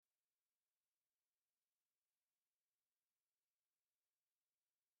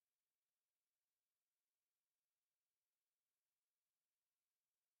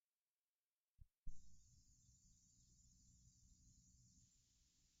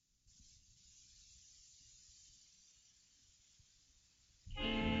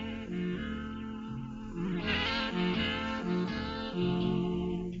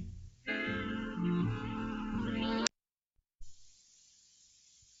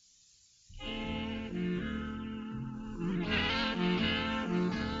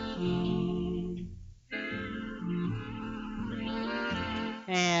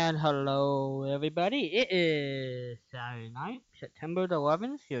And hello, everybody. It is Saturday night, September the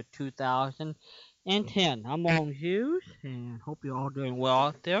 11th, year 2010. I'm Long Hughes, and hope you're all doing well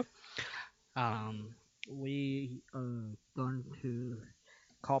out there. Um, we are going to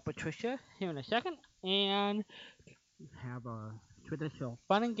call Patricia here in a second and have a traditional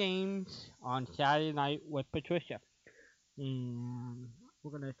fun and games on Saturday night with Patricia. And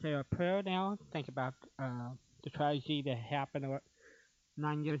we're going to say our prayer now, think about the tragedy that happened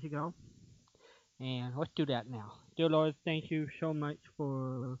 9 years ago. And let's do that now. Dear Lord, thank you so much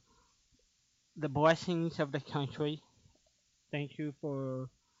for the blessings of the country. Thank you for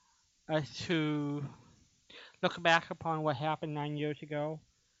us to look back upon what happened 9 years ago.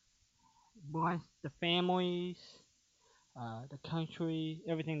 Bless the families, the country,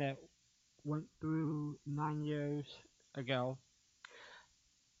 everything that went through 9 years ago.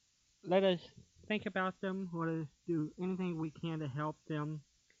 Let us think about them. Let us do anything we can to help them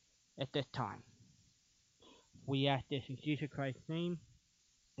at this time. We ask this in Jesus Christ's name.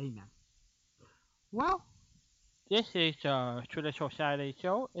 Amen. Well, this is a traditional Saturday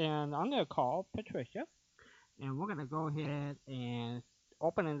show, and I'm going to call Patricia, and we're going to go ahead and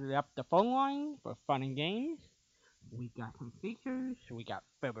open it up the phone line for fun and games. We got some features, we got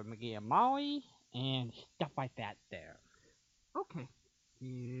Fibber McGee and Molly, and stuff like that there. Okay,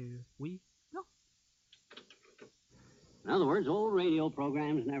 here we go. In other words, old radio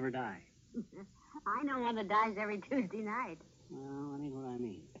programs never die. I know one that dies every Tuesday night. Well, that ain't what I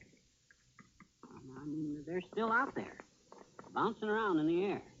mean. I mean, they're still out there, bouncing around in the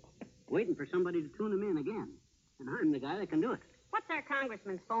air, waiting for somebody to tune them in again. And I'm the guy that can do it. What's our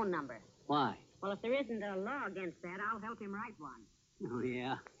congressman's phone number? Why? Well, if there isn't a law against that, I'll help him write one. Oh,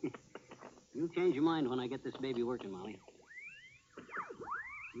 yeah. You'll change your mind when I get this baby working, Molly.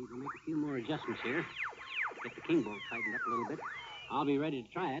 We'll make a few more adjustments here. Get the king bolt tightened up a little bit. I'll be ready to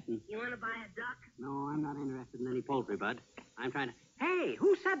try it. And You want to buy a duck? no, I'm not interested in any poultry, Bud. I'm trying to... Hey,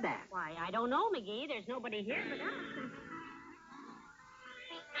 who said that? Why, I don't know, McGee. There's nobody here but us.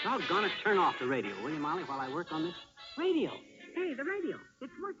 Doggone it, turn off the radio, will you, Molly, while I work on this? Radio. Hey, the radio.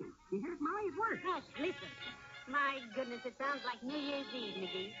 It's working. You hear it, Molly? It works. Hush, listen. My goodness, it sounds like New Year's Eve,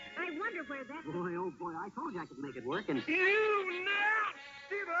 McGee. I wonder where that... Boy, oh, boy, I told you I could make it work, and... You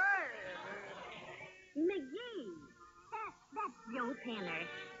nasty McGee! That's Joe Penner.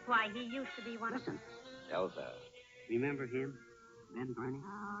 Why, he used to be one Listen. Yes, sir. Remember him? Ben Burney?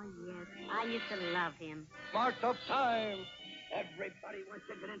 Oh, yes. I used to love him. Mark of time. Everybody wants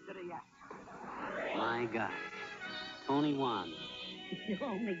to get into the act. My God. Tony Wan.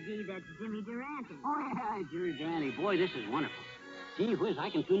 Oh, McGee, that's Jimmy Durante. Oh, yeah, Jerry Durante. Boy, this is wonderful. Gee whiz, I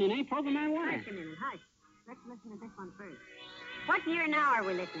can tune in any program I want. Hush a minute, hush. Let's listen to this one first. What year now are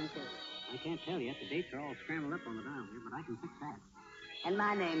we listening to? I can't tell yet. The dates are all scrambled up on the dial here, but I can fix that. And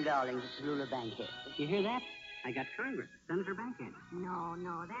my name, darling, is Lula Bankhead. You hear that? I got Congress, Senator Bankhead. No,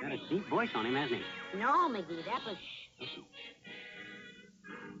 that Got a ain't... deep voice on him, hasn't he? No, McGee, that was... Listen.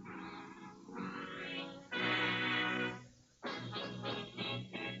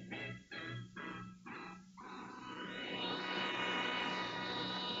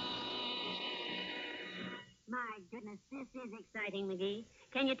 My goodness, this is exciting, McGee.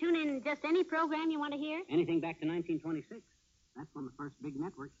 Can you tune in just any program you want to hear? Anything back to 1926. That's when the first big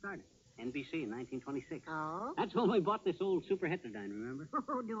network started. NBC in 1926. Oh? That's when we bought this old Super Heterodyne, remember?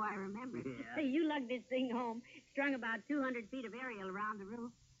 Oh, do I remember? Yeah. You lugged this thing home, strung about 200 feet of aerial around the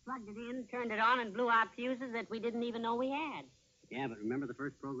roof, plugged it in, turned it on, and blew out fuses that we didn't even know we had. Yeah, but remember the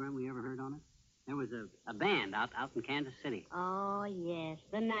first program we ever heard on it? There was a band out in Kansas City. Oh, yes,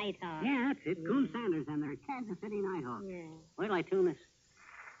 the Nighthawks. Yeah, that's it. Coon Sanders and their Kansas City Nighthawks. Yeah. Wait till I tune this.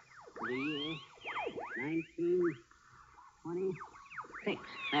 The year 1926.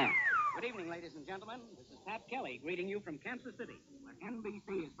 There. Good evening, ladies and gentlemen. This is Pat Kelly greeting you from Kansas City, where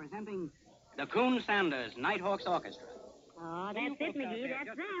NBC is presenting the Coon Sanders Nighthawks Orchestra. Oh, that's You it, folks out McGee, there, that's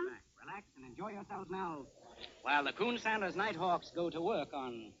just them. sit back, relax, and enjoy yourselves now while the Coon Sanders Nighthawks go to work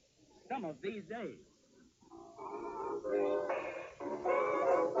on some of these days.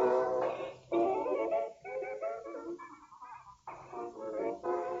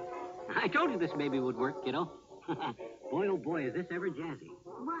 I told you this baby would work, kiddo. Boy, oh boy, is this ever jazzy.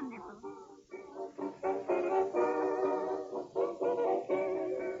 Wonderful.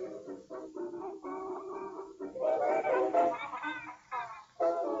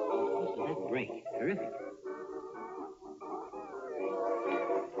 Listen to that break. Terrific.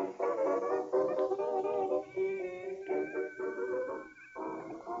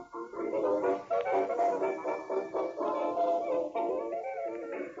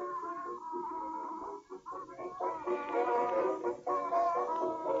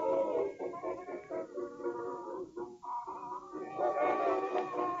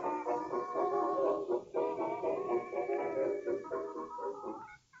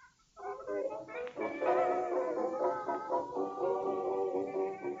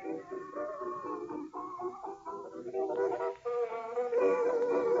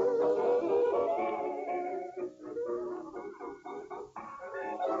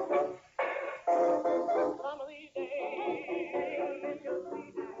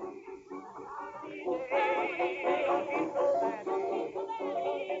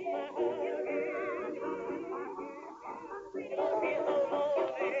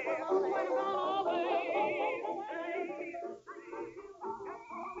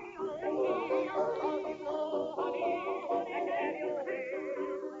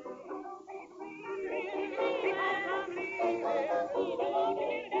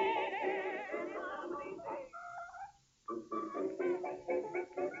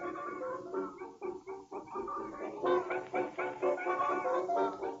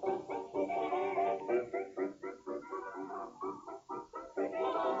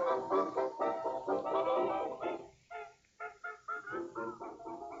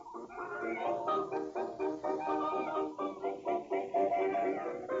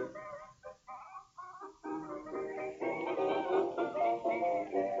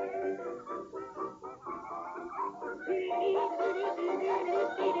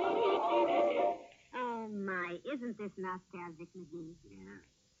 nostalgic, McGee. Yeah.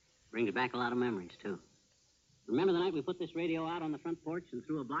 Brings back a lot of memories, too. Remember the night we put this radio out on the front porch and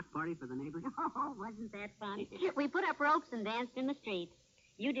threw a block party for the neighbors? Oh, wasn't that fun? We put up ropes and danced in the street.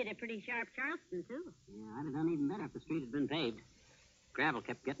 You did a pretty sharp Charleston, too. Yeah, I'd have done even better if the street had been paved. Gravel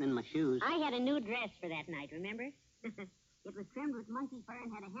kept getting in my shoes. I had a new dress for that night, remember? It was trimmed with monkey fur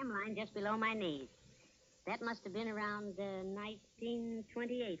and had a hemline just below my knees. That must have been around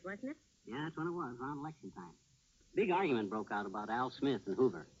 1928, wasn't it? Yeah, that's when it was, around election time. Big argument broke out about Al Smith and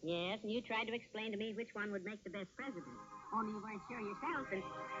Hoover. Yes, and you tried to explain to me which one would make the best president. Only you weren't sure yourself, and...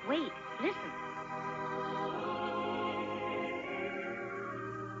 Wait, listen.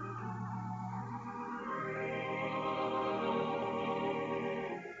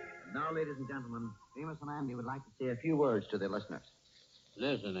 Now, ladies and gentlemen, Amos and Andy would like to say a few words to their listeners.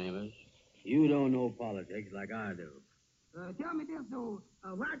 Listen, Amos, you don't know politics like I do. Tell me this, though.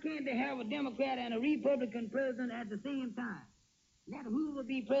 Why can't they have a Democrat and a Republican president at the same time? Let Hoover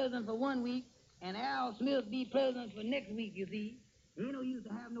be president for 1 week and Al Smith be president for next week, you see. Ain't no use to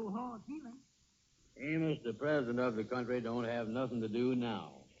have no hard feelings. Amos, the president of the country don't have nothing to do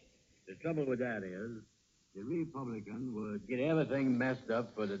now. The trouble with that is the Republican would get everything messed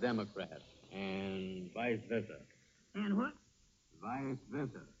up for the Democrat, and vice versa. And what? Vice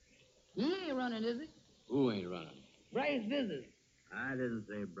versa. He ain't running, is he? Who ain't running? Bryce Vissers. I didn't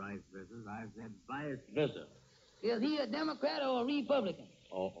say Bryce versus. I said vice versa. Is he a Democrat or a Republican?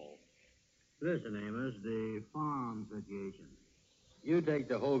 Uh-oh. Listen, Amos, the farm situation. You take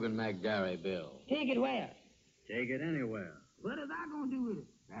the Hogan-McDarry bill. Take it where? Take it anywhere. What is I going to do with it?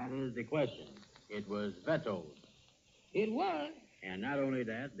 That is the question. It was vetoed. It was. And not only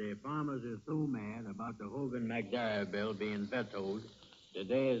that, the farmers are so mad about the Hogan-McDarry bill being vetoed that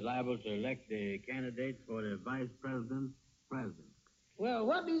they is liable to elect the candidate for the vice president president. Well,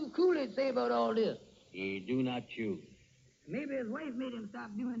 what do Coolidge say about all this? He do not choose. Maybe his wife made him stop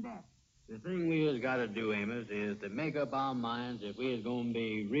doing that. The thing we has got to do, Amos, is to make up our minds if we is going to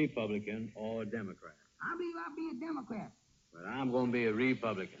be Republican or Democrat. I believe I'll be a Democrat. But I'm going to be a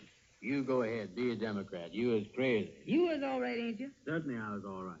Republican. You go ahead, be a Democrat. You is crazy. You was all right, ain't you? Certainly I was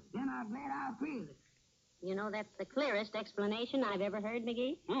all right. Then I'm glad I was crazy. You know, that's the clearest explanation I've ever heard,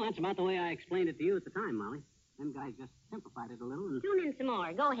 McGee. Well, that's about the way I explained it to you at the time, Molly. Them guys just simplified it a little and... Tune in some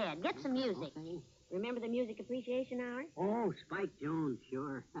more. Go ahead. Get some music. Okay. Remember the Music Appreciation Hour? Oh, Spike Jones,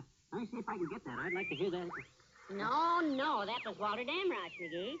 sure. Let me see if I can get that. I'd like to hear that. No, that was Walter Damrosch,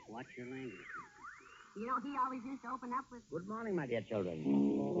 McGee. Watch your language. You know, he always used to open up with... Good morning, my dear children.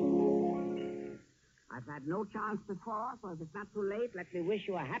 I've had no chance before, so if it's not too late, let me wish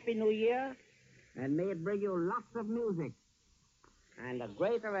you a happy new year, and may it bring you lots of music, and a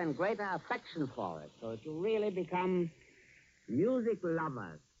greater and greater affection for it, so that you really become music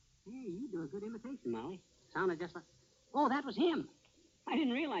lovers. Hey, you do a good imitation, Molly. Sounded just like... Oh, that was him. I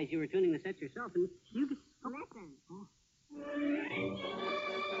didn't realize you were tuning the set yourself, and you could... Listen. Oh.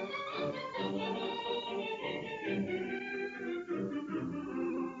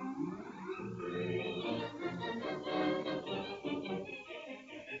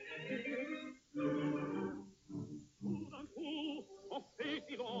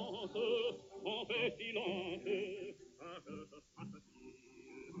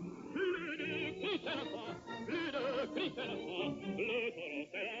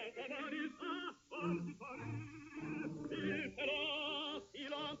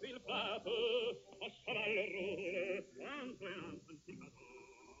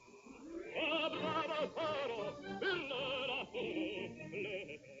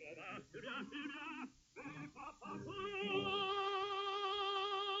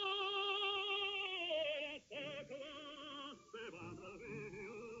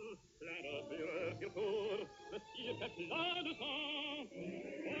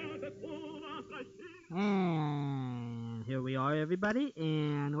 And here we are, everybody,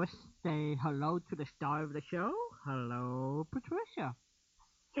 and let's say hello to the star of the show. Hello, Patricia.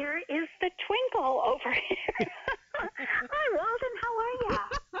 Here is the twinkle over here. Hi, Walden. How are you?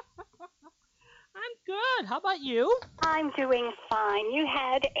 I'm good. How about you? I'm doing fine. You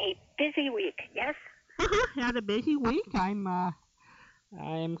had a busy week, yes? Had a busy week.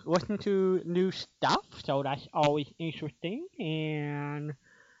 I'm listening to new stuff, so that's always interesting. And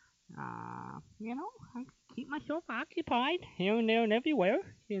I keep myself occupied here and there and everywhere.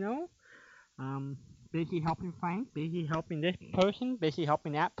 Busy helping friends, busy helping this person, busy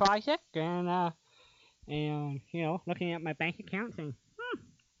helping that project, and looking at my bank account saying,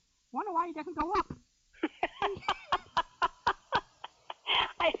 wonder why it doesn't go up.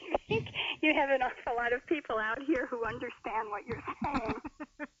 I think you have an awful lot of people out here who understand what you're saying.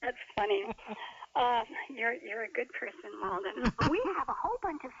 That's funny. You're a good person, Walden. We have a whole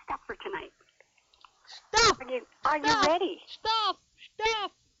bunch of stuff for tonight. Stuff! Are you ready? Stuff!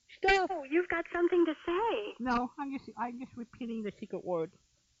 Oh, you've got something to say. No, I'm just repeating the secret word.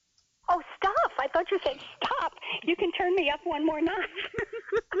 Oh, stuff! I thought you said stop. You can turn me up one more notch.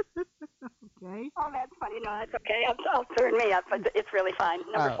 Okay. Oh, that's funny. No, that's okay. I'll turn me up, but it's really fine.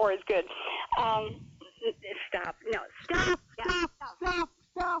 Number 4 is good. Stop. No, stop. Stuff.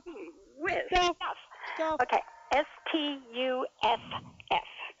 Whiz. Stuff. Okay. STUFF.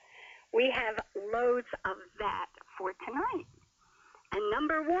 We have loads of that for tonight. And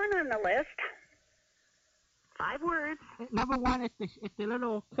number 1 on the list, 5 words. Number 1 is the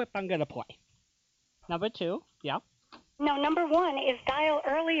little clip I'm gonna play. Number 2, yeah. No, number 1 is dial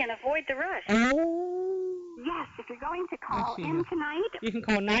early and avoid the rush. Oh. Yes, if you're going to call in tonight. You can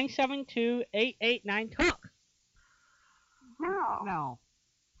call 972-889-TALK. No.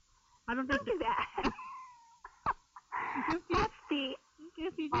 I don't do that.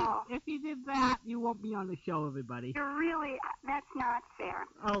 If you did that, you won't be on the show, everybody. That's not fair.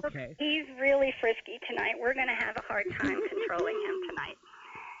 Okay. He's really frisky tonight. We're going to have a hard time controlling him tonight.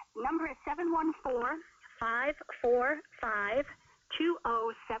 Number is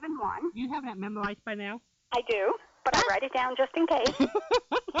 714-545-2071. You have that memorized by now? I do, but I write it down just in case.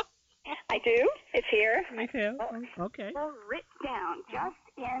 I do. It's here. Me too. Okay. I'll write down just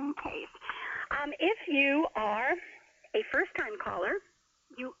in case. If you are a first-time caller,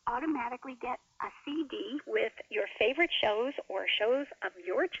 you automatically get a CD with your favorite shows or shows of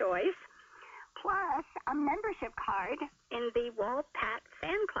your choice, plus a membership card in the Wall Pat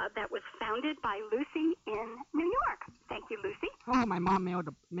fan club that was founded by Lucy in New York. Thank you, Lucy. Oh, my mom mailed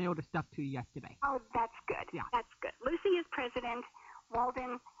the stuff to you yesterday. Oh, that's good. Yeah. That's good. Lucy is president.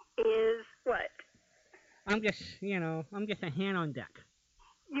 Walden is what? I'm just a hand on deck.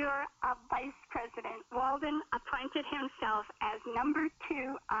 You're a vice president. Walden appointed himself as number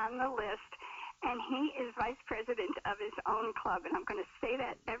 2 on the list, and he is vice president of his own club. And I'm going to say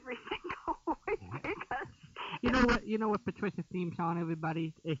that every single week because You know what Patricia's theme song,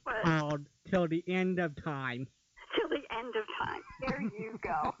 everybody? It's called "Till the End of Time." Till the end of time. There you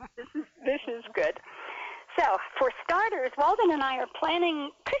go. This is good. So, for starters, Walden and I are planning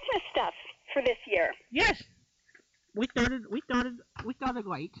Christmas stuff for this year. Yes. We started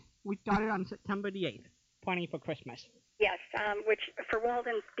late. We started on September the 8th, planning for Christmas. Yes, which for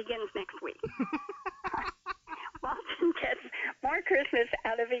Walden begins next week. Walden gets more Christmas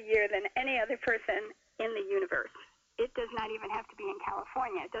out of a year than any other person in the universe. It does not even have to be in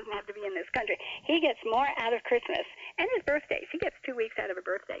California. It doesn't have to be in this country. He gets more out of Christmas and his birthdays. He gets 2 weeks out of a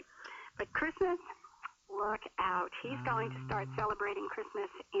birthday. But Christmas, look out. He's going to start celebrating Christmas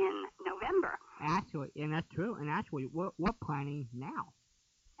in November. Actually, and that's true. And actually, we're planning now.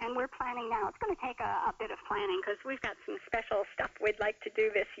 And we're planning now. It's going to take a bit of planning because we've got some special stuff we'd like to do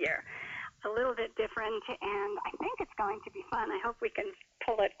this year. A little bit different, and I think it's going to be fun. I hope we can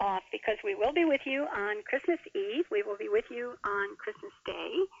pull it off because we will be with you on Christmas Eve. We will be with you on Christmas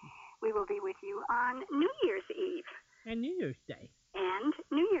Day. We will be with you on New Year's Eve. And New Year's Day. And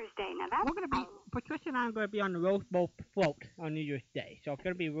New Year's Day. Now that's Patricia and I are going to be on the Rose Bowl float on New Year's Day. So it's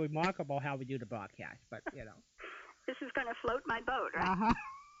going to be remarkable how we do the broadcast, but, This is going to float my boat, right? Uh-huh.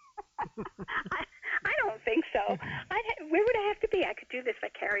 I don't think so. Where would I have to be? I could do this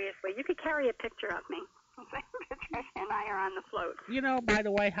vicariously. You could carry a picture of me. Patricia and I are on the float. By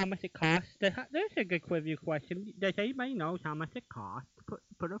the way, how much it costs? There's a good trivia question. Does anybody know how much it costs to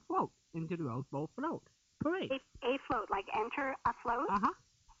put a float into the Rose Bowl float parade? A float, like enter a float? Uh-huh.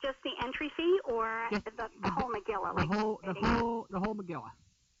 Just the entry fee or the whole Megillah? The whole Megillah.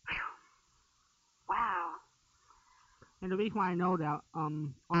 Wow. And the reason why I know that,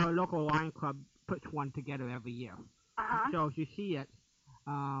 our local Lion Club puts one together every year. Uh-huh. So if you see it,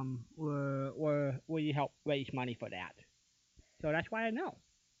 we help raise money for that. So that's why I know.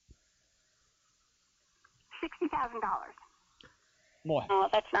 $60,000. More. No,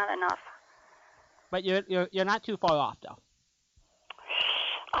 that's not enough. But you're not too far off though.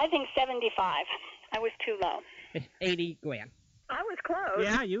 I think 75. I was too low. It's 80 grand. I was close.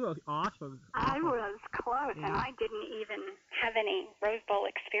 Yeah, you were awesome. I was close, and I didn't even have any Rose Bowl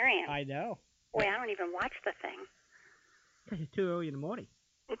experience. I know. Boy, I don't even watch the thing. Because it's too early in the morning.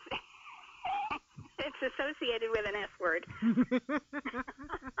 It's associated with an S word.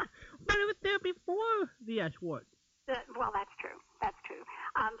 But it was there before the S word. Well, that's true. That's true.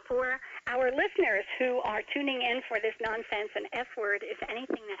 For our listeners who are tuning in for this nonsense, an S word is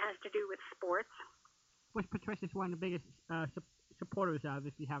anything that has to do with sports. Which Patricia's one of the biggest supporters of,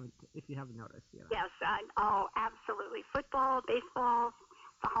 if you haven't noticed. Yes. Absolutely. Football, baseball,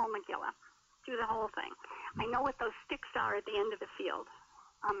 the whole Megillah. do the whole thing. I know what those sticks are at the end of the field.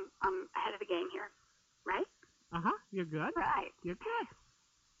 I'm ahead of the game here, right? You're good. Right. You're good.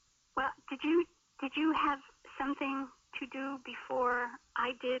 Well, did you have something to do before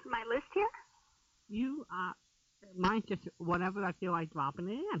I did my list here? Mine's just whatever I feel like dropping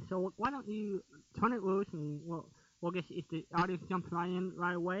it in. So why don't you turn it loose and we'll get, if the audience jumps right in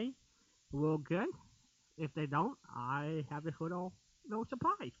right away, we're good. If they don't, I have this little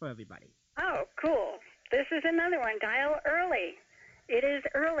surprise for everybody. Oh, cool. This is another one. Dial early. It is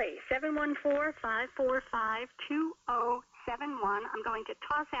early. 714-545-2071. I'm going to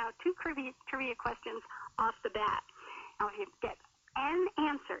toss out 2 trivia questions off the bat. Now, if you get an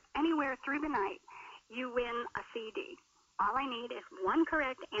answer anywhere through the night, you win a CD. All I need is one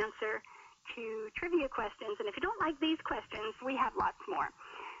correct answer to trivia questions. And if you don't like these questions, we have lots more.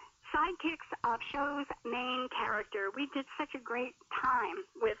 Sidekicks of show's main character. We did such a great time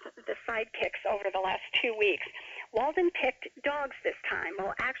with the sidekicks over the last 2 weeks. Walden picked dogs this time.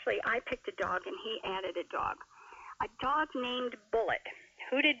 Well, actually, I picked a dog and he added a dog. A dog named Bullet.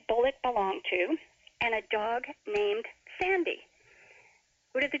 Who did Bullet belong to? And a dog named Sandy.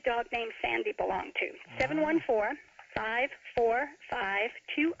 Who did the dog named Sandy belong to?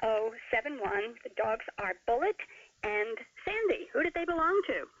 714-545-2071. The dogs are Bullet and Sandy. Who did they belong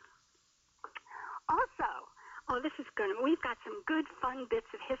to? Also, this is good. We've got some good, fun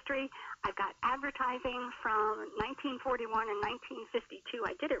bits of history. I've got advertising from 1941 and 1952.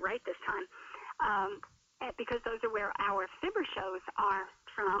 I did it right this time because those are where our Fibber shows are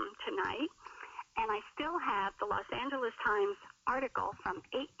from tonight. And I still have the Los Angeles Times article from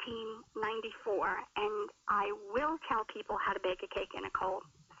 1894, and I will tell people how to bake a cake in a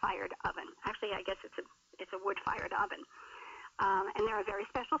coal-fired oven. Actually, I guess it's a wood-fired oven. And there are very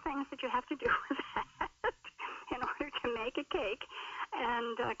special things that you have to do with that in order to make a cake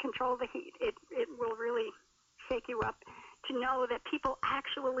and control the heat. It will really shake you up to know that people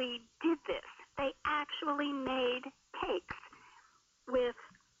actually did this. They actually made cakes with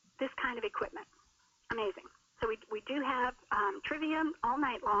this kind of equipment. Amazing. So we do have trivia all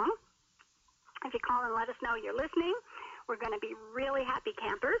night long. If you call and let us know you're listening, we're going to be really happy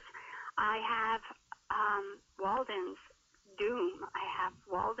campers. I have Walden's doom. I have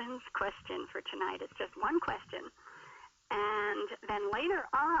Walden's question for tonight. It's just one question. And then later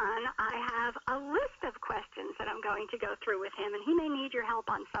on, I have a list of questions that I'm going to go through with him, and he may need your help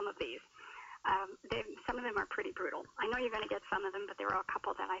on some of these. Some of them are pretty brutal. I know you're going to get some of them, but there are a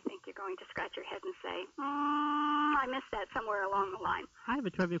couple that I think you're going to scratch your head and say, I missed that somewhere along the line. I have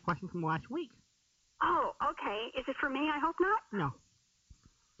a trivia question from last week. Oh, okay. Is it for me? I hope not. No.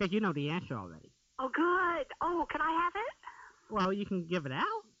 Because you know the answer already. Oh, good. Oh, could I have it? Well, you can give it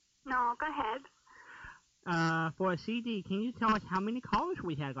out. No, go ahead. For a CD, can you tell us how many callers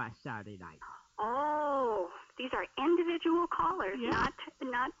we had last Saturday night? Oh, these are individual callers, not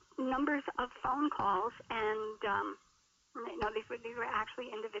numbers of phone calls, and no, these were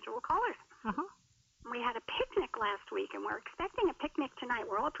actually individual callers. We had a picnic last week, and we're expecting a picnic tonight.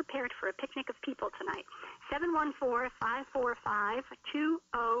 We're all prepared for a picnic of people tonight.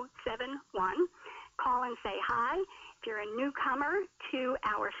 714-545-2071. Call and say hi. If you're a newcomer to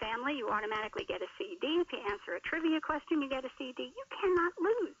our family, you automatically get a CD. If you answer a trivia question, you get a CD. You cannot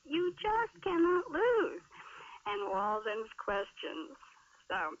lose. You just cannot lose. And Walden's questions.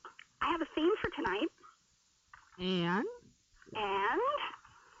 So I have a theme for tonight. And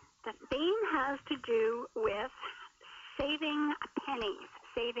the theme has to do with saving pennies,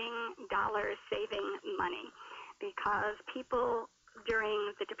 saving dollars, saving money. Because people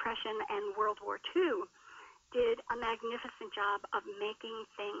during the Depression and World War II did a magnificent job of making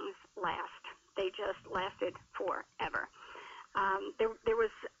things last. They just lasted forever. There was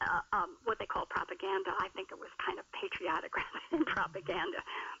what they call propaganda. I think it was kind of patriotic rather than propaganda,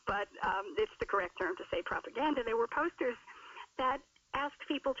 but it's the correct term to say propaganda. There were posters that asked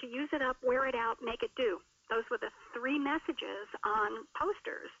people to use it up, wear it out, make it do. Those were the 3 messages on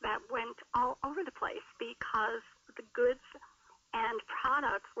posters that went all over the place because the goods and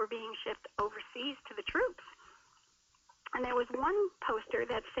products were being shipped overseas to the troops. And there was one poster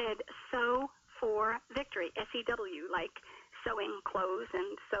that said, "Sew for Victory," S-E-W, like sewing clothes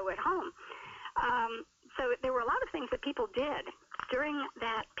and sew at home. So there were a lot of things that people did during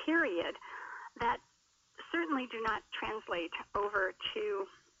that period that certainly do not translate over to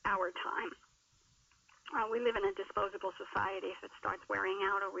our time. We live in a disposable society. If it starts wearing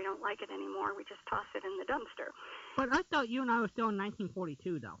out or we don't like it anymore, we just toss it in the dumpster. But I thought you and I were still in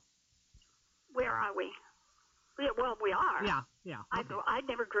 1942, though. Where are we? Well, we are. Yeah. Okay. I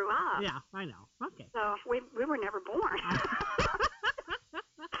never grew up. Yeah, I know. Okay. So we were never born.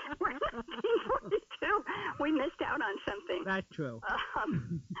 We're 1942. We missed out on something. That's true.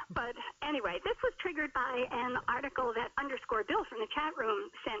 But anyway, this was triggered by an article that Underscore Bill from the chat room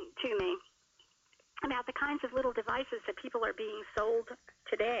sent to me about the kinds of little devices that people are being sold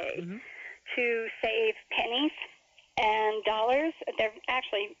today to save pennies and dollars. They're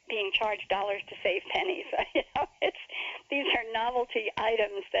actually being charged dollars to save pennies. These are novelty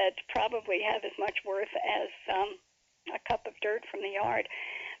items that probably have as much worth as a cup of dirt from the yard.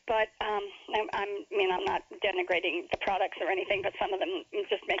 But I'm not denigrating the products or anything, but some of them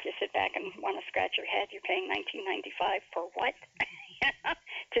just make you sit back and want to scratch your head. You're paying $19.95 for what?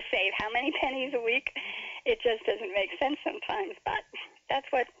 To save how many pennies a week? It just doesn't make sense sometimes. But that's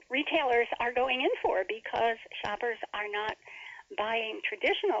what retailers are going in for, because shoppers are not buying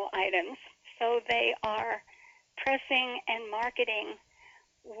traditional items, so they are pressing and marketing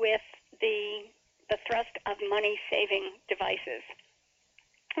with the thrust of money-saving devices,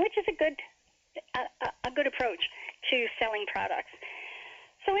 which is a good approach to selling products.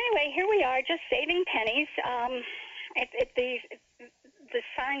 So anyway, here we are, just saving pennies. The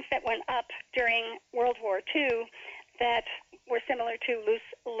signs that went up during World War II that were similar to loose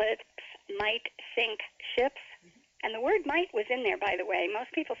lips might sink ships. And the word might was in there, by the way.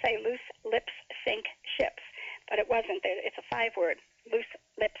 Most people say loose lips sink ships, but it wasn't. It's a 5-word. Loose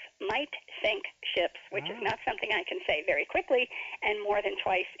lips might sink ships, which is not something I can say very quickly and more than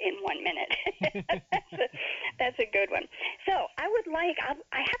twice in 1 minute. That's a good one. So I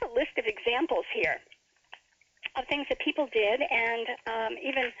have a list of examples here of things that people did, and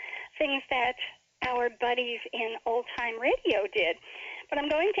even things that our buddies in old-time radio did. But I'm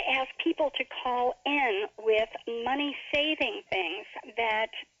going to ask people to call in with money-saving things that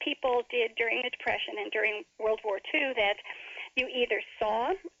people did during the Depression and during World War II that you either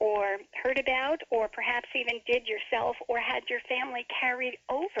saw or heard about, or perhaps even did yourself or had your family carried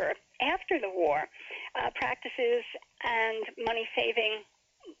over after the war. Practices and money-saving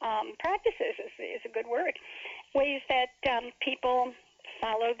practices is a good word. Ways that people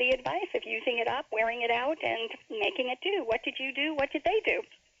follow the advice of using it up, wearing it out, and making it do. What did you do? What did they do?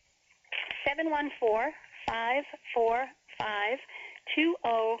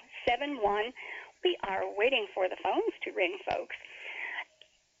 714-545-2071. We are waiting for the phones to ring, folks.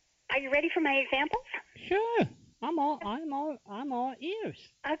 Are you ready for my examples? Sure. I'm all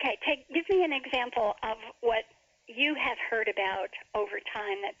ears. Okay, give me an example of what you have heard about over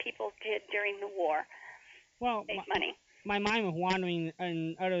time that people did during the war. Well, save money. My mind was wandering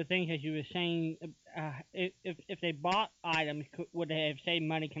on other things as you were saying. If they bought items, would they have saved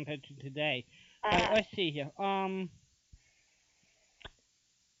money compared to today? Let's see here.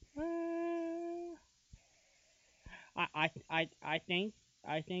 I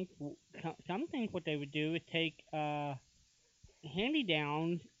think some things what they would do is take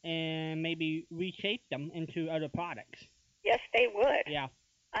hand-me-downs and maybe reshape them into other products. Yes, they would. Yeah.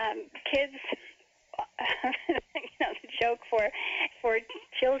 Kids, the joke for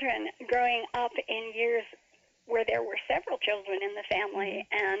children growing up in years where there were several children in the family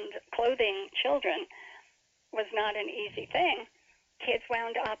and clothing children was not an easy thing. Kids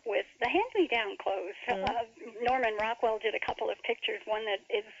wound up with the hand-me-down clothes. Norman Rockwell did a couple of pictures, one that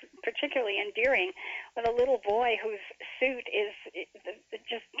is particularly endearing, with a little boy whose suit is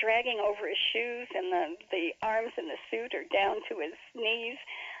just dragging over his shoes, and the arms in the suit are down to his knees.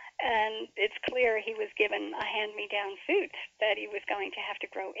 And it's clear he was given a hand-me-down suit that he was going to have to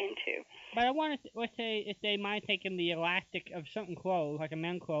grow into. But I wanted to, let's say, if they might have taken the elastic of certain clothes, like a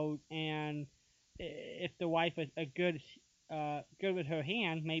men's clothes, and if the wife was good with her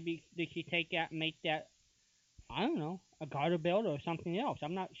hand, maybe did she take that and make that, I don't know, a garter belt or something else?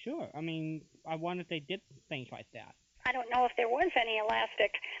 I'm not sure. I mean, I wonder if they did things like that. I don't know if there was any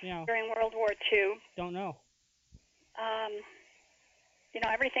elastic during World War II. Don't know.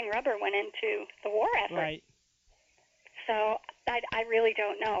 Everything rubber went into the war effort. Right. So I really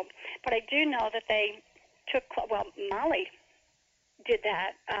don't know. But I do know that they took, Molly did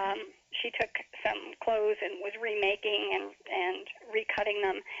that. She took some clothes and was remaking and recutting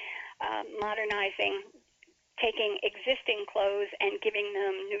them, modernizing, taking existing clothes and giving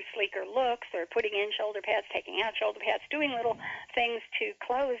them new, sleeker looks, or putting in shoulder pads, taking out shoulder pads, doing little things to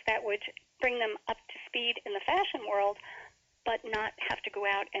clothes that would bring them up to speed in the fashion world, but not have to go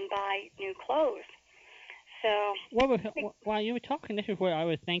out and buy new clothes. So while you were talking, this is what I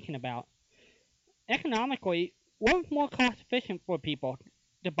was thinking about. Economically, what was more cost efficient for people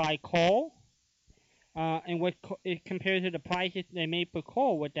to buy coal, and what compared to the prices they made for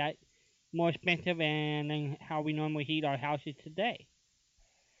coal, was that more expensive than how we normally heat our houses today?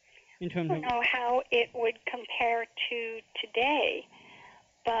 I don't know how it would compare to today.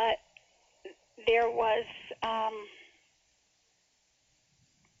 but there was, and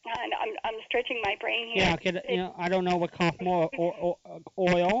I'm stretching my brain here. Yeah, 'cause, I don't know what cost more,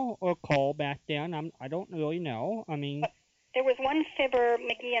 oil or coal back then. I don't really know. I mean, There was one Fibber,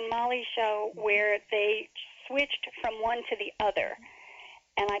 McGee, and Molly show where they switched from one to the other.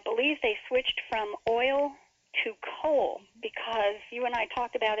 And I believe they switched from oil to coal because you and I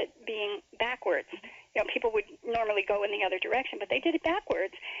talked about it being backwards. People would normally go in the other direction, but they did it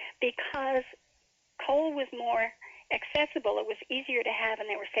backwards because coal was more accessible. It was easier to have, and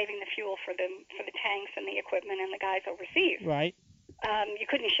they were saving the fuel for the tanks and the equipment and the guys overseas. right. You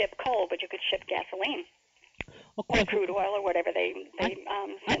couldn't ship coal, but you could ship gasoline Of or course, crude oil or whatever they I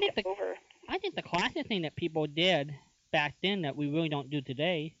sent think over. I think the classic thing that people did back then that we really don't do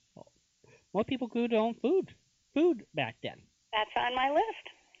today, more people grew their own food back then. That's on my list.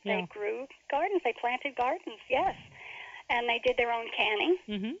 Yeah. They grew gardens. They planted gardens, yes. And they did their own canning.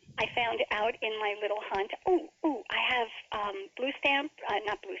 Mhm. I found out in my little hunt. I have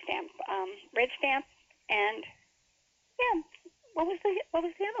red stamp, and yeah, what was the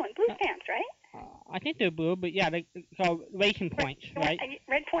other one? Blue stamps, right? I think they're blue, but yeah, they called racing points, right?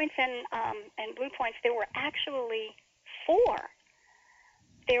 Red points and blue points. There were actually 4.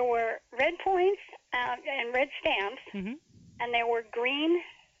 There were red points and red stamps, Mhm. and there were green,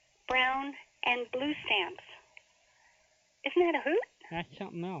 brown, and blue stamps. Isn't that a hoot? That's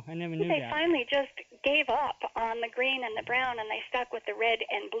something else. I never knew They that. finally just gave up on the green and the brown, and they stuck with the red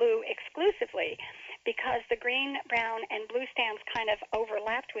and blue exclusively because the green, brown, and blue stamps kind of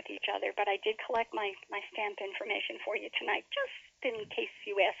overlapped with each other. But I did collect my stamp information for you tonight, just in case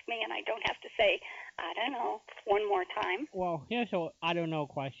you ask me, and I don't have to say, I don't know, one more time. Well, here's a I don't know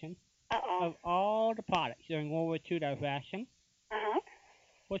question. Uh-oh. Of all the products during World War II that was rationed, Uh-huh.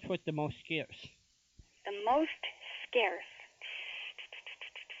 which was the most scarce? The most scarce.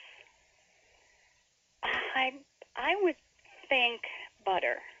 I would think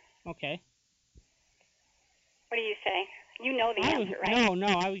butter. Okay. What do you say? You know the answer, right? No.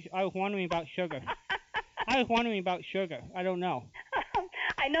 I was wondering about sugar. I was wondering about sugar. I don't know.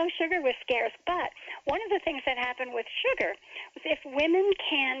 I know sugar was scarce, but one of the things that happened with sugar was if women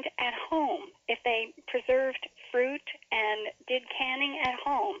canned at home, if they preserved fruit and did canning at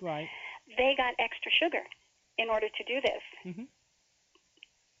home, right, they got extra sugar in order to do this. Mhm.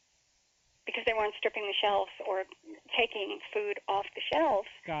 Because they weren't stripping the shelves or taking food off the shelves.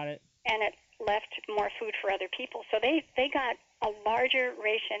 Got it. And it left more food for other people. So they got a larger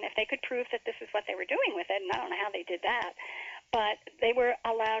ration if they could prove that this is what they were doing with it, and I don't know how they did that. But they were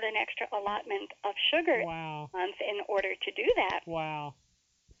allowed an extra allotment of sugar Wow. a month in order to do that. Wow.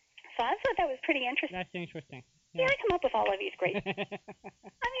 So I thought that was pretty interesting. That's interesting. Yeah, I come up with all of these great. I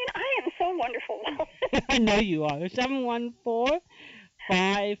mean, I am so wonderful. I know you are.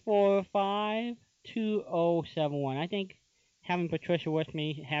 714-545-2071. I think having Patricia with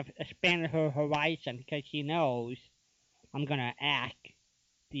me have expanded her horizon because she knows I'm gonna ask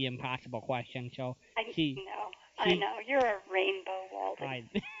the impossible question. So I know. You're a rainbow, Walter. Right,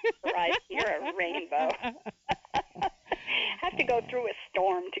 you're a rainbow. Have to go through a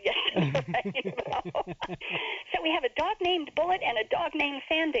storm to get to the rainbow. So we have a dog named Bullet and a dog named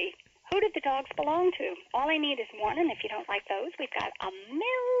Sandy. Who did the dogs belong to? All I need is one, and if you don't like those, we've got a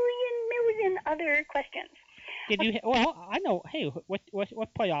million other questions. Did you? Well, I know. Hey, let's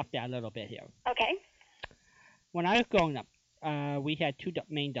play off that a little bit here. Okay. When I was growing up, we had two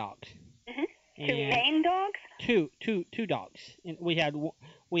main dogs. Mm-hmm. Two main dogs? Two dogs. And we had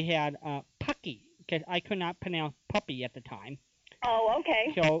Pucky, because I could not pronounce puppy at the time. Oh,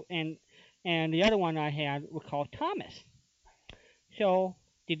 okay. So and the other one I had was called Thomas. So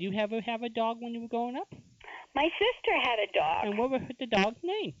did you ever have a dog when you were growing up? My sister had a dog. And what was the dog's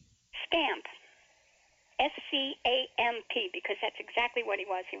name? Scamp. Scamp, because that's exactly what he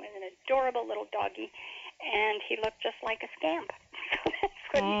was. He was an adorable little doggy, and he looked just like a scamp.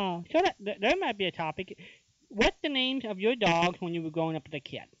 So there might be a topic. What's the names of your dogs when you were growing up as a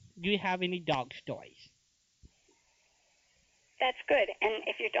kid? Do you have any dog stories? That's good. And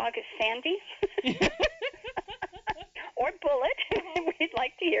if your dog is Sandy or Bullet, we'd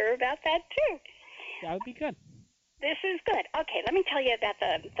like to hear about that too. That would be good. This is good. Okay, let me tell you about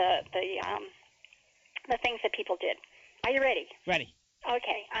the things that people did. Are you ready? Ready.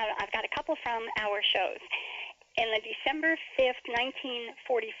 Okay, I've got a couple from our shows. In the December 5th,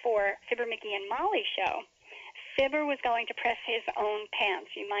 1944 Fibber, McGee, and Molly show, Fibber was going to press his own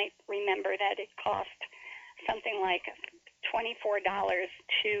pants. You might remember that it cost something like $24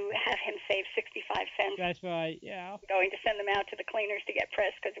 to have him save 65 cents. That's right, yeah. Going to send them out to the cleaners to get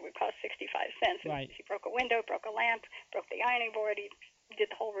pressed because it would cost 65 cents. Right. He broke a window, broke a lamp, broke the ironing board. He did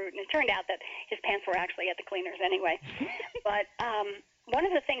the whole route, and it turned out that his pants were actually at the cleaners anyway. But one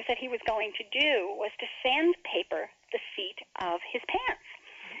of the things that he was going to do was to sandpaper the seat of his pants.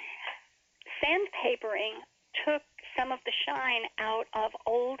 Sandpapering took some of the shine out of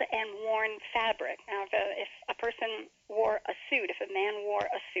old and worn fabric. Now, if a person wore a suit, if a man wore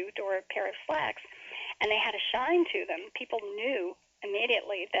a suit or a pair of slacks, and they had a shine to them, people knew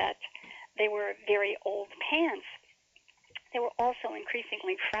immediately that they were very old pants. They were also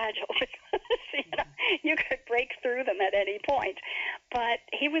increasingly fragile because you could break through them at any point. But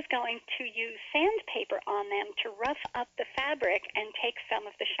he was going to use sandpaper on them to rough up the fabric and take some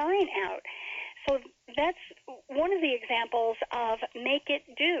of the shine out. So that's one of the examples of make it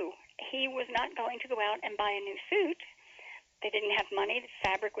do. He was not going to go out and buy a new suit. They didn't have money. The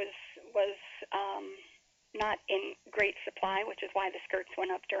fabric was not in great supply, which is why the skirts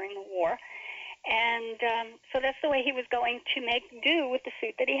went up during the war. And so that's the way he was going to make do with the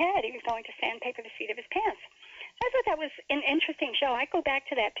suit that he had. He was going to sandpaper the seat of his pants. I thought that was an interesting show. I go back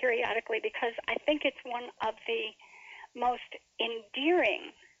to that periodically because I think it's one of the most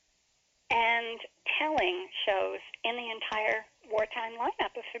endearing and telling shows in the entire wartime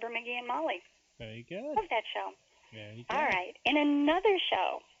lineup of Fibber, McGee, and Molly. Very good. Love that show. Very good. All right. In another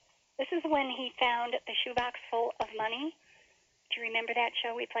show, this is when he found the shoebox full of money. Do you remember that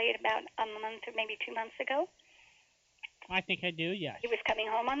show we played about a month or maybe 2 months ago? I think I do, yes. He was coming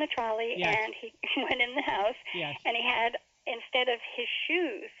home on the trolley, Yes. and he went in the house, Yes. and he had, instead of his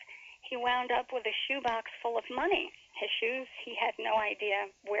shoes, he wound up with a shoebox full of money. His shoes, he had no idea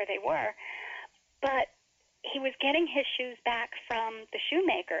where they were, but he was getting his shoes back from the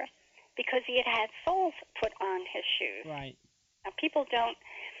shoemaker because he had had soles put on his shoes. Right. Now, people don't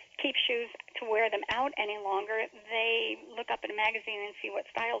keep shoes to wear them out any longer. They look up in a magazine and see what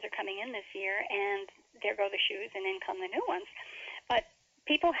styles are coming in this year, and there go the shoes, and in come the new ones. But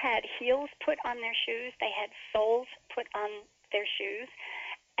people had heels put on their shoes. They had soles put on their shoes.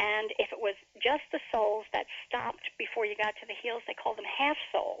 And if it was just the soles that stopped before you got to the heels, they called them half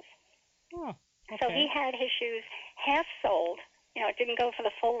soles. Oh, okay. So he had his shoes half soled. You know, it didn't go for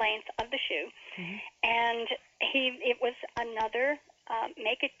the full length of the shoe. Mm-hmm. And it was another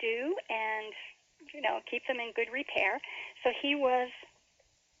make it do and, you know, keep them in good repair. So he was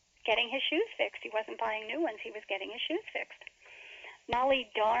getting his shoes fixed. He wasn't buying new ones. He was getting his shoes fixed.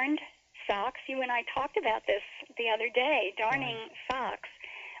 Molly darned socks. You and I talked about this the other day. Darning socks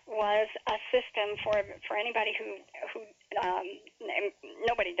was a system for anybody who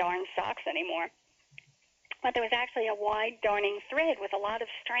nobody darns socks anymore. But there was actually a wide darning thread with a lot of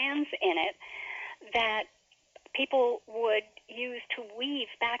strands in it that people would use to weave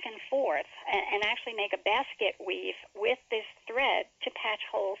back and forth and actually make a basket weave with this thread to patch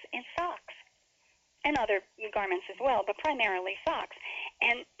holes in socks and other garments as well, but primarily socks.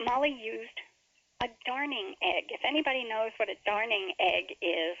 And Molly used a darning egg. If anybody knows what a darning egg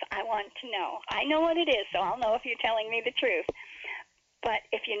is, I want to know. I know what it is, so I'll know if you're telling me the truth. But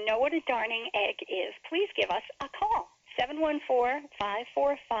if you know what a darning egg is, please give us a call.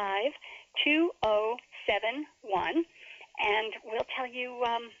 714-545-2071, and we'll tell you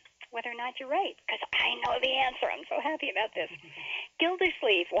whether or not you're right, because I know the answer. I'm so happy about this.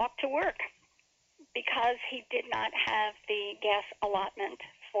 Gildersleeve walked to work because he did not have the gas allotment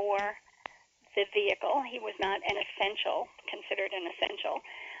for the vehicle. He was not considered an essential,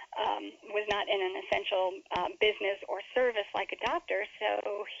 was not in an essential business or service like a doctor,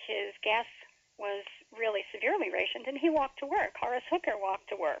 so his gas was really severely rationed, and he walked to work. Horace Hooker walked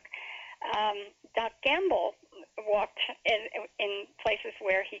to work. Doc Gamble walked in places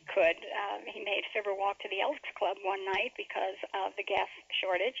where he could. He made Fibber walk to the Elks Club one night because of the gas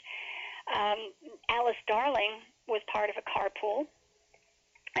shortage. Alice Darling was part of a carpool,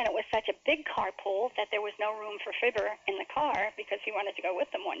 and it was such a big carpool that there was no room for Fibber in the car because he wanted to go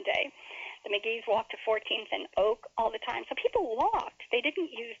with them one day. The McGees walked to 14th and Oak all the time. So people walked. They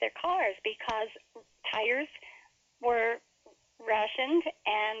didn't use their cars because tires were rationed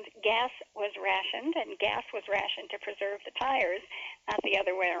and gas was rationed, and gas was rationed to preserve the tires, not the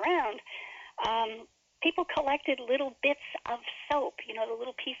other way around. People collected little bits of soap, you know, the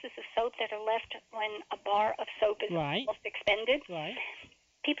little pieces of soap that are left when a bar of soap is almost expended. Right.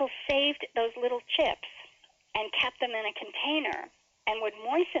 People saved those little chips and kept them in a container and would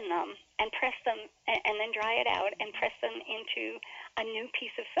moisten them and press them and then dry it out and press them into a new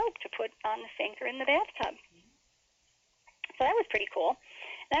piece of soap to put on the sink or in the bathtub. So that was pretty cool.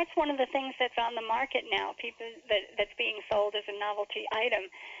 That's one of the things that's on the market now, that's being sold as a novelty item,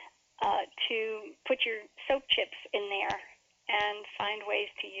 to put your soap chips in there and find ways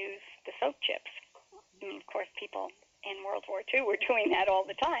to use the soap chips. And of course, people in World War II were doing that all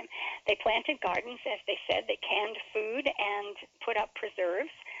the time. They planted gardens, as they said. They canned food and put up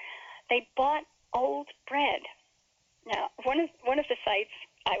preserves. They bought old bread. Now, one of the sites,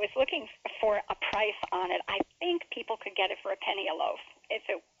 I was looking for a price on it. I think people could get it for a penny a loaf. If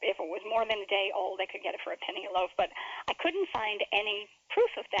it was more than a day old, they could get it for a penny a loaf. But I couldn't find any proof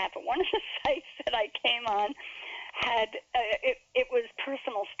of that. But one of the sites that I came on had it was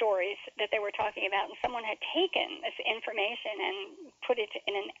personal stories that they were talking about, and someone had taken this information and put it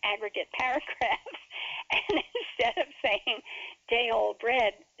in an aggregate paragraph, and instead of saying day-old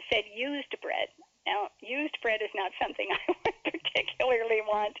bread, said used bread. Now, used bread is not something I would particularly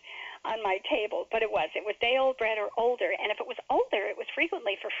want on my table, but it was. It was day-old bread or older, and if it was older, it was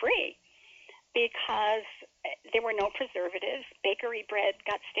frequently for free because there were no preservatives. Bakery bread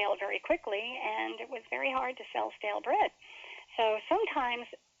got stale very quickly, and it was very hard to sell stale bread. So sometimes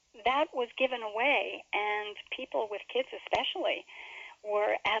that was given away, and people with kids especially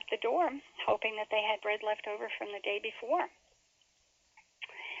were at the door hoping that they had bread left over from the day before.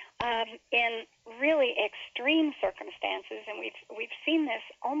 In really extreme circumstances, and we've seen this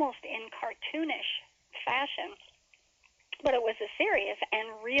almost in cartoonish fashion, but it was a serious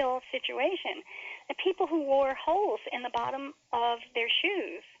and real situation. The people who wore holes in the bottom of their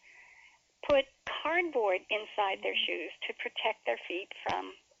shoes put cardboard inside their shoes to protect their feet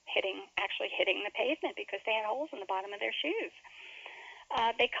from actually hitting the pavement because they had holes in the bottom of their shoes.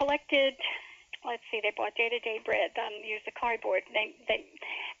 They collected, they bought day-to-day bread, used the cardboard.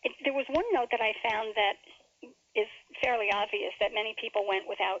 There was one note that I found that is fairly obvious, that many people went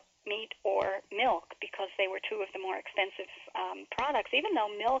without meat or milk because they were two of the more expensive products. Even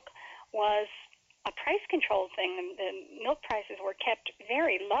though milk was a price-controlled thing, the milk prices were kept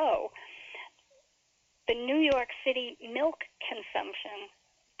very low. The New York City milk consumption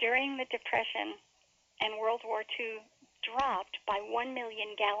during the Depression and World War II dropped by 1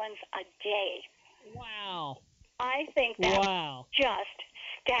 million gallons a day. Wow. I think that's just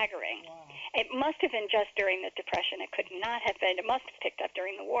staggering. Wow. It must have been just during the Depression. It could not have been. It must have picked up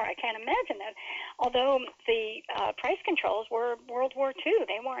during the war. I can't imagine that. Although the price controls were World War II.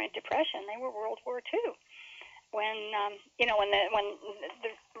 They weren't Depression. They were World War II. When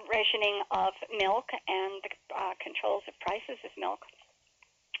the rationing of milk and the controls of prices of milk.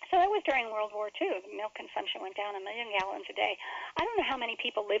 So that was during World War II. The milk consumption went down 1 million gallons a day. I don't know how many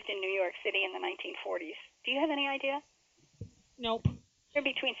people lived in New York City in the 1940s. Do you have any idea? Nope. They're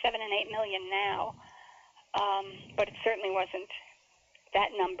between 7 and 8 million now, but it certainly wasn't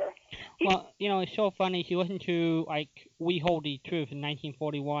that number. Well, it's so funny. If you listen to, We Hold the Truth in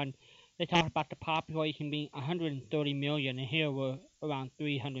 1941, they talked about the population being 130 million, and here we're around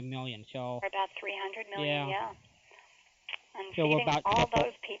 300 million. So We're about 300 million, yeah. And so feeding all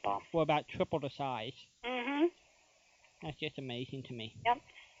those people. We're about triple the size. Mm-hmm. That's just amazing to me. Yep.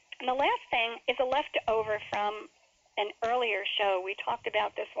 And the last thing is a leftover from an earlier show. We talked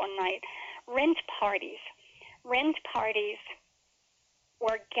about this one night. Rent parties. Rent parties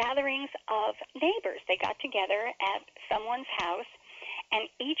were gatherings of neighbors. They got together at someone's house, and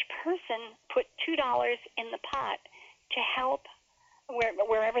each person put $2 in the pot to help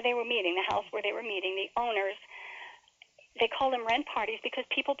wherever they were meeting, the house where they were meeting, the owners. They called them rent parties because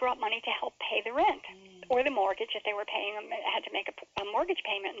people brought money to help pay the rent or the mortgage if they were paying, had to make a mortgage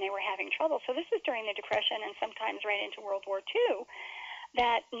payment and they were having trouble. So this was during the Depression and sometimes right into World War II,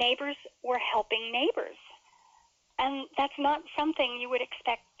 that neighbors were helping neighbors. And that's not something you would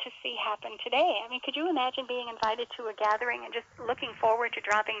expect to see happen today. I mean, could you imagine being invited to a gathering and just looking forward to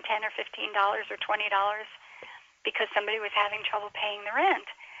dropping $10 or $15 or $20 because somebody was having trouble paying the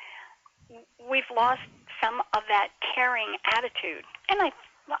rent? We've lost some of that caring attitude. And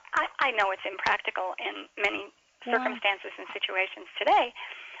I know it's impractical in many circumstances and situations today,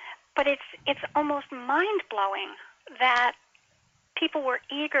 but it's almost mind-blowing that people were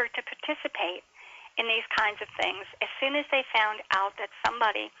eager to participate in these kinds of things. As soon as they found out that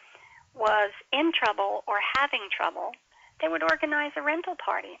somebody was in trouble or having trouble, they would organize a rental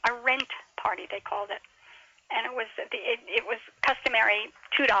party, a rent party they called it. And it was customary.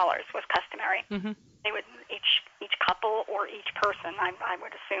 $2 was customary. Mm-hmm. They would each couple or each person, I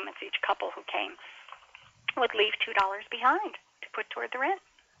would assume it's each couple who came, would leave $2 behind to put toward the rent.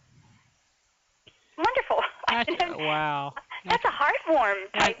 Wonderful. Wow. That's a heartwarm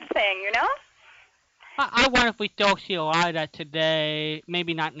type thing, you know? I wonder if we still see a lot of that today.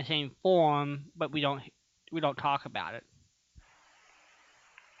 Maybe not in the same form, but we don't talk about it.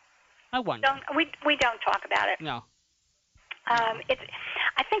 I wonder. We don't talk about it. No.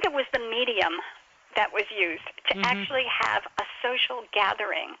 I think it was the medium that was used to actually have a social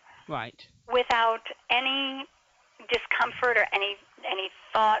gathering. Right. Without any discomfort or any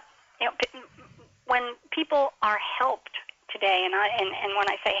thought. When people are helped today, and when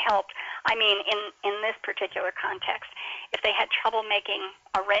I say helped, I mean in this particular context, if they had trouble making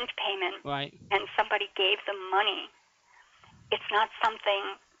a rent payment, right, and somebody gave them money, it's not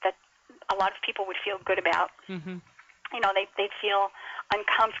something that a lot of people would feel good about. Mm-hmm. They'd feel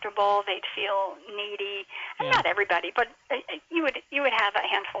uncomfortable. They'd feel needy, and not everybody, but you would have a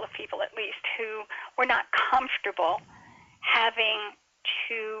handful of people at least who were not comfortable having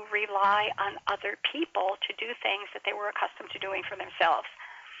to rely on other people to do things that they were accustomed to doing for themselves.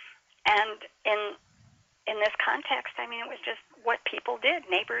 And in this context, I mean, it was just what people did.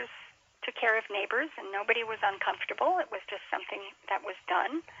 Neighbors took care of neighbors, and nobody was uncomfortable. It was just something that was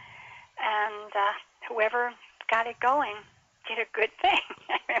done, and whoever got it going did a good thing.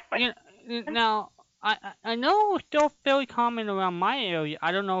 Now, I know it's still fairly common around my area.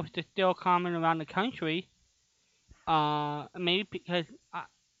 I don't know if it's still common around the country. Maybe because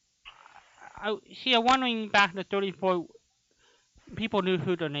I'm wondering back in the 34, people knew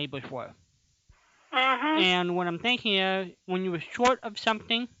who their neighbors were. Mm-hmm. And what I'm thinking is, when you were short of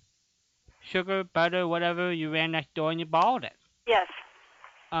something, sugar, butter, whatever, you ran next door and you borrowed it. Yes.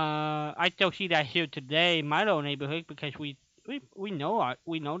 I still see that here today in my little neighborhood because we know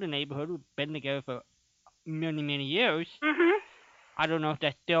the neighborhood. We've been together for many years. Mm-hmm. I don't know if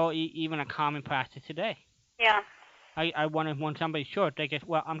that's still even a common practice today. Yeah. I wonder when somebody's short, they just,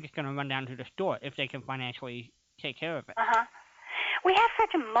 well, I'm just going to run down to the store if they can financially take care of it. Uh-huh. We have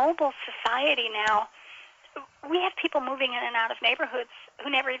such a mobile society now. We have people moving in and out of neighborhoods who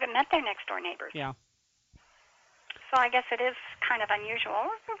never even met their next door neighbors. Yeah. So I guess it is kind of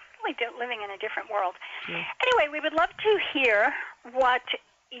unusual. We're really living in a different world. Yeah. Anyway, we would love to hear what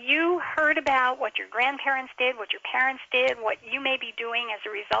you heard about, what your grandparents did, what your parents did, what you may be doing as a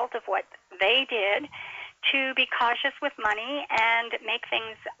result of what they did to be cautious with money and make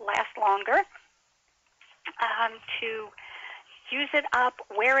things last longer, to use it up,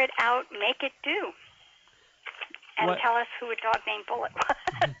 wear it out, make it do. And tell us who a dog named Bullet was.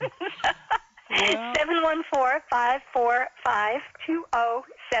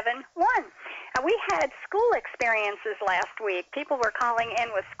 714-545-2071. We had school experiences last week. People were calling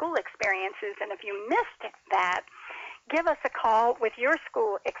in with school experiences, and if you missed that, give us a call with your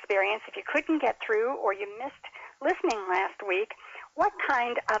school experience. If you couldn't get through or you missed listening last week, what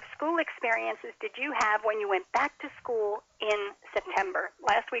kind of school experiences did you have when you went back to school in September?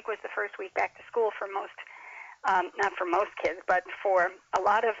 Last week was the first week back to school for most, not for most kids, but for a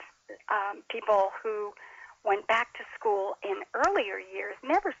lot of people who went back to school in earlier years,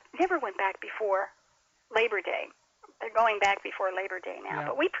 never went back before Labor Day. They're going back before Labor Day now. Yeah.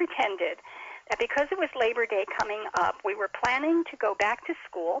 But we pretended that because it was Labor Day coming up, we were planning to go back to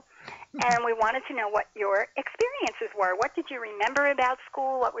school, and we wanted to know what your experiences were. What did you remember about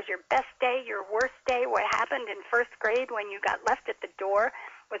school? What was your best day, your worst day? What happened in first grade when you got left at the door?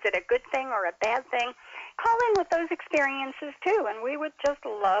 Was it a good thing or a bad thing? Call in with those experiences, too, and we would just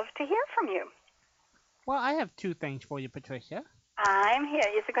love to hear from you. Well, I have two things for you, Patricia. I'm here.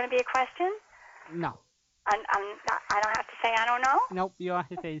 Is it going to be a question? No. I don't have to say I don't know? Nope, you have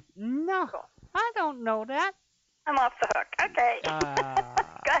to say, no, Cool. I don't know that. I'm off the hook. Okay. Go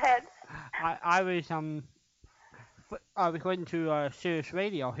ahead. I was going to Sirius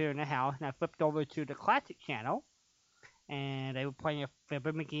Radio here in the house, and I flipped over to the classic channel, and they were playing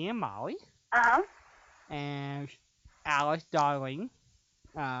Fibber McGee and Molly. Uh-huh. And Alice Darling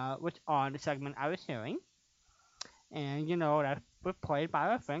was on the segment I was hearing. And, that was played by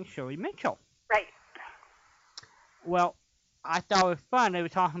our friend Shirley Mitchell. Right. Well, I thought it was fun. They were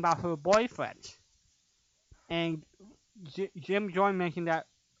talking about her boyfriends. And Jim Joy mentioned that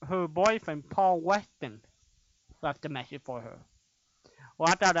her boyfriend, Paul Weston, left a message for her. Well,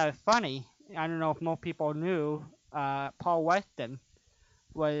 I thought that was funny. I don't know if most people knew Paul Weston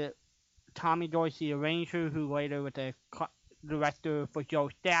was Tommy Dorsey arranger who later was the director for Joe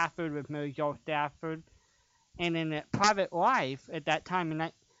Stafford, with Mary Jo Stafford. And in a private life at that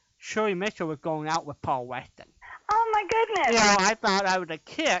time, Shirley Mitchell was going out with Paul Weston. Oh, my goodness. I thought I was a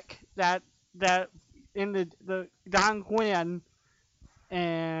kick that in the Don Quinn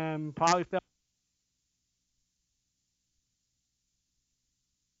and probably felt.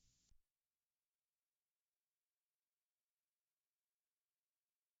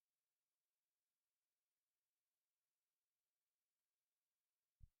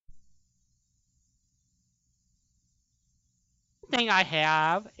 Thing I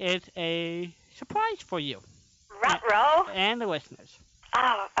have is a surprise for you. Ruh-roh. And the listeners.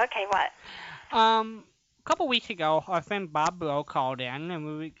 Oh, okay, what? A couple weeks ago, our friend Bob Blow called in, and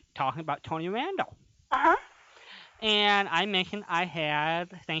we were talking about Tony Randall. Uh-huh. And I mentioned I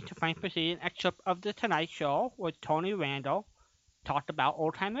had, thanks to Frank Basile, an excerpt of The Tonight Show where Tony Randall talked about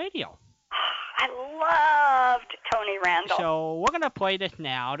old time radio. I loved Tony Randall. So we're going to play this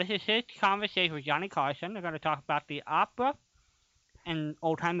now. This is his conversation with Johnny Carson. They're going to talk about the opera and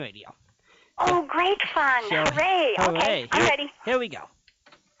old time radio. Oh, great fun. So, hooray. Okay, I'm ready. Here we go.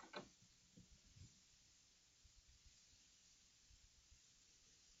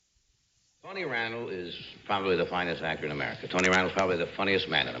 Tony Randall is probably the finest actor in America. Tony Randall is probably the funniest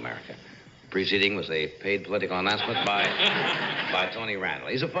man in America. Preceding was a paid political announcement by Tony Randall.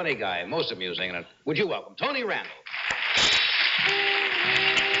 He's a funny guy, most amusing. And would you welcome Tony Randall?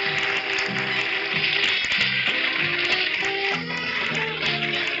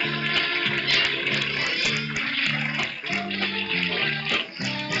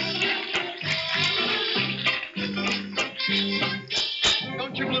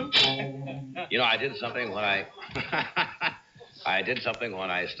 You know, I did something when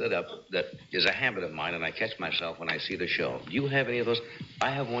I stood up that is a habit of mine, and I catch myself when I see the show. Do you have any of those?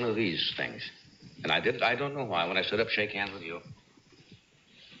 I have one of these things. And I did it, I don't know why. When I stood up, shake hands with you.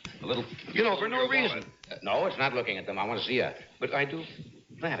 A little, you know, for no reason. No, it's not looking at them. I want to see you. But I do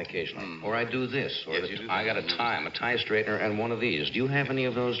that occasionally. Or I do this. Or Yes, I got a tie straightener, and one of these. Do you have any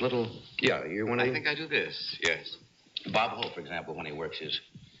of those little... Yeah, you're one of I think I do this, yes. Bob Hope, for example, when he works is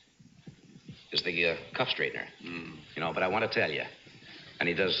the cuff straightener. You know, but I want to tell you. And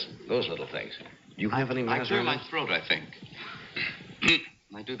he does those little things. Do you have any manners? I clear my throat, I think.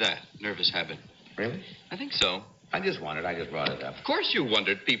 I do that. Nervous habit. Really? I think so. I just wondered. I just brought it up. Of course you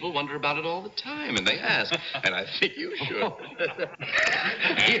wondered. People wonder about it all the time, and they ask. And I think you should. Is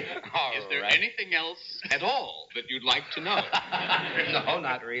there anything else at all that you'd like to know? No,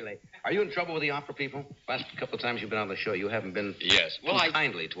 not really. Are you in trouble with the opera people? Last couple of times you've been on the show, you haven't been Well,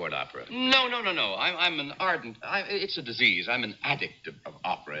 kindly toward opera. No. I'm an ardent... it's a disease. I'm an addict of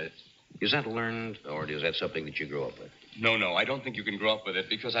opera. Is that learned, or is that something that you grew up with? No, I don't think you can grow up with it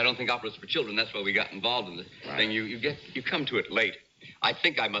because I don't think opera's for children. That's why we got involved in the thing. You come to it late. I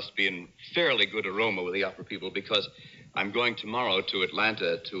think I must be in fairly good aroma with the opera people because I'm going tomorrow to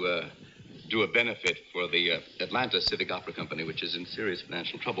Atlanta to do a benefit for the Atlanta Civic Opera Company, which is in serious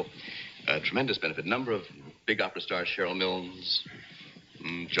financial trouble. A tremendous benefit. Number of big opera stars, Cheryl Milnes,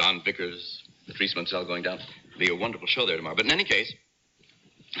 John Vickers, Patricia Mansell going down. It'll be a wonderful show there tomorrow. But in any case,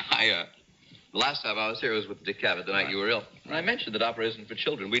 the last time I was here was with Dick Cavett, the night you were ill. And I mentioned that opera isn't for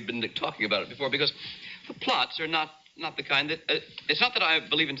children. We'd been talking about it before because the plots are not the kind that... it's not that I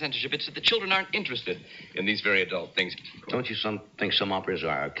believe in censorship. It's that the children aren't interested in these very adult things. Don't you think some operas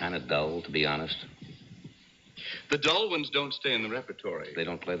are kind of dull, to be honest? The dull ones don't stay in the repertory. They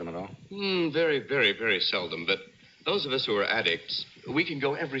don't play them at all? Very, very, very seldom. But those of us who are addicts, we can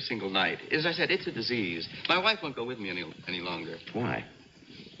go every single night. As I said, it's a disease. My wife won't go with me any longer. Why?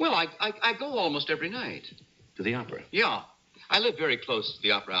 Well, I go almost every night. To the opera? Yeah. I live very close to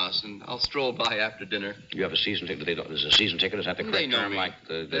the Opera House, and I'll stroll by after dinner. You have a season ticket? There's a season ticket? Is that the correct term, me. like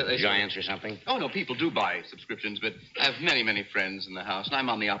the Giants or something? Oh, no, people do buy subscriptions, but I have many, many friends in the house, and I'm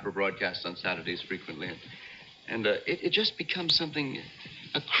on the opera broadcast on Saturdays frequently. And it just becomes something,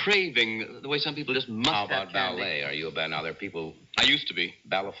 a craving, the way some people just must have How about candy. ballet? Are you a ballet? Now, there are people... I used to be.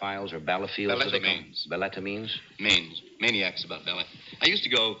 Ballophiles or ballophiles? Ballettamines. Ballettamines? Maniacs about ballet. I used to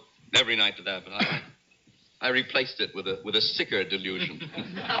go every night to that, but I replaced it with a sicker delusion.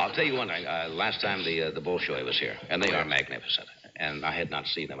 I'll tell you one thing. Last time the Bolshoi was here, and they are magnificent. And I had not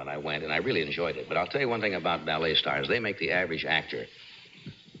seen them, and I went, and I really enjoyed it. But I'll tell you one thing about ballet stars. They make the average actor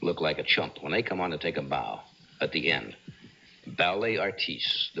look like a chump. When they come on to take a bow at the end, ballet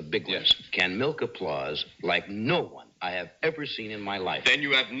artistes, the big ones, can milk applause like no one I have ever seen in my life. Then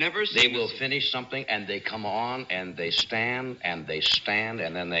you have never seen... They will finish something, and they come on, and they stand, and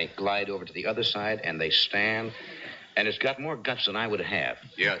then they glide over to the other side, and they stand. And it's got more guts than I would have.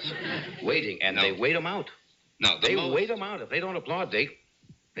 Yes. Waiting, and they wait them out. No, they wait them out. If they don't applaud, they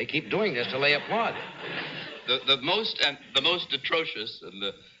keep doing this till they applaud. The most atrocious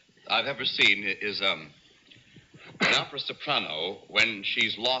I've ever seen is an opera soprano when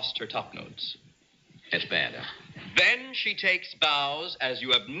she's lost her top notes. It's bad, huh? Then she takes bows as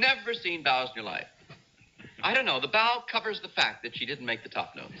you have never seen bows in your life. I don't know. The bow covers the fact that she didn't make the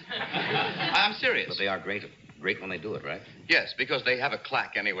top notes. I'm serious. But they are great when they do it, right? Yes, because they have a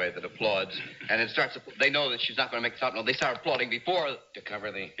clack anyway that applauds, and it starts. They know that she's not going to make the top note. They start applauding before to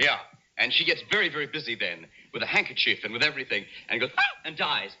cover the. Yeah, and she gets very, very busy then with a handkerchief and with everything, and goes ah! And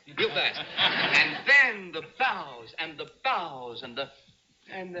dies real fast. And then the bows and the bows and the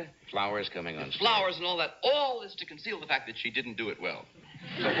flowers coming on. Flowers and all that. All is to conceal the fact that she didn't do it well.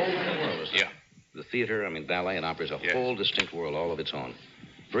 The whole world is. Yeah. The theater, ballet and opera is a whole distinct world all of its own.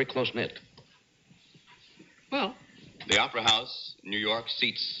 Very close-knit. Well, the Opera House in New York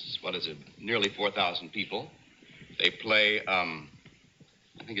seats, nearly 4,000 people. They play, I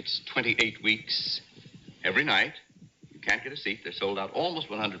think it's 28 weeks every night. You can't get a seat. They're sold out almost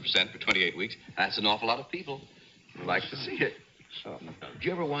 100% for 28 weeks. That's an awful lot of people who like to see it. So, did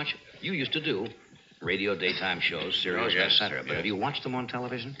you ever watch, you used to do radio daytime shows, Sirius, etc., but have you watched them on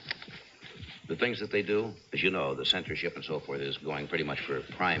television? The things that they do, as you know, the censorship and so forth is going pretty much for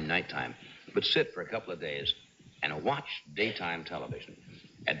prime nighttime. But sit for a couple of days and watch daytime television.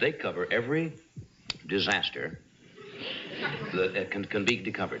 And they cover every disaster that can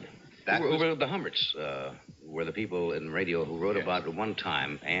be covered. Over the Hummerts were the people in radio who wrote about it at one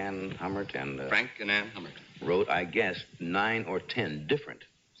time. Ann Hummert and... Frank and Ann Hummert. Wrote, I guess, 9 or 10 different.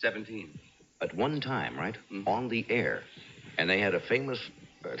 17. At one time, right? Mm-hmm. On the air. And they had a famous...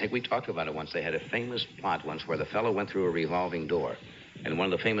 I think we talked about it once. They had a famous plot once where the fellow went through a revolving door. And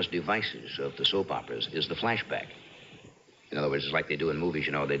one of the famous devices of the soap operas is the flashback. In other words, it's like they do in movies,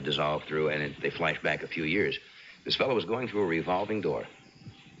 they dissolve through and they flash back a few years. This fellow was going through a revolving door.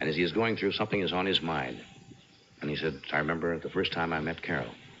 And as he is going through, something is on his mind. And he said, I remember the first time I met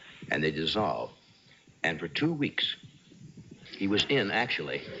Carol. And they dissolved. And for 2 weeks, he was in,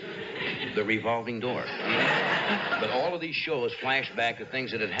 actually, the revolving door. But all of these shows flashed back to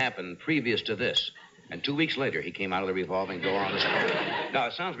things that had happened previous to this. And 2 weeks later, he came out of the revolving door on the spot. Now,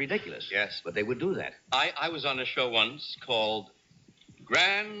 it sounds ridiculous. Yes. But they would do that. I was on a show once called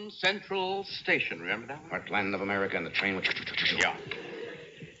Grand Central Station. Remember that one? Heartland of America, and the train went... Yeah.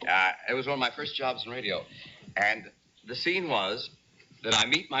 It was one of my first jobs in radio. And the scene was that I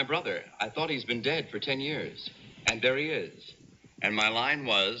meet my brother. I thought he's been dead for 10 years. And there he is. And my line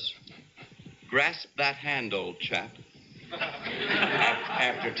was, grasp that hand, old chap.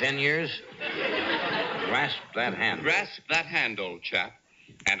 After 10 years? Grasp that hand. Grasp that hand, old chap.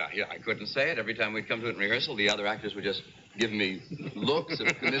 And I couldn't say it. Every time we'd come to it in rehearsal, the other actors would just give me looks of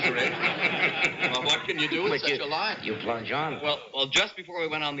commiseration. Well, what can you do with such a line? You plunge on. Well, just before we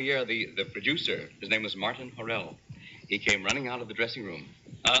went on the air, the producer, his name was Martin Horrell, he came running out of the dressing room,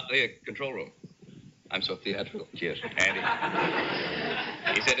 the control room. I'm so theatrical. Cheers. And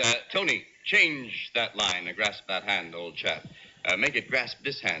he said, Tony, change that line, grasp that hand, old chap. Make it grasp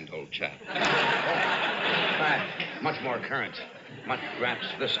this hand, old chap. Much more current. Much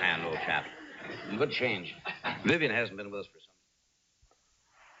grasp this hand, old chap. Good change. Vivian hasn't been with us for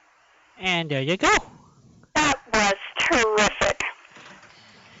some... And there you go. That was terrific.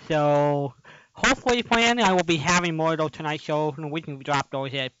 So, hopefully, Fran, I will be having more of those Tonight Show, and we can drop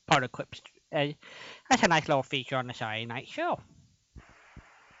those as part of clips. That's a nice little feature on the Saturday night show.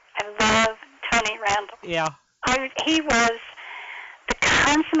 I love Tony Randall. Yeah. He was the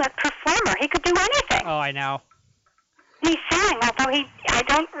consummate performer. He could do anything. Oh, I know. He sang, although I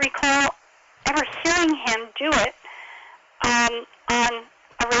don't recall ever hearing him do it on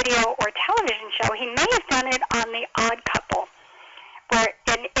a radio or television show. He may have done it on The Odd Couple, where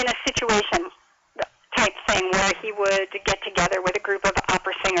in a situation type thing where he would get together with a group of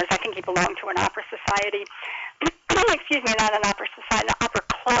opera singers. I think he belonged to an opera society. Excuse me, not an opera society, an opera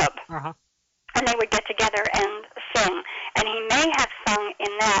club. Uh-huh. And they would get together and sing. And he may have sung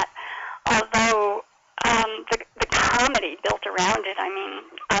in that, although the comedy built around it. I mean,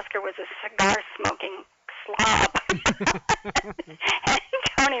 Oscar was a cigar-smoking slob. And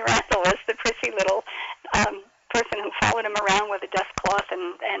Tony Randall was the prissy little person who followed him around with a dust cloth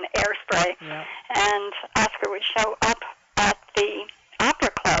and air spray. Yeah. And Oscar would show up at the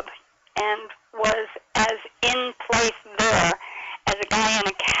opera club and was as in place there as a guy in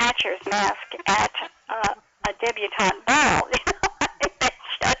a catcher's mask at a debutante ball.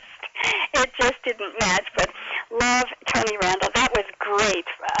 It just didn't match, but love Tony Randall. That was great.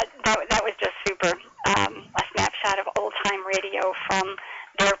 That was just super. A snapshot of old-time radio from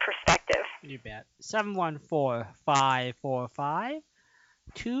their perspective. You bet.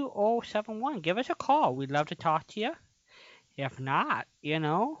 714-545-2071. Give us a call. We'd love to talk to you. If not,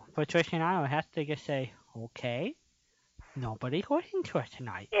 Patricia and I will have to just say, okay, nobody's listening to us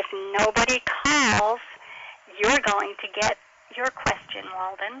tonight. If nobody calls, you're going to get your question,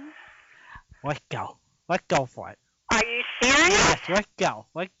 Walden. Let's go. Let's go for it. Are you serious? Yes, let's go.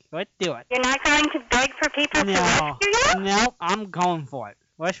 Let's do it. You're not going to beg for people to rescue you? No, I'm going for it.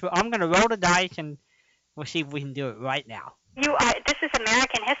 I'm going to roll the dice, and we'll see if we can do it right now. This is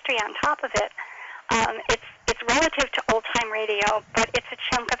American history on top of it. It's relative to old-time radio, but it's a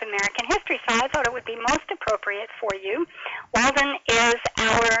chunk of American history, so I thought it would be most appropriate for you. Walden is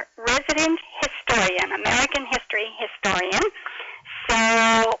our resident historian, American history historian. So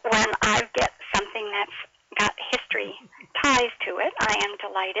when I get something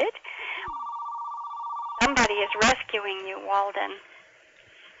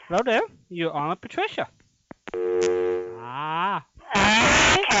Hello there. You're on with Patricia. Ah.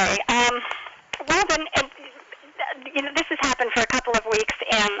 Okay. Well, then, this has happened for a couple of weeks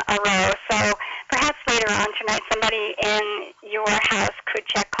in a row, so perhaps later on tonight somebody in your house could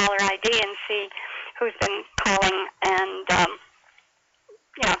check caller ID and see who's been calling and,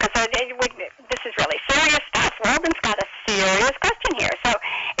 because this is really serious stuff. Weldon's got a serious question here. So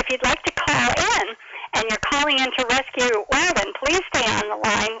if you'd like to call in and you're calling in to rescue Weldon, please stay on the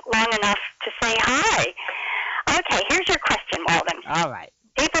line long enough to say hi. Okay, here's your question, Weldon. All right.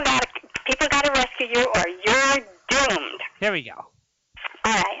 People got to rescue you or you're doomed. Here we go.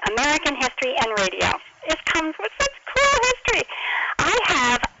 All right, American history and radio. It comes with such cool history. I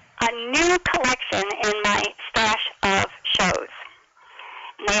have a new collection in my stash of shows.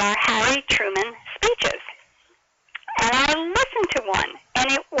 They are Harry Truman speeches. And I listened to one,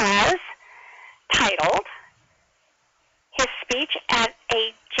 and it was titled His Speech at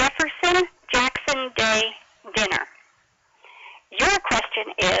a Jefferson-Jackson Day Dinner. Your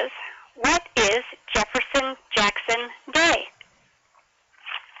question is, what is Jefferson-Jackson Day?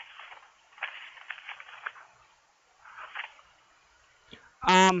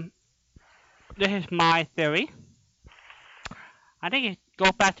 This is my theory. I think it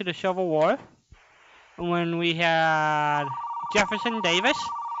goes back to the Civil War when we had Jefferson Davis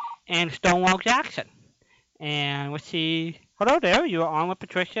and Stonewall Jackson. And let's see. Hello there. You're on with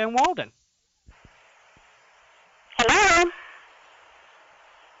Patricia and Walden. Hello.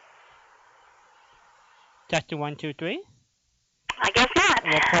 Testing 1, 2, 3. I guess not.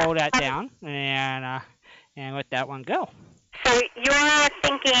 We'll pull that down and let that one go. So you're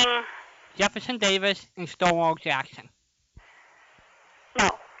thinking Jefferson Davis and Stonewall Jackson. No.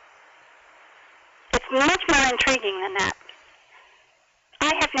 It's much more intriguing than that.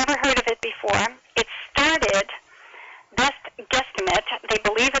 I have never heard of it before. It started, best guesstimate, they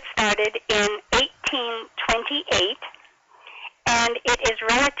believe it started in 1828, and it is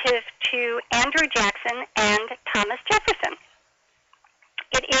relative to Andrew Jackson and Thomas Jefferson.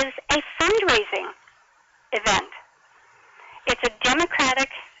 It is a fundraising event. It's a democratic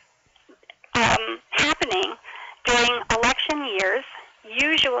happening during election years,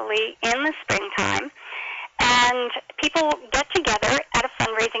 usually in the springtime, and people get together at a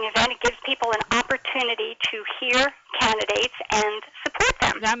fundraising event. It gives people an opportunity to hear candidates and support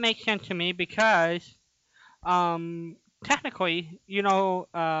them. That makes sense to me because technically,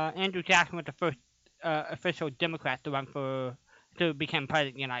 Andrew Jackson was the first official Democrat to become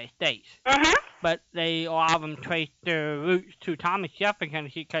president of the United States. Mm-hmm. But a lot of them trace their roots to Thomas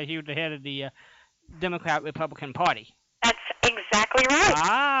Jefferson because he was the head of the Democrat-Republican Party. That's exactly right.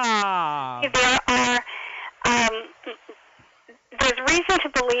 Ah. There's reason to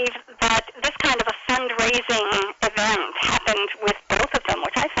believe that this kind of a fundraising event happened with both of them,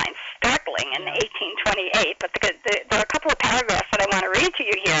 which I find startling in 1828. But there are a couple of paragraphs that I want to read to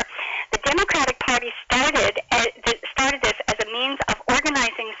you here. The Democratic Party started this as a means of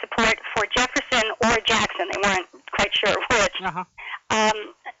organizing support for Jefferson or Jackson. They weren't quite sure which. Uh-huh.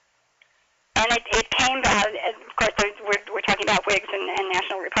 And it came, of course, we're talking about Whigs and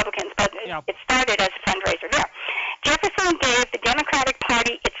National Republicans, but it started as a fundraiser there. Jefferson gave the Democratic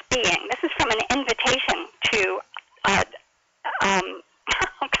Party its being. This is from an invitation to a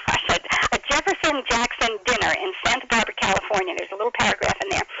Jefferson-Jackson dinner in Santa Barbara, California. There's a little paragraph in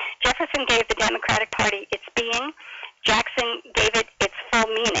there. Jefferson gave the Democratic Party its being. Jackson gave it its full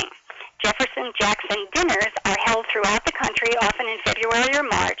meaning. Jefferson-Jackson dinners are held throughout the country, often in February or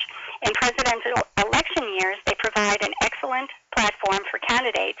March. In presidential election years, they provide an excellent platform for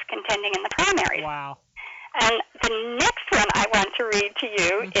candidates contending in the primaries. Wow. And the next one I want to read to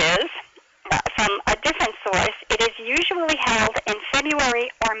you is from a different source. It is usually held in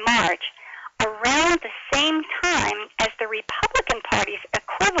February or March, around the same time as the Republican Party's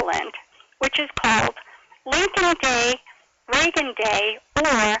equivalent, which is called Lincoln Day, Reagan Day,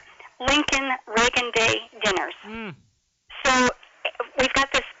 or Lincoln-Reagan Day dinners. Mm. So we've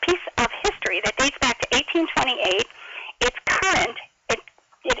got this piece of history that dates back to 1828. It's current.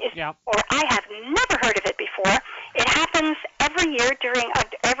 It is, or I have never heard of it before. It happens every year during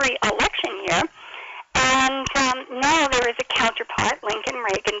every election year. And now there is a counterpart,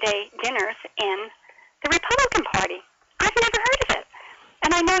 Lincoln-Reagan Day dinners in the Republican Party. I've never heard of it.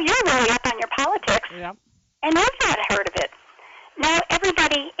 And I know you're really up on your politics. Yep. And I've not heard of it. Now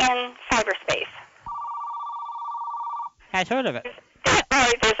everybody in cyberspace has heard of it.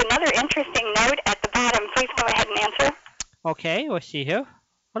 There's another interesting note at the bottom. Please go ahead and answer. Okay, let's see here.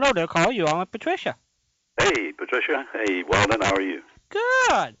 Hello there, caller. You're on with Patricia. Hey, Patricia. Hey, Weldon. How are you?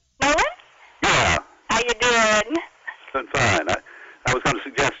 Good. Nolan? Yeah. How you doing? Doing fine. I was going to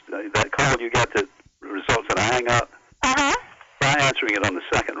suggest call you got the results and I hang up, try answering it on the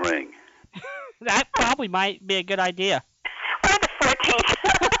second ring. That probably might be a good idea. Or the 14th.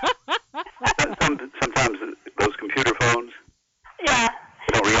 Sometimes those computer phones, Yeah.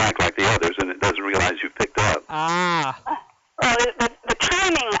 they don't react like the others, and it doesn't realize you've picked up. Ah. Well, the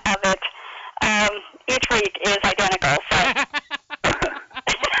timing of it each week is identical. So.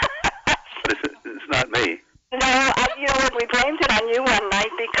 But it's not me. No, you know what? We blamed it on you one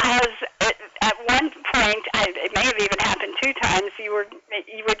night because at one point, it may have even happened 2 times. You were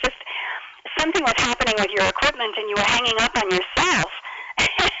just something was happening with your equipment, and you were hanging up on yourself.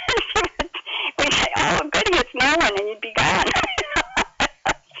 We'd say, "Oh, goody, it's Nolan," and you'd be gone.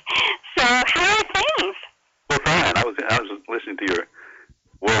 So, how are things? Well, fine. I was listening to your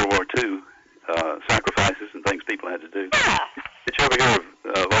World War II sacrifices and things people had to do. Yeah. Did you ever hear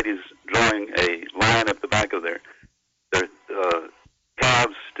of ladies drawing a line up the back of their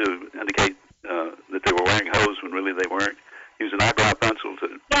calves to indicate that they were wearing hose when really they weren't? Use an eyebrow pencil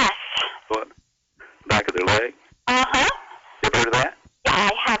to what? Back of their leg? Uh-huh. You ever heard of that? Yeah,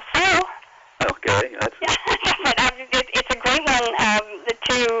 I have so. Okay. That's It's a great one.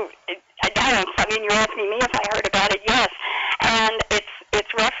 I mean, you're asking me if I heard about it. Yes, and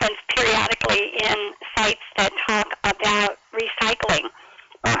it's referenced periodically in sites that talk about recycling.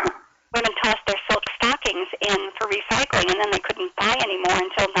 Women tossed their silk stockings in for recycling, and then they couldn't buy anymore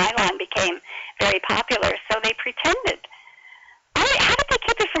until nylon became very popular. So they pretended. How did they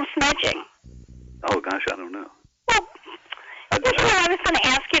keep it from smudging? Oh gosh, I don't know. Well, didn't you know I was going to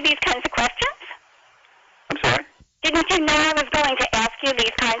ask you these kinds of questions? I'm sorry? Didn't you know I was going to ask you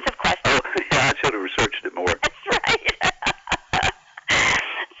these kinds of questions? Oh, yeah, I should have researched it more. That's right.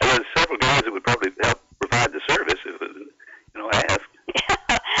 So there's several guys that would probably help provide the service if, asked.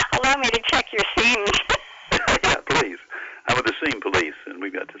 Yeah. Allow me to check your seams. Yeah, please. I'm with the seam police, and we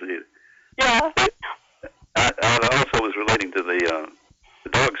got to see it. Yeah. I also was relating to the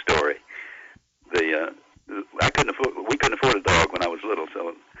dog story. We couldn't afford a dog when I was little,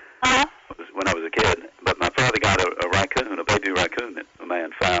 so when I was a kid. But my father got a raccoon, a baby raccoon that a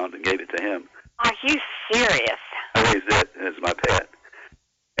man found and gave it to him. Are you serious? I raised that as my pet.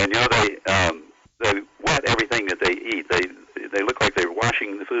 And they wet everything that they eat. They look like they're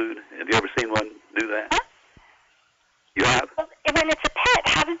washing the food. Have you ever seen one do that? Huh? You have? Well, when it's a pet,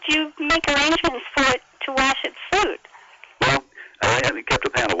 how did you make arrangements for it to wash its food? Well, I kept a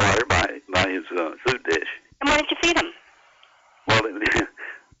pan of water by his food dish. And what did you feed him? Well,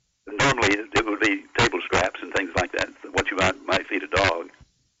 normally it would be table scraps and things like that, what you might feed a dog.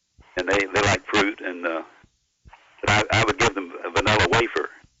 And they like fruit, and but I would give them a vanilla wafer.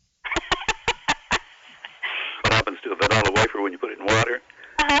 What happens to a vanilla wafer when you put it in water?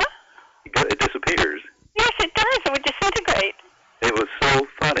 It disappears. Yes, it does. It would disintegrate. It was so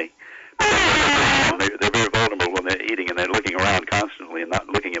funny. They're very vulnerable when they're eating, and they're looking around constantly and not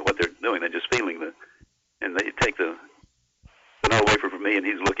looking at what they're doing. They're just feeling and they take the vanilla wafer from me, and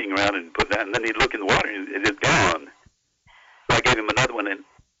he's looking around and put that, and then he'd look in the water, and it is gone. So I gave him another one, and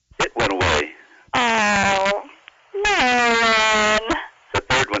it went away. Oh, man. The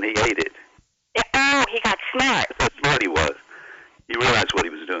third one, he ate it. Yeah, oh, he got smart. That's how smart he was. He realized what he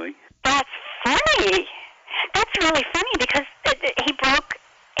was doing. That's funny. That's really funny because he broke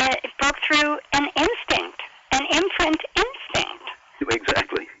through an instinct, an imprint instinct.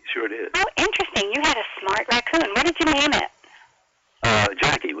 Exactly. Sure did. Oh, interesting. You had a smart raccoon. What did you name it?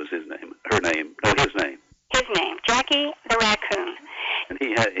 Jackie was his name. Her name. No, his name. His name, Jackie the raccoon. And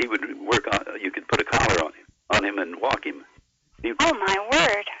he would work on. You could put a collar on him and walk him. Oh my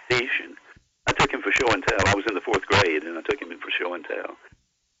word! And I took him for show and tell. I was in the 4th grade, and I took him in for show and tell,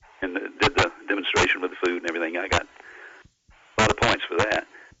 and did the demonstration with the food and everything. I got a lot of points for that.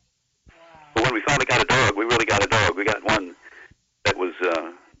 But when we finally got a dog, we really got a dog. We got one that was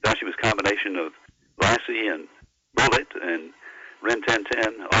actually was a combination of Lassie and Bullet and Ren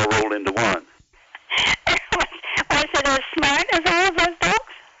 1010 all rolled into one. Was it as smart as all of those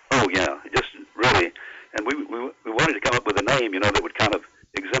dogs? Oh yeah, just really. And we wanted to come up with a name, that would kind of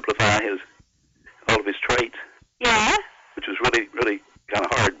exemplify all of his traits. Yeah. Which was really, really kind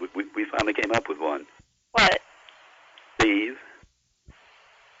of hard. We finally came up with one. What? Steve.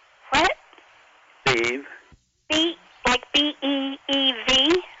 What? Steve. Like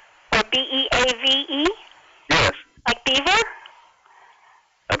B-E-E-V or B-E-A-V-E? Yes. Like beaver?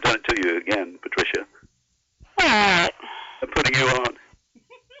 I've done it to you again, Patricia. What? I'm putting you on.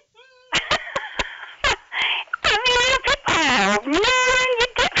 Oh, no, you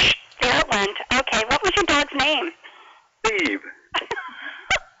did. There it went. Okay, what was your dog's name? Steve.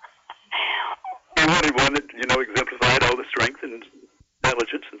 We wanted one that, exemplified all the strength and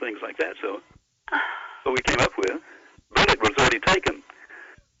intelligence and things like that, so what we came up with. Bullet was already taken.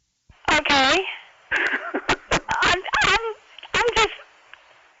 Okay. I'm just.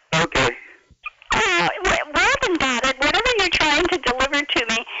 Okay. Walden got it. Whatever you're trying to deliver to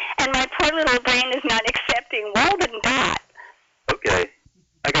me, and my poor little brain is not accepting. Walden got. Okay.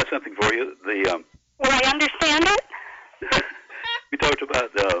 I got something for you. Will I understand it? We talked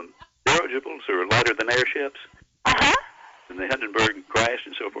about dirigibles or lighter than airships. Uh-huh. And the Hindenburg crashed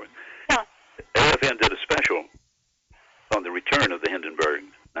and so forth. Yeah. AFN did a special on the return of the Hindenburg.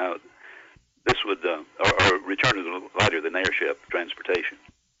 Now, this would, or return of the lighter than airship transportation.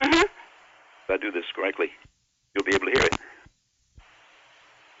 Mm-hmm. If I do this correctly, you'll be able to hear it.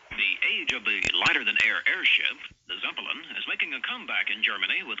 The age of the lighter-than-air airship, the Zeppelin, is making a comeback in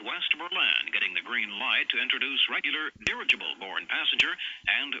Germany with West Berlin getting the green light to introduce regular dirigible-borne passenger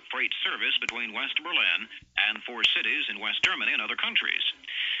and freight service between West Berlin and 4 cities in West Germany and other countries.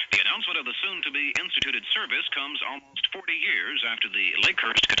 The announcement of the soon-to-be instituted service comes almost 40 years after the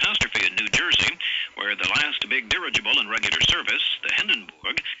Lakehurst catastrophe in New Jersey, where the last big dirigible in regular service, the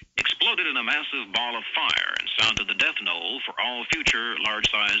Hindenburg, exploded in a massive ball of fire and sounded the death knell for all future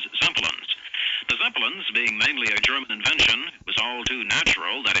large-size Zeppelins. The Zeppelins, being mainly a German invention, it was all too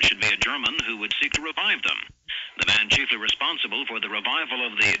natural that it should be a German who would seek to revive them. The man chiefly responsible for the revival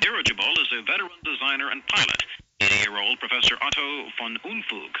of the dirigible is a veteran designer and pilot, 80-year-old Professor Otto von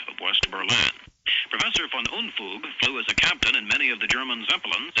Unfug of West Berlin. Professor von Unfug flew as a captain in many of the German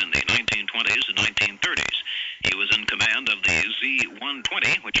Zeppelins in the 1920s and 1930s. He was in command of the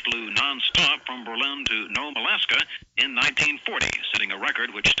Z-120, which flew non-stop from Berlin to Nome, Alaska in 1940, setting a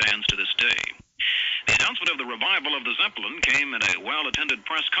record which stands to this day. The announcement of the revival of the Zeppelin came at a well-attended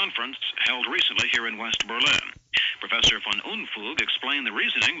press conference held recently here in West Berlin. Professor von Unfug explained the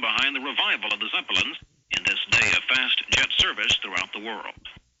reasoning behind the revival of the Zeppelins in this day of fast jet service throughout the world.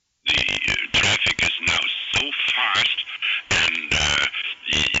 The traffic is now so fast, and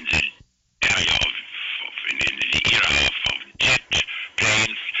in the area in the era of jet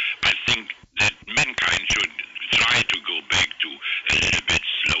planes, I think that mankind should try to go back to a little bit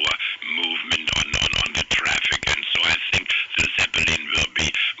slower movement on the traffic, and so I think the Zeppelin will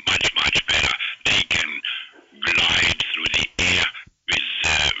be much, much better. They can glide through the air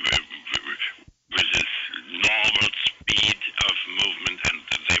with this normal speed of movement, and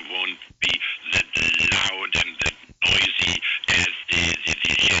they won't be that loud and that noisy as the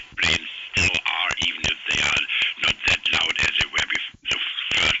jet planes still are, even if they are not that loud as they were before.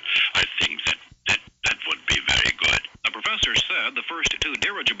 First, I think that would be very good. The professor said the first 2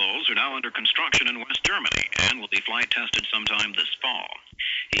 dirigibles are now under construction in West Germany and will be flight tested sometime this fall.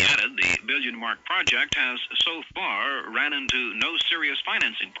 He added the billion-mark project has so far ran into no serious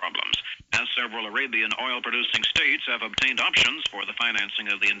financing problems, as several Arabian oil-producing states have obtained options for the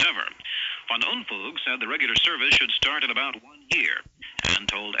financing of the endeavor. Von Unfug said the regular service should start in about 1 year, and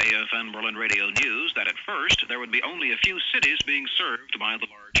told AFN Berlin Radio News that at first there would be only a few cities being served by the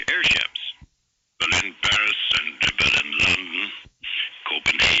large airships. Berlin, Paris, and Berlin, London,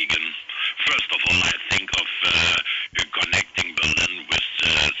 Copenhagen. First of all, I think of connecting Berlin with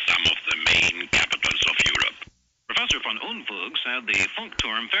some of the main capitals of Europe. Professor von Unfug said the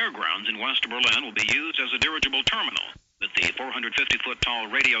Funkturm Fairgrounds in West Berlin will be used as a dirigible terminal, with the 450-foot-tall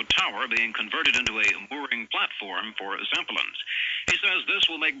radio tower being converted into a mooring platform for Zeppelins. He says this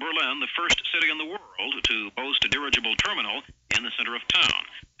will make Berlin the first city in the world to boast a dirigible terminal in the center of town,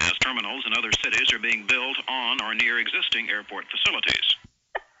 as terminals in other cities are being built on or near existing airport facilities.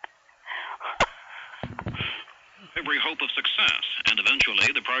 Every hope of success, and eventually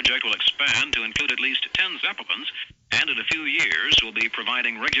the project will expand to include at least 10 Zeppelins, and in a few years will be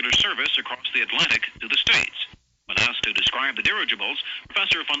providing regular service across the Atlantic to the States. When asked to describe the dirigibles,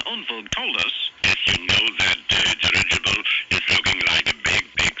 Professor von Unfug told us, Yes, you know that dirigible is looking like a big,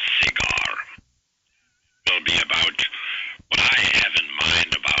 big cigar. Will be about, what I have in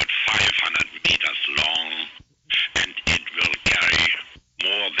mind, about 500 meters long, and it will carry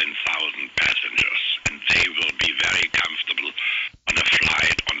more than 1,000 passengers, and they will be very comfortable on a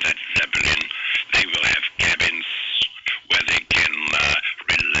flight on that Zeppelin. They will have cabins where they can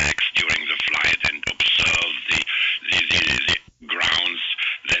relax during the flight and observe the grounds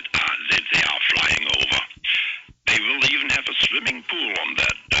that they are flying over. They will even have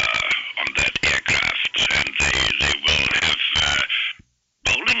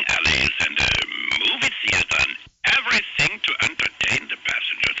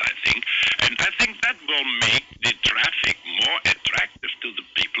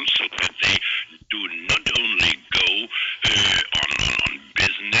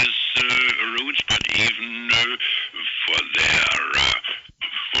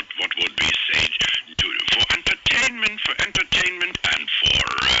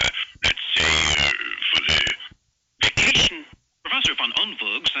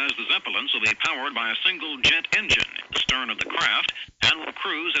by a single jet engine at the stern of the craft and will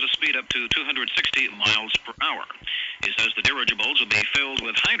cruise at a speed up to 260 miles per hour. He says the dirigibles will be filled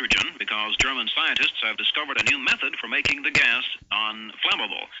with hydrogen because German scientists have discovered a new method for making the gas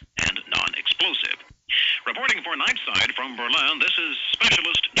non-flammable and non-explosive. Reporting for Nightside from Berlin, this is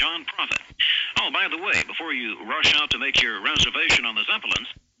Specialist John Prophet. Oh, by the way, before you rush out to make your reservation on the Zeppelins,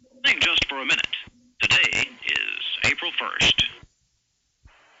 think just for a minute. Today is April 1st.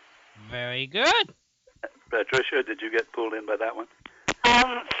 Very good. Patricia, did you get pulled in by that one?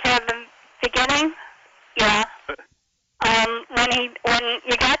 For the beginning, yeah. When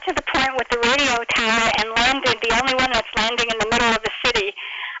you got to the point with the radio tower and landed, the only one that's landing in the middle of the city,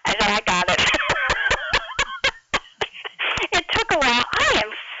 I said, I got it. It took a while. I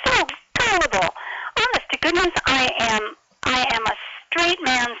am so gullible. Honest to goodness, I am a straight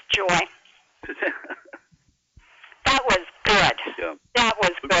man's joy. That was good. Yeah. That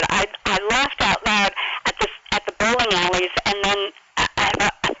was good. I laughed out loud at the bowling alleys, and then a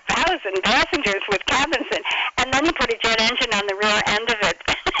 1,000 passengers with cabins in, and then he put a jet engine on the rear end of it.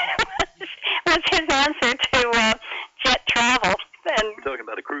 was his answer to jet travel. And you're talking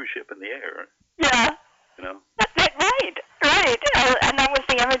about a cruise ship in the air. Yeah. You know. Right. And that was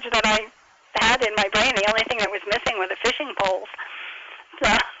the image that I had in my brain. The only thing that was missing were the fishing poles. So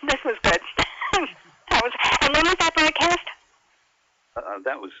this was good. And when was that broadcast?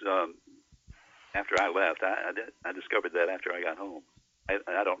 That was after I left. I discovered that after I got home.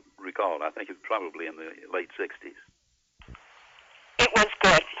 I don't recall. I think it was probably in the late 60s. It was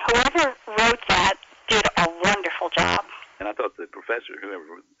good. Whoever wrote that did a wonderful job. And I thought the professor,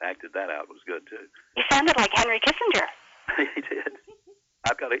 whoever acted that out, was good, too. He sounded like Henry Kissinger. He did.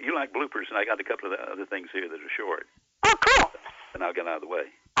 You like bloopers, and I got a couple of other things here that are short. Oh, cool. And I'll get out of the way.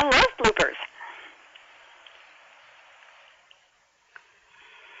 I love bloopers.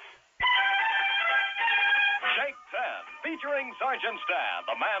 Shake 10, featuring Sergeant Stan,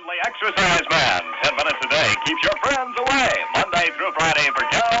 the manly exercise man. 10 minutes a day keeps your friends away. Monday through Friday for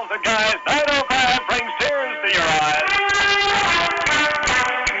gals and guys. 9:05 brings tears to your eyes.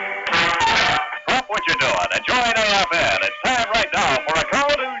 Drop what you're doing and join AFN. It's time right now for a call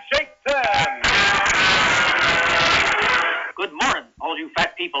to Shake 10. Good morning, all you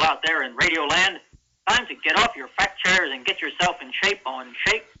fat people out there in Radio Land. Time to get off your fat chairs and get yourself in shape on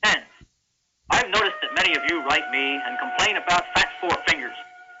Shake 10. I've noticed that many of you write me and complain about fat forefingers.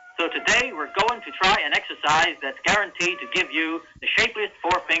 So today we're going to try an exercise that's guaranteed to give you the shapeliest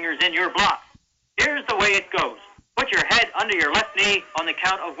forefingers in your block. Here's the way it goes. Put your head under your left knee on the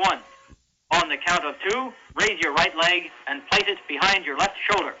count of 1. On the count of 2, raise your right leg and place it behind your left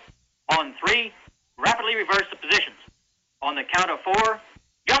shoulder. On 3, rapidly reverse the positions. On the count of 4,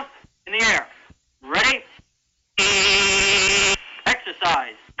 jump in the air. Ready?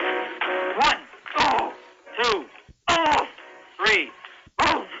 Exercise. 1, 2, 3,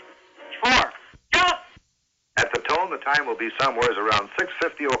 4, jump! At the tone, the time will be somewhere around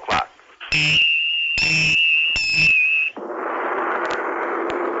 6:50 o'clock.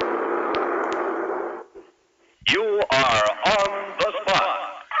 You are on the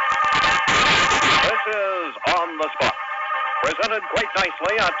spot. This is On the Spot, presented quite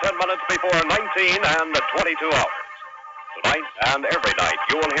nicely at 10 minutes before 19 and 22 hours. Tonight and every night,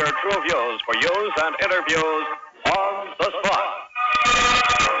 you will hear true views for use and interviews on the spot.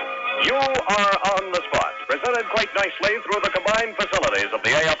 You are on the spot, presented quite nicely through the combined facilities of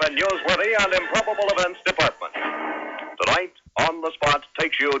the AFN Newsworthy and Improbable Events Department. Tonight, On the Spot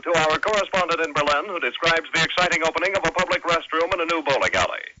takes you to our correspondent in Berlin who describes the exciting opening of a public restroom in a new bowling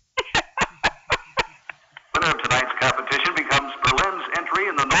alley. Winner of tonight's competition becomes Berlin's entry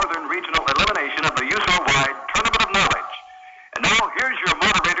in the Northern Regional Elimination of the YUSA-wide Tournament of Knowledge. And now, here's your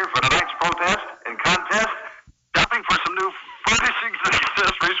moderator for tonight's protest and contest, shopping for some new furnishings and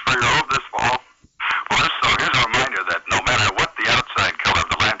accessories for your home this fall. Well, so here's a reminder that no matter what the outside color of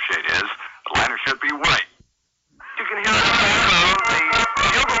the lampshade is, the liner should be white. You can hear the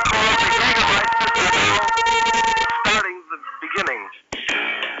bugle call of the gigabyte starting the beginning.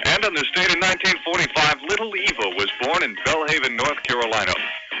 And in the state of 1945, little Eva was born in Belhaven, North Carolina.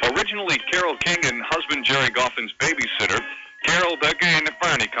 Originally Carol King and husband Jerry Goffin's babysitter, Carol Becker and the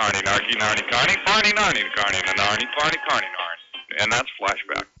Barney Carney, Narky Narny Carney, Barney Narny Carney, and Narny Barney Carney Narny. And that's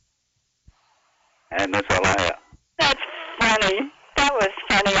flashback. And that's all I have. That's funny. That was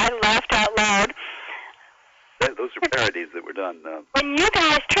funny. I laughed out loud. Those are parodies that were done. When you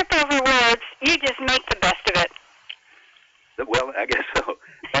guys trip over words, you just make the best of it. Well, I guess so.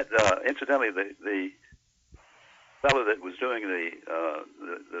 But, incidentally, the fellow that was doing the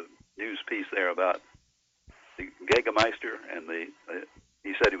news piece there about the Jägermeister and the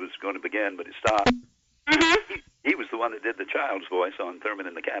he said he was going to begin, but he stopped. Mm-hmm. He was the one that did the child's voice on Thurman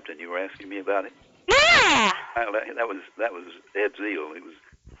and the Captain. You were asking me about it? Yeah. That was Ed Zeal. He was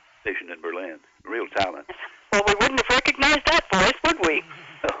stationed in Berlin. Real talent. Well, we wouldn't have recognized that voice, would we?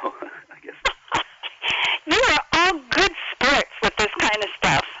 Oh, I guess. You are all good spirits with this kind of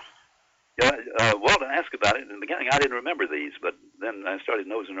stuff. Yeah, Walden asked about it in the beginning. I didn't remember these, but then I started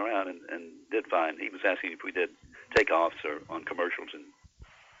nosing around and did find. He was asking if we did takeoffs or on commercials, and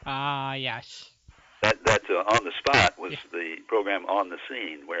yes. that On the Spot was the program On the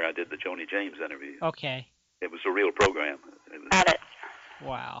Scene where I did the Joni James interview. Okay. It was a real program. Got it.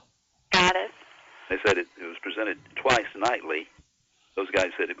 Wow. Got it. They said it was presented twice nightly. Those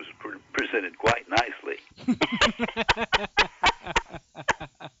guys said it was presented quite nicely.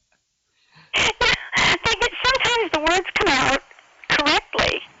 Sometimes the words come out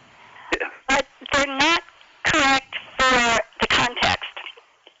correctly, but they're not correct for the context.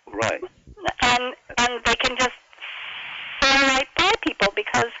 Right. And they can just sail right by people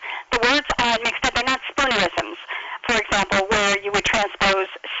because the words are mixed up. They're not spoonerisms, for example, where you would transpose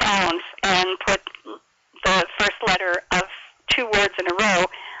sounds and put the first letter of two words in a row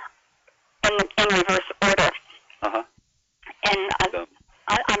in reverse order. Uh-huh. And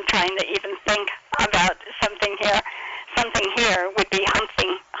I'm trying to even think about something here. Something here would be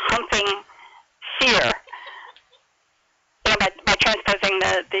humping sear. You know, by transposing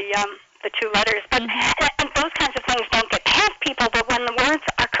the two letters. But and those kinds of things don't get past people. But when the words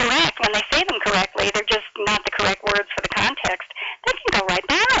are correct, when they say them correctly, they're just not the correct words for the context. They can go right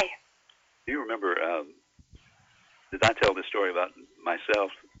by. Do you remember? Did I tell this story about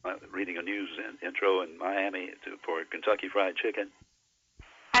myself reading a news intro in Miami for Kentucky Fried Chicken?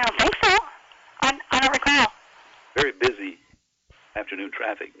 I don't think so. I don't recall. Very busy afternoon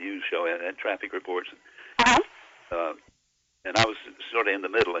traffic news show and traffic reports. Uh-huh. And I was sort of in the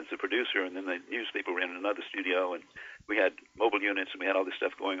middle as the producer, and then the news people were in another studio, and we had mobile units, and we had all this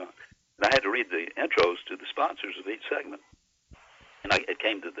stuff going on. And I had to read the intros to the sponsors of each segment. And it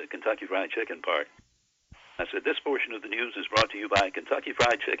came to the Kentucky Fried Chicken part. I said, this portion of the news is brought to you by Kentucky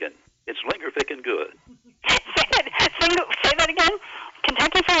Fried Chicken. It's linger-fickin' good. Say that again.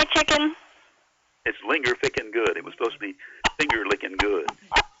 Kentucky Fried Chicken. It's linger-fickin' good. It was supposed to be finger-licking good.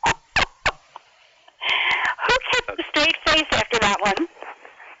 Who kept the straight face after that one?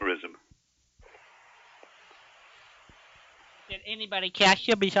 Tourism. Did anybody catch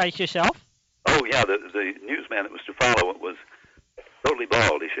you besides yourself? Oh, yeah, the newsman that was to follow it was totally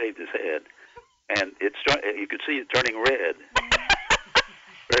bald. He shaved his head. And you could see it turning red.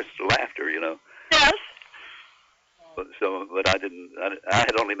 There's laughter, you know. Yes. But I didn't. I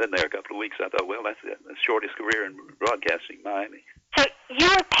had only been there a couple of weeks. I thought, well, that's the shortest career in broadcasting, Miami. So you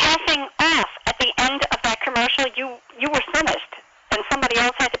were passing off at the end of that commercial. You were finished, and somebody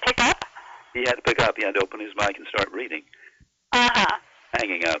else had to pick up. He had to pick up. He had to open his mic and start reading. Uh-huh.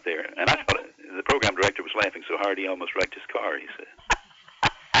 Hanging out there, and I thought the program director was laughing so hard he almost wrecked his car. He said.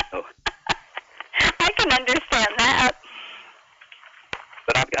 Oh. I can understand that.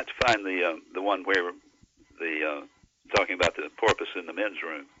 But I've got to find the one where talking about the porpoise in the men's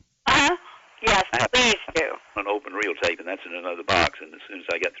room. Uh-huh. Yes, please do. An open reel tape, and that's in another box. And as soon as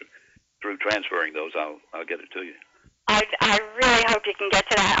I get through transferring those, I'll get it to you. I really hope you can get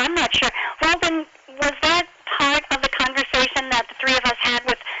to that. I'm not sure. Well, then, was that part of the conversation that the three of us had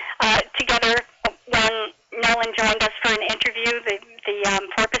with together when Nolan joined us for an interview? The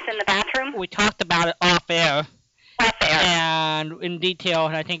porpoise in the bathroom. We talked about it off air. Off air. And in detail,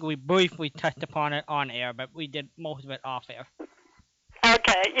 I think we briefly touched upon it on air, but we did most of it off air.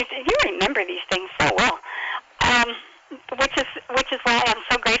 Okay, you remember these things so well, which is why I'm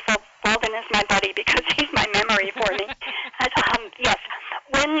so grateful Walden is my buddy, because he's my memory for me. Yes,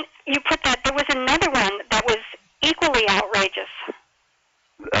 when you put that, there was another one that was equally outrageous.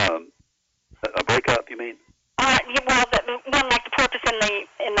 A breakup, you mean? Well, the one like the porpoise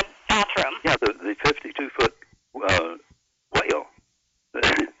in the bathroom. Yeah, the 52-foot whale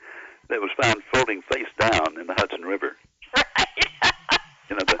that was found floating face down in the Hudson River. Right.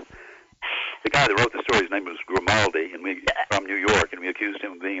 You know, the guy that wrote the story, his name was Grimaldi, and from New York, and we accused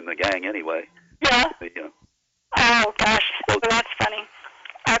him of being in the gang anyway. Yeah. Oh gosh, well, that's funny.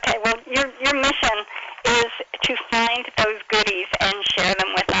 Okay, well, your mission is to find those goodies and share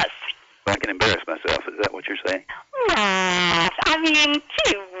them with us. I can embarrass myself. Is that what you're saying? Nah, I mean,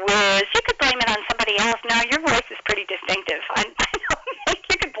 gee whiz, you could blame it on somebody else. Now, your voice is pretty distinctive. I don't think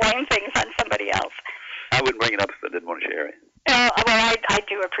you could blame things on somebody else. I wouldn't bring it up if I didn't want to share it. Well, I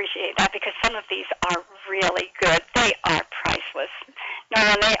do appreciate that, because some of these are really good. They are priceless.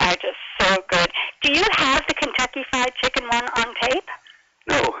 No, they are just so good. Do you have the Kentucky Fried Chicken one on tape?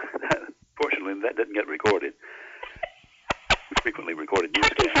 doesn't get recorded. We frequently recorded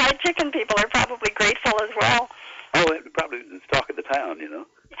Kentucky newscasts. Fried Chicken people are probably grateful as well. Oh, it probably is talk of the town, you know.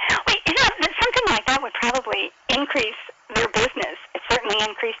 Wait, something like that would probably increase their business. It certainly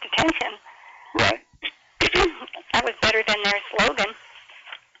increased attention. Right. That was better than their slogan.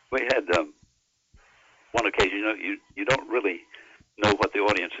 We had one occasion, you know, you don't really know what the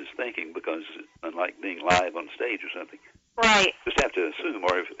audience is thinking because, unlike being live on stage or something, right? Just have to assume,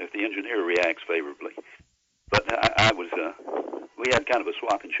 or if the engineer reacts favorably. But I was, we had kind of a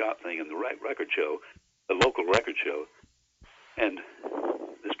swap and shop thing in the record show, a local record show, and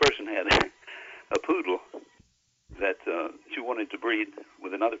this person had a poodle that she wanted to breed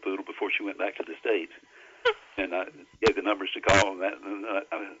with another poodle before she went back to the States. And I gave the numbers to call, and I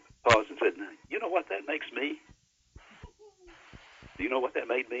paused and said, "You know what that makes me? Do you know what that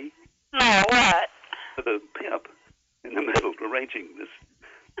made me?" No, what? The pimp in the middle arranging this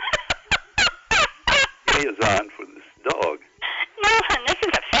liaison for this dog. No, this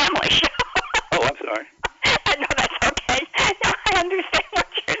is a family show. Oh, I'm sorry. No, that's okay. No, I understand what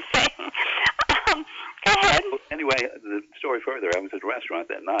you're saying. Go ahead. Well, anyway, the story further, I was at a restaurant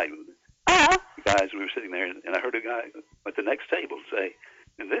that night with the guys. We were sitting there, and I heard a guy at the next table say,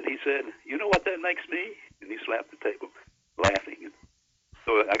 and then he said, "You know what that makes me?" And he slapped the table, laughing. And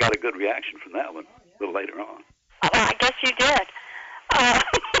so I got a good reaction from that one a little later on. Well, I guess you did.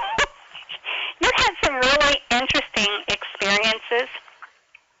 You had some really interesting experiences.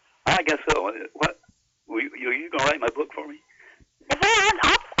 I guess so. What? You gonna write my book for me? Well,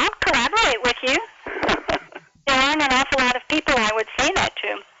 I'll collaborate with you. There aren't an awful lot of people I would say that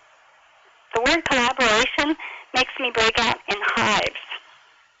to. The word collaboration makes me break out in hives.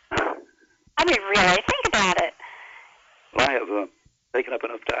 I mean, really, think about it. Well, I have taken up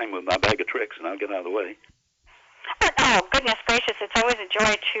enough time with my bag of tricks, and I'll get out of the way. But, oh, goodness gracious, it's always a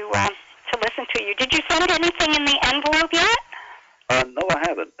joy to listen to you. Did you send anything in the envelope yet? No, I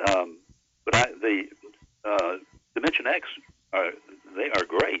haven't. But the Dimension X they are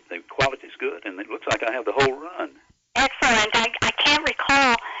great. The quality's good, and it looks like I have the whole run. Excellent. I can't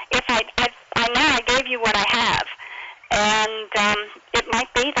recall if I know I gave you what I have, and it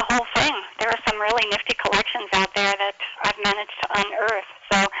might be the whole thing. There are some really nifty collections out there that I've managed to unearth.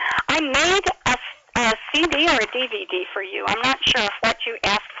 So I made a CD or a DVD for you. I'm not sure if what you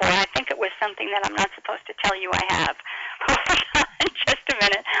asked for. I think it was something that I'm not supposed to tell you I have. Just a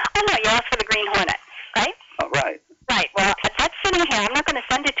minute. Oh, no, you asked for the Green Hornet, right? Oh, right. Right. Well, that's sitting here. I'm not going to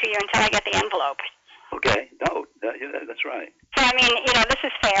send it to you until I get the envelope. Okay. No, that's right. So, I mean, this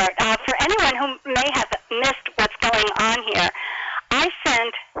is fair. For anyone who may have missed what's going on here, I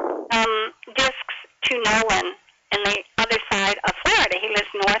sent discs to Nolan in the other side of Florida. He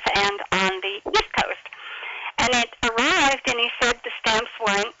lives north and on the East Coast. And it arrived, and he said the stamps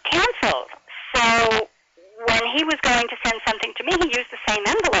weren't canceled. So when he was going to send something to me, he used the same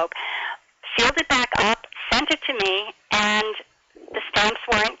envelope, sealed it back up, sent it to me, and the stamps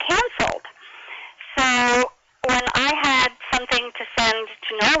weren't canceled. So when I had something to send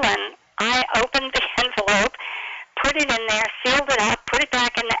to Nolan, I opened the envelope, put it in there, sealed it up, put it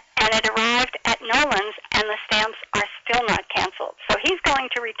back in, and it arrived at Nolan's, and the stamps are still not canceled. So he's going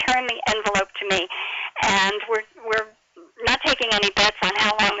to return the envelope to me, and we're not taking any bets on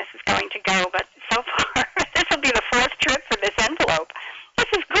how long this is going to go, but so far this will be the fourth trip for this envelope.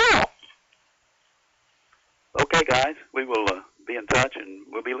 This is cool. Okay, guys, we will be in touch, and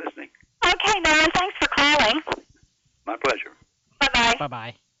we'll be listening. Okay, Nolan, thanks for calling. My pleasure. Bye-bye.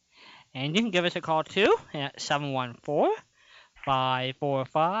 Bye-bye. And you can give us a call, too, at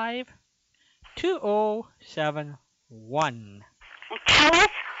 714-545-2071. Tell us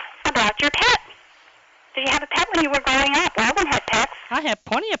about your pet. Did you have a pet when you were growing up? Alvin had pets. I had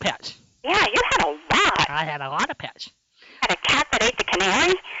plenty of pets. Yeah, you had a lot. I had a lot of pets. Had a cat that ate the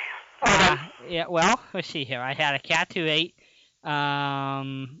canary? Yeah, well, let's see here. I had a cat who ate,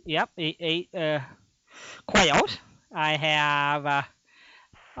 ate quails. I have,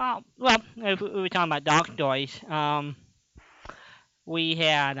 if we were talking about dog stories, we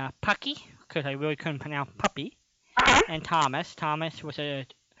had Pucky, because I really couldn't pronounce puppy, and Thomas. Thomas was a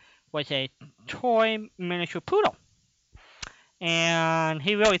toy miniature poodle, and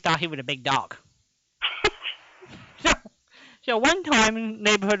he really thought he was a big dog. So one time, a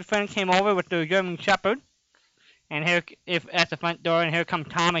neighborhood friend came over with the German Shepherd, and at the front door, and here comes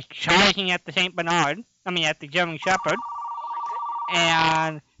Thomas charging at the at the German Shepherd,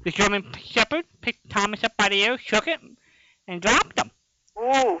 and the German Shepherd picked Thomas up by the ear, shook it, and dropped him.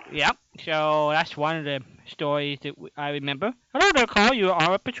 Ooh. Yep. So that's one of the stories that I remember. Hello there, call. You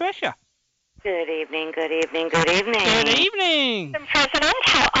are Patricia. Good evening, good evening, good evening. Good evening. President,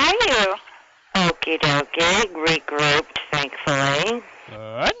 how are you? Oh, Okie dokie. Regrouped, thankfully.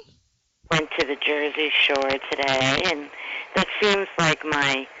 Good. Went to the Jersey Shore today, and that seems like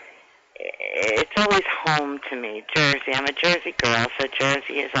it's always home to me, Jersey. I'm a Jersey girl, so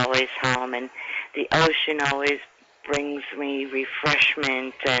Jersey is always home, and the ocean always brings me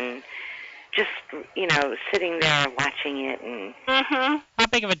refreshment and just, sitting there watching it. And How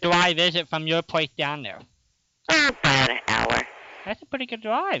big of a drive is it from your place down there? About an hour. That's a pretty good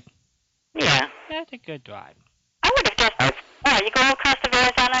drive. Yeah. That's a good drive. You go across the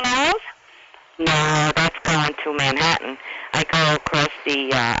Verrazano Narrows? No, that's going to Manhattan. I go across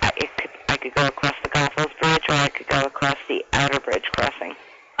I could go across the Goethals Bridge, or I could go across the Outer Bridge crossing.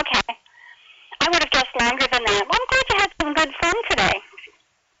 Okay. I would have guessed longer than that. Well, I'm glad you had some good fun today.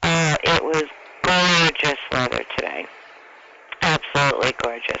 It was gorgeous weather today. Absolutely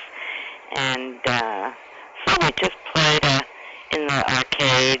gorgeous. And so we just played in the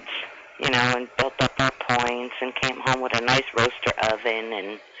arcades, and built up our points and came home with a nice roaster oven.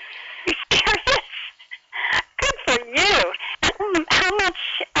 And Serious? Good for you. How much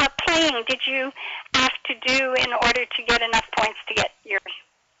playing did you have to do in order to get enough points to get your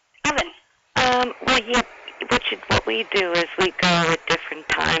oven? What we do is we go at different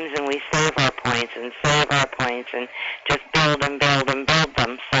times and we save our points and just build and build and build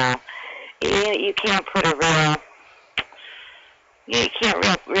them. So you can't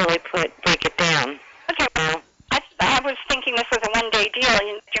really break it down. Okay. I was thinking this was a one-day deal.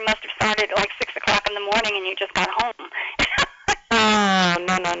 You must have started at like 6 o'clock in the morning and you just got home. Oh,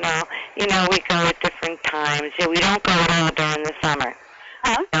 no. We go at different times. Yeah, we don't go at all during the summer.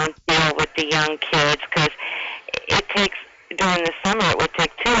 Huh? We don't deal with the young kids because during the summer it would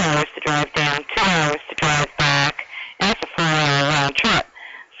take 2 hours to drive down, 2 hours to drive back, and that's a 4-hour round trip.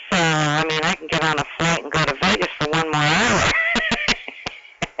 So, I can get on a flight and go to Vegas for 1 more hour.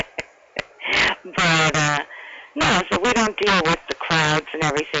 But, no, so we don't deal with the crowds and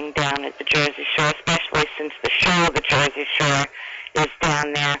everything down at the Jersey Shore, especially since the shore of the Jersey Shore is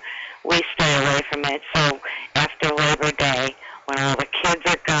down there. We stay away from it. So after Labor Day, when all the kids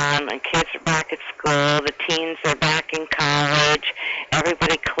are gone, when kids are back at school, the teens are back in college,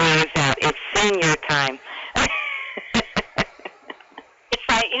 everybody clears out. It's senior time. It's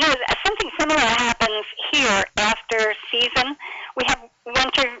like, something similar happens here after season. We have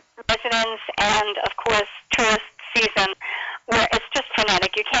winter residents and, of course, tourist season where it's just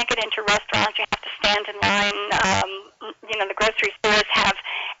frenetic. You can't get into restaurants. You have to stand in line. The grocery stores have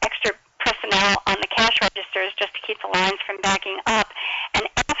extra personnel on the cash registers just to keep the lines from backing up. And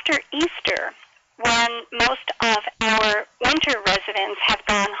after Easter, when most of our winter residents have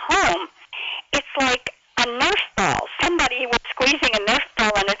gone home, it's like a Nerf ball. Somebody was squeezing a Nerf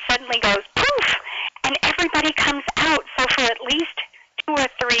ball and it suddenly goes poof, and everybody comes out. So for at least 2 or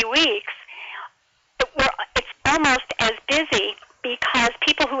 3 weeks, it's almost as busy because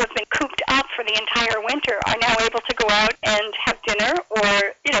people who have been cooped up for the entire winter are now able to go out and have dinner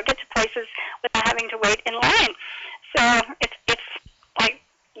or, get to places without having to wait in line. So it's like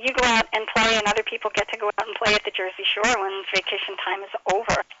you go out and play and other people get to go out and play at the Jersey Shore when vacation time is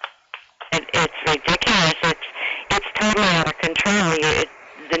over. It's ridiculous. It's totally out of control.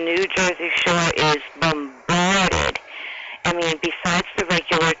 The New Jersey Shore is bombarded. Besides the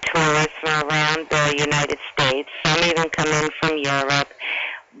regular tourists from around the United States, some even come in from Europe,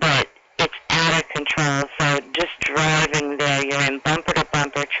 but it's out of control. So just driving there, you're in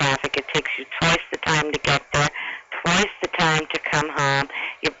bumper-to-bumper traffic. It takes you twice the time to get there, twice the time to come home.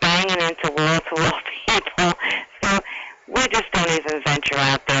 You're banging into wall-to-wall people. So we just don't even venture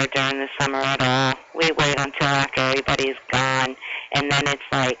out there during the summer at all. We wait until after everybody's gone, and then it's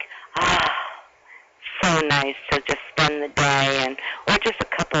like, so nice to just spend the day or just a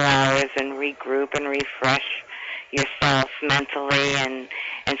couple hours and regroup and refresh yourself mentally and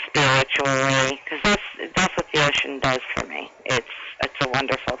spiritually, because that's what the ocean does for me. It's a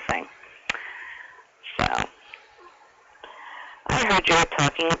wonderful thing. So I heard you were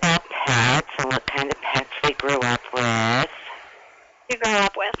talking about pets and what kind of pets we grew up with. You grew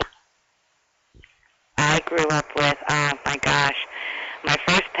up with? I grew up with, oh my gosh, my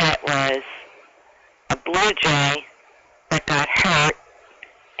first pet was a blue jay that got hurt,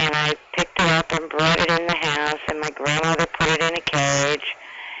 and I picked it up and brought it in the house, and my grandmother put it in a cage,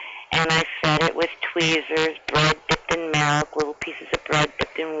 and I fed it with tweezers, bread dipped in milk, little pieces of bread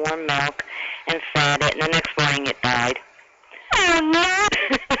dipped in warm milk, and fed it, and the next morning it died. Oh, no!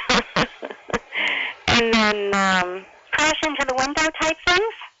 And then, crash into the window type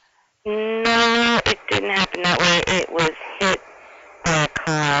things? No, it didn't happen that way. It was hit by a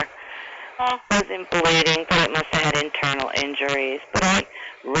car. It wasn't bleeding, but it must have had internal injuries. But I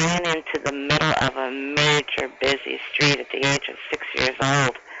ran into the middle of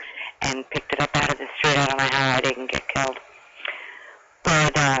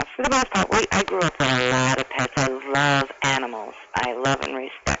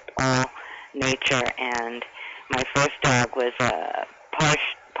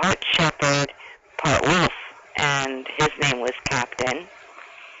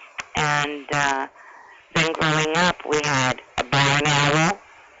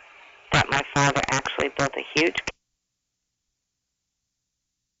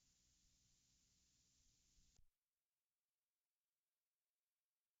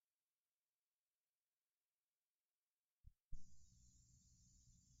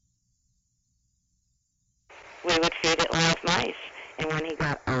we would feed it live mice. And when he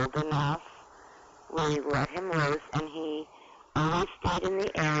got old enough, we let him loose, and he always stayed in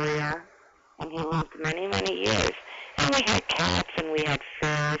the area, and he lived many, many years. And we had cats, and we had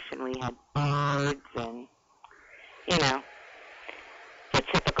fish, and we had birds, and, you know, the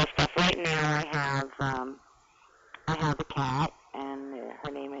typical stuff. Right now I have a cat, and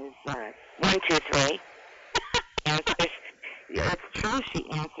her name is 123. Answers, yeah, it's true, she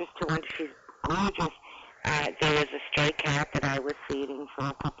answers to one. She's gorgeous. There was a stray cat that I was feeding for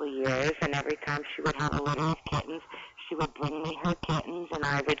a couple of years, and every time she would have a litter of kittens, she would bring me her kittens, and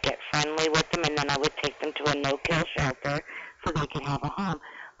I would get friendly with them, and then I would take them to a no-kill shelter so they could have a home.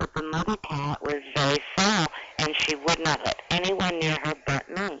 But the mother cat was very feral, and she would not let anyone near her but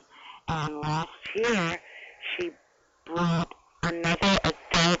me. And last year, she brought another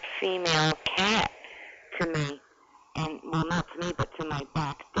adult female cat to me, and, well, not to me, but to my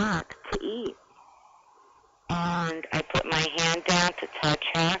back deck to eat. And I put my hand down to touch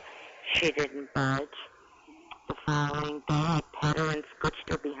her. She didn't budge. The following day, I pet her and scratched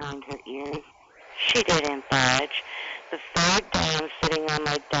her behind her ears. She didn't budge. The third day, I'm sitting on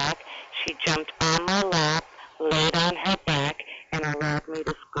my deck. She jumped on my lap, laid on her back, and allowed me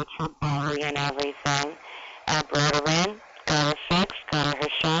to scratch her belly and everything. I brought her in, got her fixed, got her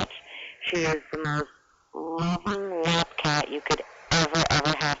shots. She is the most loving lap cat you could ever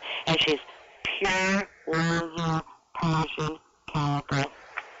have. And she's pure, long-hair, Persian calico.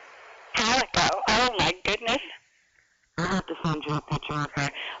 Calico? Oh, my goodness. I'll have to send you a picture of her.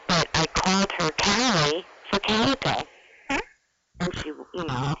 But I called her Callie for calico. Huh? And she, you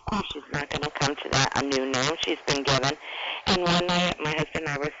know, of course she's not going to come to that, a new name she's been given. And one night, my husband and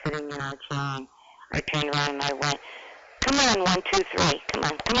I were sitting in our chair, and I turned around and I went, come on, 1, 2, 3.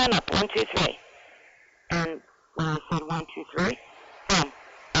 Come on up, 1, 2, 3. And when I said 1, 2, 3, boom,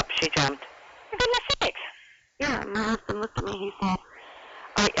 up she jumped. For goodness sakes. Yeah, my husband looked at me, he said,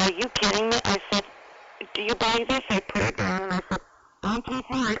 are you kidding me? I said, do you buy this? I put her down and I said, 1, 2,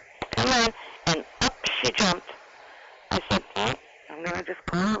 3, come on. And up she jumped. I said, oh, I'm going to just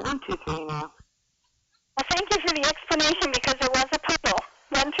call her 1, 2, 3 now. Well, thank you for the explanation, because it was a puzzle.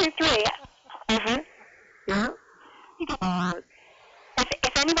 1, 2, 3. Mm-hmm. Yeah.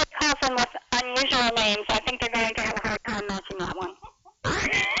 If anybody calls in with unusual names, I think they're going to have a hard time matching that one.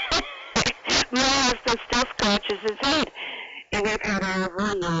 My husband still scratches his head. And we've had her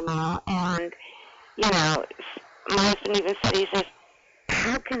over a year now, and, you know, my husband even said, he says,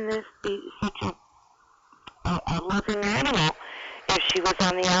 how can this be such a loving animal if she was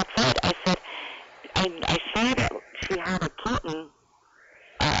on the outside? I said, I saw that she had a kitten,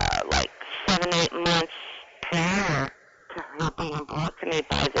 like 7, 8 months prior to her being brought to me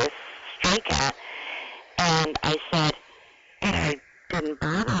by this stray cat, and I said, and I didn't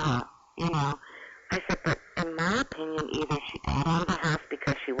bother her, you know. I said, but in my opinion, either she got out of the house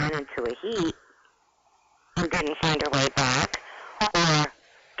because she went into a heat and didn't find her way back, or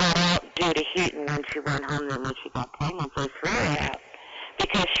got out due to heat, and when she went home, then when she got pregnant, they threw her out.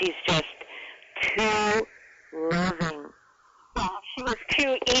 Because she's just too loving. Well, she was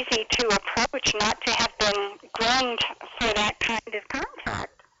too easy to approach not to have been groomed for that kind of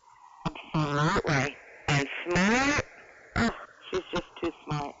contact. Absolutely. And smart. Oh, she's just too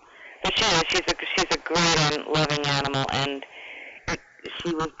smart. But she is. She's a great and loving animal, and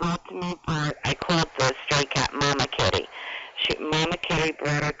she was brought to me by, I called the stray cat Mama Kitty. Mama Kitty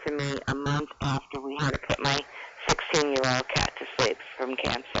brought her to me a month after we had to put my 16-year-old cat to sleep from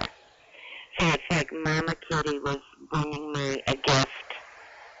cancer. So it's like Mama Kitty was bringing me a gift,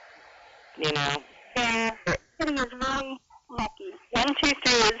 you know. Yeah, Kitty is very lucky. 1, 2,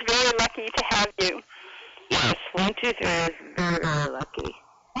 3 is very lucky to have you. Yes, 1, 2, 3 is very, very lucky.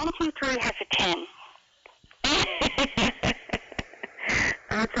 1, 2, 3 has a 10.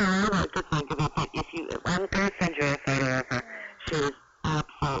 That's how I like to think of it, but I'm going to send you a photo of her. She's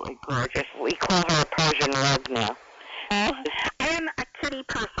absolutely gorgeous. We call her a Persian rug now. I am a kitty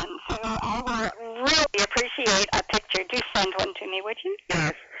person, so I will really appreciate a picture. Do send one to me, would you?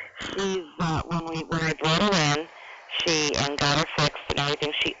 Yes. She's, when I brought her in, and got her fixed and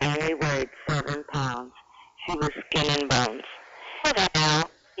everything, she only weighed 7 pounds. She was skin and bones. Oh, now,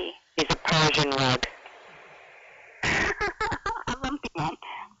 she's a Persian rug. A lumpy one.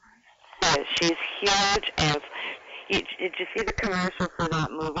 She's huge, and did you see the commercial for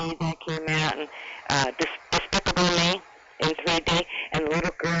that movie that came out, and Despicable Me in 3D, and the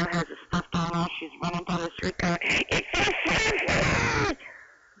little girl has a stuffed animal, she's running down the street going, it's so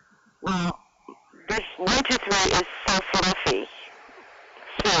well, this 1, 2, 3 is so fluffy.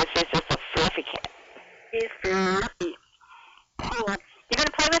 Seriously, she's just a fluffy cat. She's fluffy. Cool. You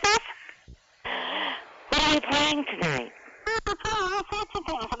gonna play with us? What are you playing doing tonight? All sorts of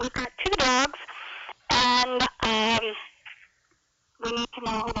things. We've got 2 dogs, and we need to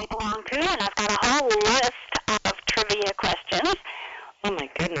know who they belong to, and I've got a whole list of trivia questions. Oh, my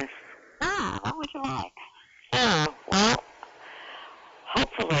goodness. What would you like? Oh, well,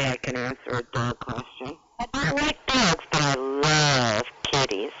 hopefully I can answer a dog question. I like dogs, but I love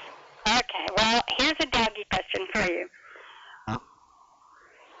kitties. Okay, well, here's a doggy question for you.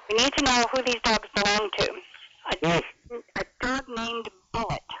 We need to know who these dogs belong to. A dog named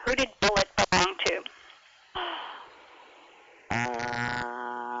Bullet. Who did Bullet belong to?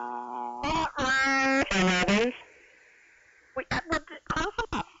 Evans? Close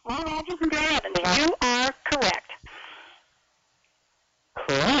enough. Well, Rogers and Gray Evans. You are correct.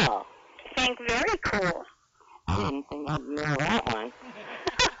 Cool. Think very cool. I didn't think I'd know that one.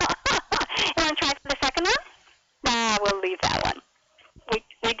 You want to try for the second one? Nah, we'll leave that one.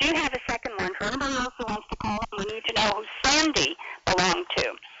 We do have a second one. For anybody else who wants to call in, we need to know who Sandy belonged to.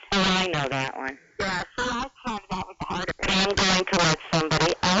 Oh, I know that one. Yeah, so I started out with the harder. I'm going to let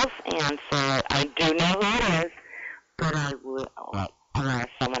somebody else answer it. I do know who it is, but I will allow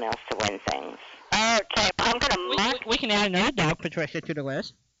someone else to win things. Okay, I'm going to mark... We can add another dog, Patricia, to the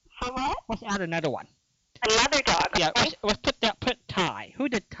list. For what? Let's add another one. Another dog, Yeah, okay? let's put Ty. Who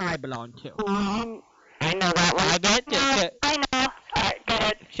did Ty belong to? I know that one. I bet I know. All right,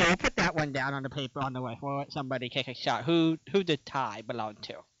 good. So we'll put that one down on the paper on the way. We'll let somebody take a shot. Who did Ty belong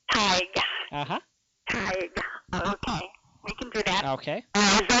to? Tig. Uh-huh. Tig. Okay, we can do that. Okay.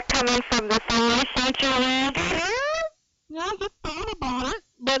 Is that coming from the thing I sent you, Lance? No, I just thought about it.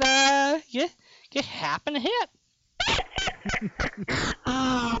 But, just happened to hit. Oh,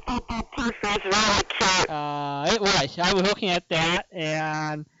 I thought that piece was really cute. It was. I was looking at that,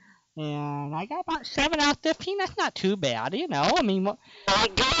 and I got about 7 out of 15. That's not too bad, you know. I mean, not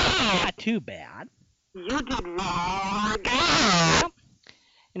too bad. You did really good.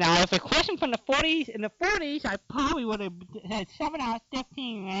 Now, if a question from the 40s, in the 40s, I probably would have had 7 out of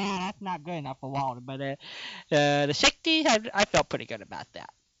 15. That's not good enough for Walter. But the 60s, I felt pretty good about that.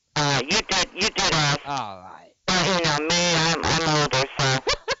 You did us. All right. Well, you know, me, I'm older, so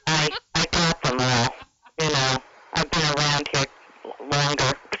I got them all. You know, I've been around here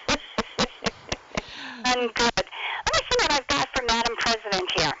longer. I'm good. Let me see what I've got for Madam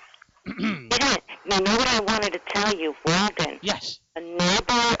President here. You know what I wanted to tell you, Walden? Yes. A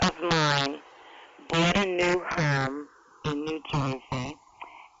neighbor of mine bought a new home in New Jersey,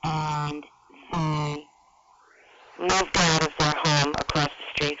 and they moved out of their home across the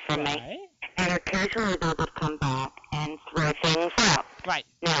street from me. And occasionally they would come back and throw things out. Right.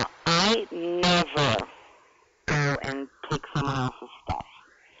 Now, I never go and take someone else's stuff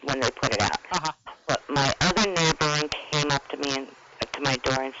when they put it out. Uh-huh. But my other neighbor came up to me and to my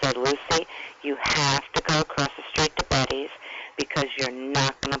door and said, Lucy, you have to go across the street to Betty's because you're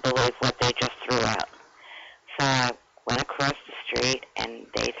not going to believe what they just threw out. So I went across the street and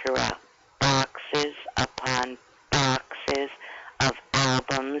they threw out boxes upon boxes of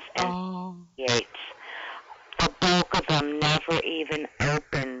albums and Yates. The bulk of them never even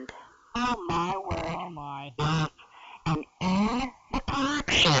opened. Oh, my word. Oh, my. And in the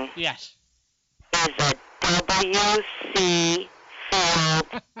collection yes. is a WC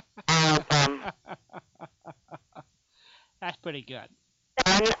filled album. That's pretty good.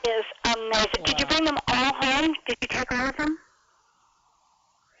 That is amazing. Wow. Did you bring them all home? Did you take all of them?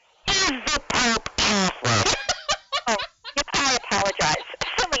 Is the Pope Catholic? Oh, I apologize.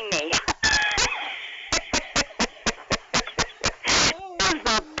 Silly me. Is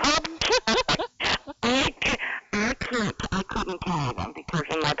the Pope Catholic? I couldn't carry them because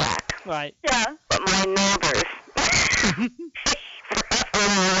of my back. Right. Yeah. But my neighbors.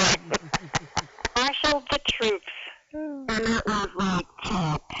 Marshal the troops. And it was like,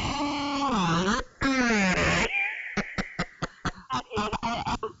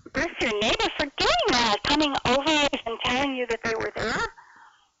 bless your neighbor for doing that, coming over and telling you that they were there.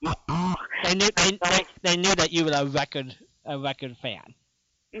 They knew that you were a record fan.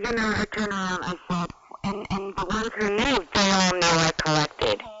 You know, I turned around, I said, and the ones who knew, they all knew I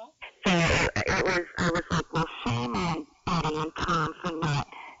collected. So I was like, well, shame on Betty and Tom for not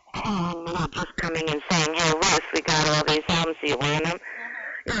telling me, just coming and saying, hey, Russ, we got all these albums, do you want them?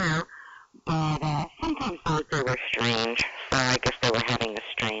 You know, but sometimes they were strange, so I guess they were having a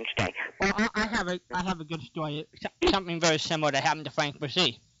strange day. Well, I have a good story, something very similar that happened to Frank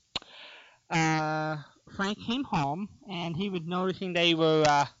Brzee. Frank came home, and he was noticing they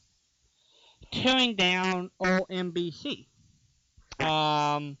were tearing down old NBC.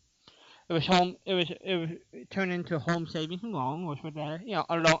 It was turned into Home Savings and Loan, which was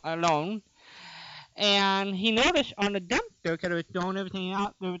a loan. And he noticed on the dumpster, because they were throwing everything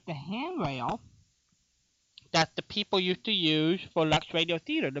out there with the handrail, that the people used to use for Lux Radio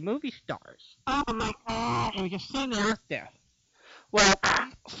Theater, the movie stars. Oh my gosh. It was just sitting out there. Well,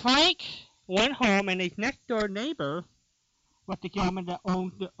 Frank went home, and his next door neighbor was the gentleman that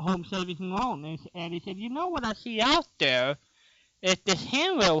owned the Home Savings and Loan. And he said, you know what I see out there? It's this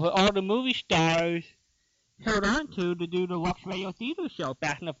handrail where all the movie stars held on to do the Lux Radio Theater show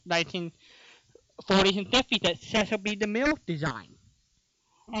back in the 1940s and 50s that Cecil B. DeMille designed.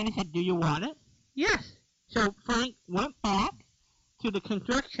 And he said, do you want it? Yes. So Frank went back to the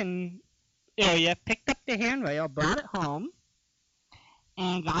construction area, picked up the handrail, brought it home,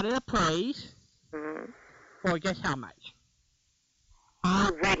 and got it appraised for guess how much?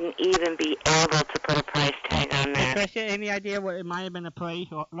 I wouldn't even be able to put a price tag on that. Patricia, any idea what it might have been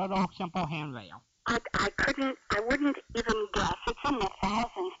appraised? Or a little simple handrail. I wouldn't even guess. It's in the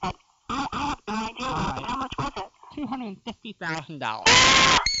thousands, but I have no idea. Right. How much was it? $250,000.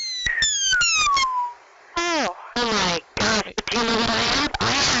 Oh my gosh. But do you know what I have?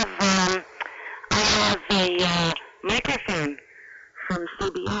 I have a microphone from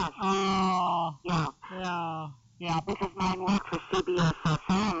CBS. Oh. Yeah, because mine worked for CBS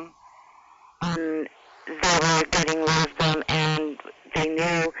FM, and they were getting rid of them, and they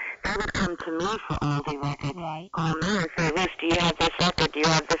knew they would come to me for all the records. Right. Oh man, so Liz, do you have this record? Do you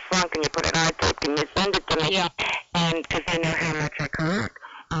have this song? Can you put it on tape? Can you send it to me? Yeah. And because they know how much I collect.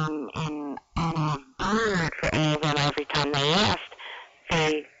 And I've done that for all of them every time they asked.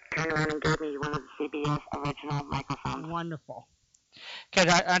 They turned around and gave me one of the CBS original microphones. Wonderful.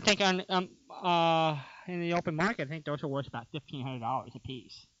 Because I think in the open market, I think those are worth about $1,500 a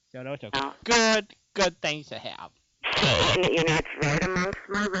piece. So those are good things to have. And, you know, it's right amongst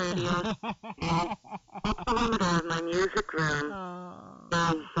my radios. And that's the limit of my music room.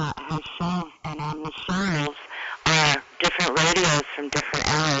 Has shelves, and on the shelves are different radios from different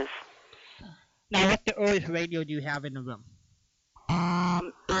eras. Now, what's the earliest radio do you have in the room?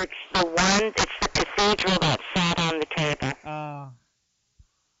 It's the cathedral that sat on the table.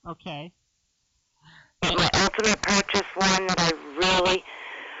 Okay. But my ultimate purchase one that I really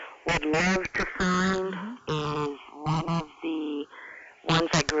would love to find is one of the ones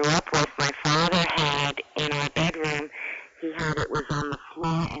I grew up with. My father had in our bedroom. He had it was on the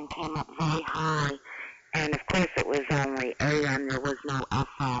floor and came up very high. And of course it was only AM. There was no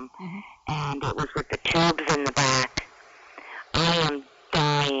FM. And it was with the tubes in the back. I am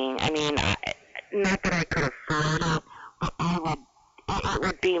dying. I mean, not that I could afford it, but it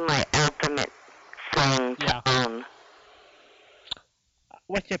would be my ultimate thing to own.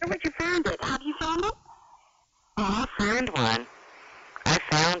 Where would you find it? Have you found it? Oh, I found one.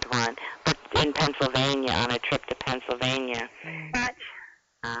 But in Pennsylvania, on a trip to Pennsylvania. But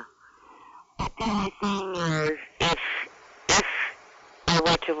the only thing is, if I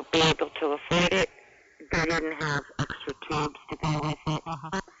were to be able to afford it, they didn't have extra tubes to go with it.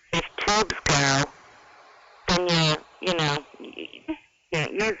 If tubes go, then you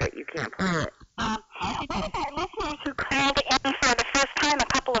can't use it. You can't play it. One of our listeners who called in for the first time a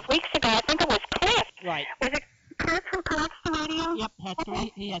couple of weeks ago, I think it was Cliff. Right. Was it Cliff who collects the radio? Yep,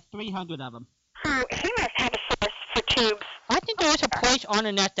 he has 300 of them. So he must have a source for tubes. I think there's a place on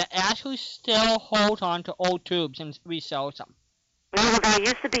the net that actually still holds on to old tubes and resells them. Well, there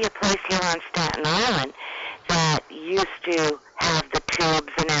used to be a place here on Staten Island that used to have the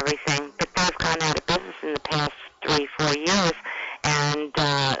tubes and everything, but they've gone out of business in the past 3-4 years, and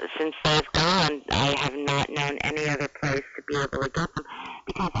since they've gone, I have not known any other place to be able to get them,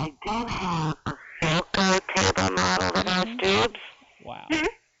 because I do have a Philco table model that has tubes. Wow.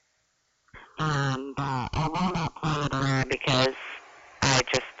 And I will not play it around because I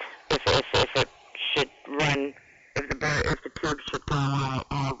just, if it should run, if the tube should go,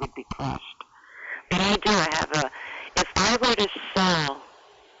 I would be crushed. But I have if I were to sell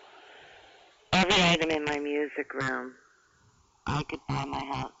every item in my music room, I could buy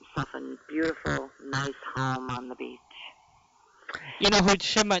myself a beautiful, nice home on the beach. You know who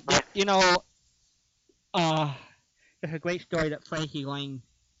there's a great story that Frankie Lane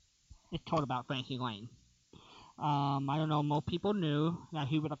is told about Frankie Lane. I don't know, most people knew that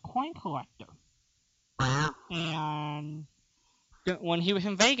he was a coin collector. Wow. And when he was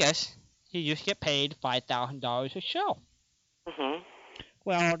in Vegas, he used to get paid $5,000 a show.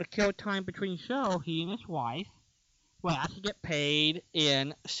 Well, to kill time between show, he and his wife would actually get paid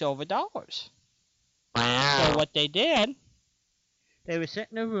in silver dollars. Wow. So what they did, they would sit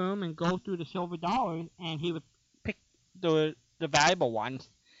in a room and go through the silver dollars, and he would pick the valuable ones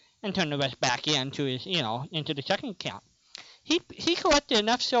and turn the rest back into his, into the checking account. he collected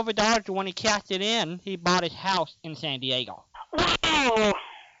enough silver dollars when he cashed it in. He bought his house in San Diego. Wow.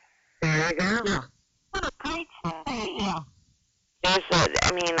 There you go. Yeah. What a great story. Yeah.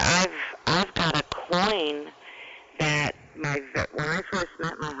 I've got a coin that when I first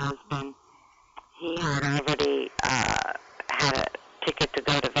met my husband, he had already had a ticket to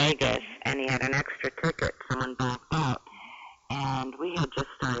go to Vegas, and he had an extra ticket. Someone backed out, and we had just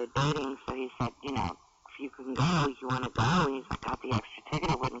started dating. So he said, if you can go, you want to go? And he's like, got the extra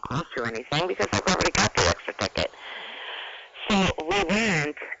ticket. It wouldn't cost you anything because I've already got the extra ticket. So we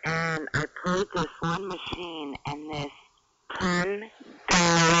went, and I played this one machine, and this $10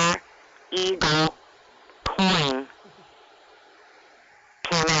 Eagle coin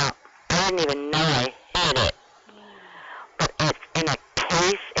came out. I didn't even know I had it. But it's in a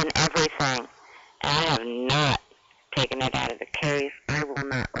case and everything. And I have not taken it out of the case. I will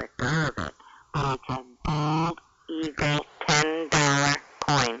not let go of it. But it's a Gold Eagle $10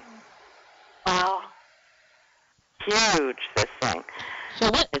 coin. Wow. Huge, this thing. So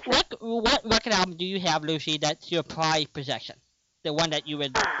what record album do you have, Lucy, that's your prized possession? The one that you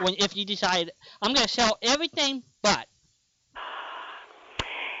would, if you decide, I'm going to sell everything but.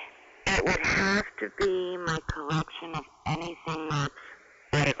 It would have to be my collection of anything that's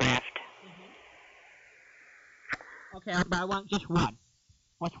autographed. Okay, but I want just one.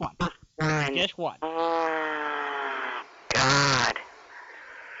 What's one? One. Just one. Oh, God.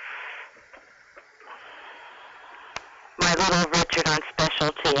 My Little Richard on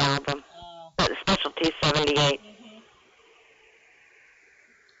Specialty album. Specialty 78.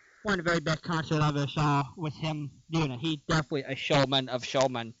 One of the very best concerts I ever saw with him doing it. He's definitely a showman of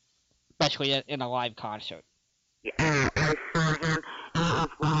showmen, especially in a live concert. I saw him, and it was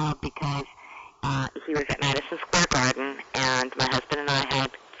wild because he was at Madison Square Garden, and my husband and I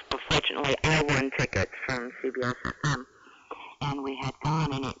had, fortunately, I won tickets from CBS FM, and we had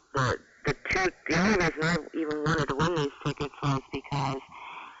gone, and the only reason I even wanted to win these tickets was because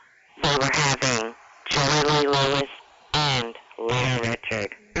they were having Jerry Lee Lewis and Little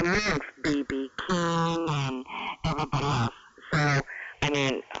Richard amongst B.B. King and everybody else. So,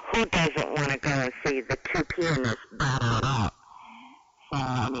 who doesn't want to go and see the two pianists battle it out?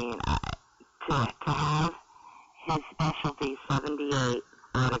 So, to have his Specialty 78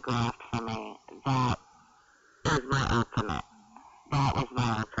 autographed for me, that is my ultimate. That was my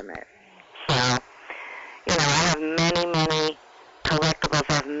ultimate. So, I have many, many collectibles.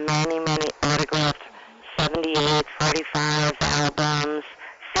 I have many, many autographed 78s, 45s, albums,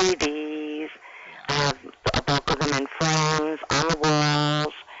 CDs. I have a bulk of them in frames, on the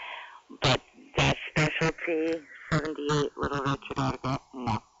walls. But that Specialty 78 Little Richard autograph,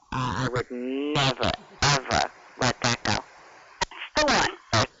 no. I would never, ever let that go. The one.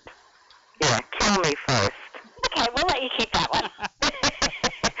 Yeah, kill me first. Okay, we'll let you keep that one.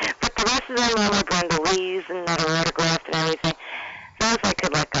 But the rest of them, all my Brenda Lee's and that are autographed and everything, those I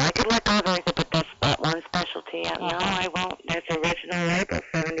could let go. I could let go of everything, but that's that one Specialty. No, I won't. That's original label,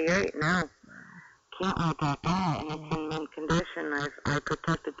 78. No. Can't let that go. And it's in mint condition. I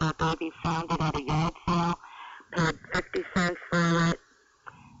protected that baby, found it at a yard sale, paid 50 cents for it,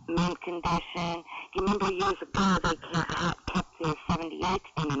 mint condition. You remember years ago they kept their 78s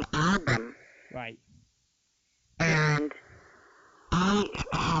in an album. Right. And I had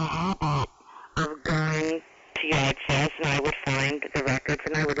a habit of going to yard sales, and I would find the records,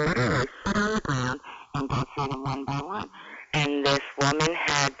 and I would literally sit on the ground and go through them one by one. And this woman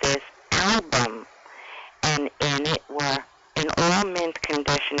had this album, and in it were, in all mint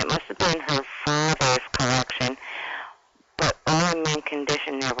condition, it must have been her father's collection, but all in mint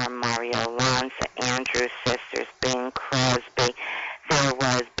condition, there were Mario Lanza, Andrews Sisters, Bing Crosby, there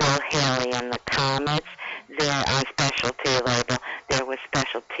was Bill Haley and the Comets, there on Specialty label, there was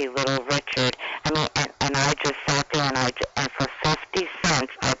Specialty Little Richard. And I just sat there and for 50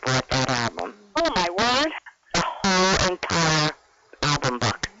 cents I bought that album. Oh my word. The whole entire album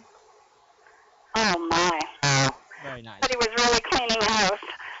book. Oh my. Very nice. But he was really cleaning house.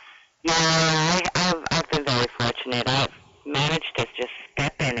 Yeah, I've been very fortunate. I've managed to just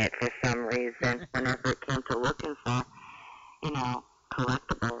step in it for some reason whenever it came to looking for,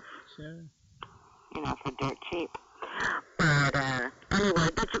 collectibles. Sure. For dirt cheap. But, anyway,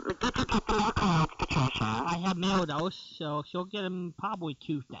 did you get the mail cards, Patricia? I have mailed those, so she'll get them probably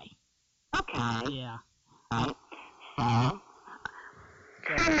Tuesday. Okay. Yeah. Right. So,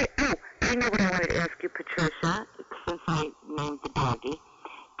 tell me, I know what I wanted to ask you, Patricia, since I named the doggy.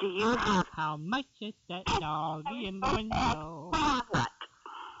 Do you have... How much is that doggy in the window? What?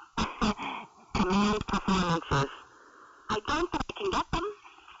 Command performances. I don't think I can get them.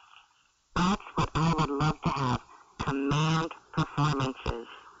 That's what I would love to have. Command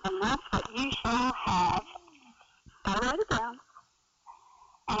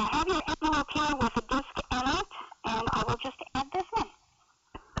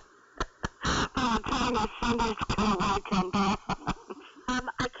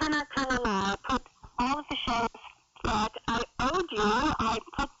I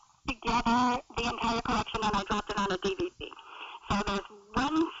put together the entire collection and I dropped it on a DVD. So there's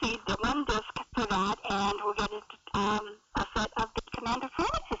one disc for that, and we'll get a set of the Commander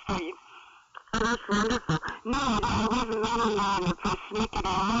Francis for you. Oh, that's wonderful. No, I wasn't really on it for sneaking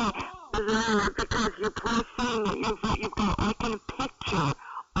away. Because you're saying that you've got like in a picture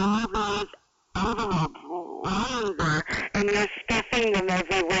all those envelopes lying there, and you're stuffing them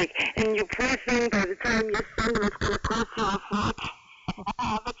every week. And you're pressing by the time you send them, it's going to cost you a fortune.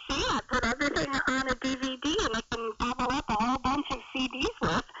 But see, I put everything on a DVD, and it can gobble up a whole bunch of CDs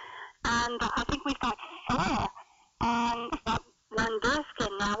worth. And I think we've got 4 on that one disc,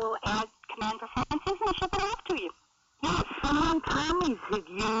 and now we'll add Command Performances and ship it off to you. Yeah, someone told me to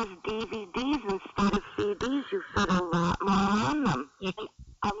use DVDs instead of CDs. You fit a lot more on them.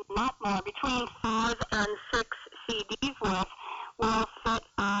 A lot more. Between 5 and 6 CDs worth will fit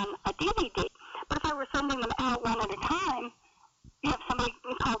on a DVD. But if I were sending them out one at a time, if somebody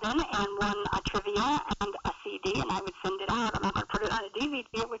called in and won a trivia and a CD, and I would send it out, I'm not going to put it on a DVD,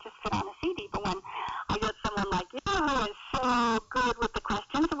 it would just fit on a CD. But when I get someone like you who is so good with the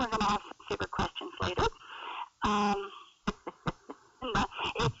questions, and we're going to have some favorite questions later,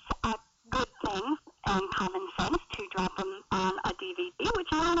 it's a good thing and common sense to drop them on a DVD,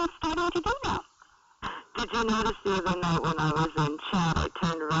 which I'm starting to do now. Did you notice the other night when I was in chat, I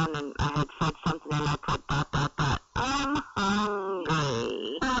turned around and I had said something and I put ... I'm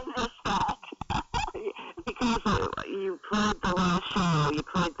hungry. I missed that. Because you played the last show, you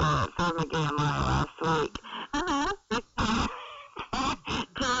played the Farmer Game last week.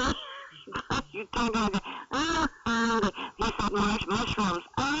 You turned around and I'm hungry. He said mushrooms.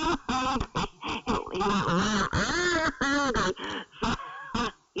 I'm hungry. You went around, I'm hungry. So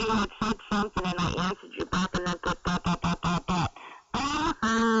you had said something and I answered you back and then put ... I'm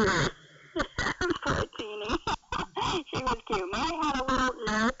hungry. Poor Teeny. She was cute. Mary had a little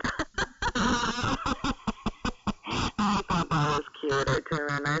note. I thought that was cute. Her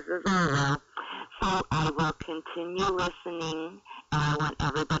turn. I said, oh well. So I will continue listening, and I want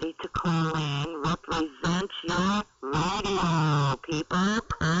everybody to call in. Represent your radio. People,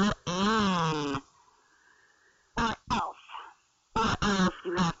 call in. Or else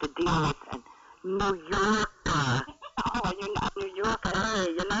You have to deal with a New Yorker. Oh, you're not New Yorker. Hey,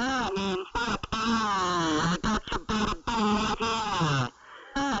 you know, I mean, I got your better right here.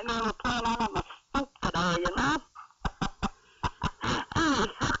 I mean, we're playing out on the stoop today, you know?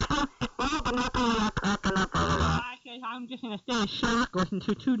 Actually, I'm just going to stay in shock listening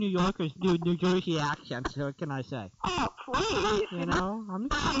to 2 New Yorkers do New Jersey accents. So what can I say? Oh, please. You know, I'm a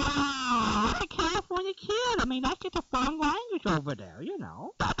California kid. I mean, that's just a foreign language over there, you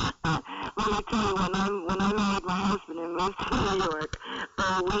know. Let me tell you, when I married my husband and moved to New York,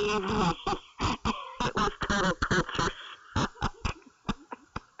 believe me, it was total culture shock.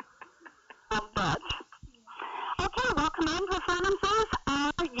 I'll bet. Okay, well, Command Performances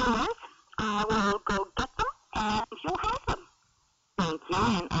are yours. I will go get them, and you'll have them. Thank you,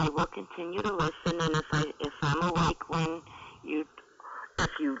 and I will continue to listen, and if I'm awake when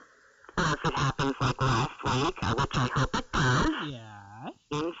if it happens like last week, which I hope it does. Yeah.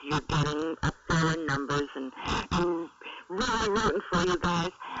 Means you're getting up there in numbers, and I'm really rooting for you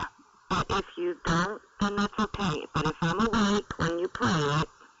guys. But if you don't, then that's okay. But if I'm awake when you play it,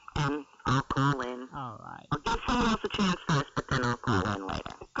 and I'll call in. All right. I'll give someone else a chance first, but then I'll call in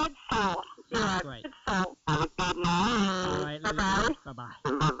later. Good soul. Yeah, great. Good soul. Have a good night. All right, Bye-bye. Bye-bye.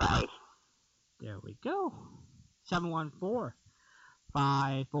 Bye-bye. There we go.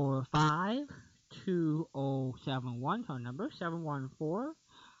 714-545-2071. Our number,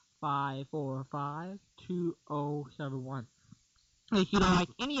 714-545-2071. If you like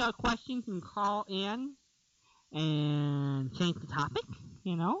any other questions, you can call in and change the topic.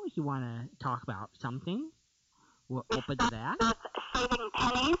 You know, if you want to talk about something, we're open to that. With saving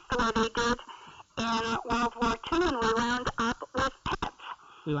pennies the way they did in World War II, and we wound up with pets.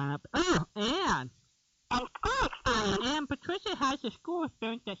 And school experience. And Patricia has a school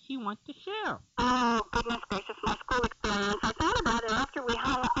experience that she wants to share. Oh, goodness gracious, my school experience. I thought about it after we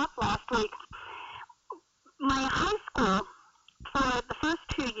hung up last week. My high school, for the first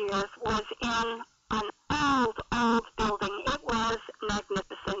 2 years, was in an old building. It was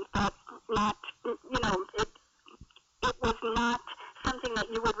magnificent, but not, it was not something that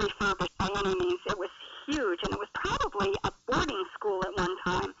you would refurbish by any means. It was huge, and it was probably a boarding school at one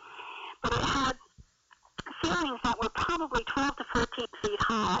time. But it had ceilings that were probably 12 to 14 feet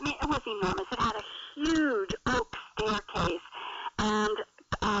high. I mean, it was enormous. It had a huge oak staircase and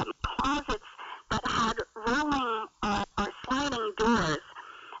closets that had rolling or sliding doors,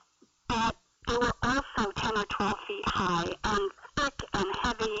 but they were also 10 or 12 feet high and thick and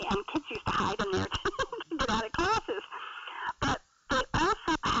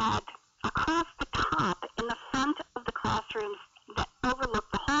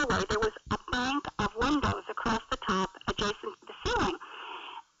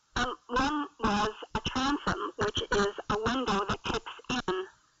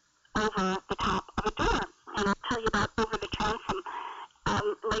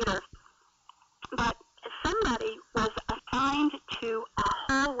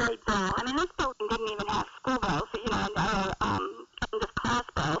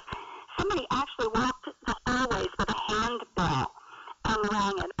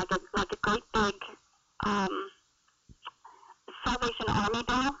Salvation Army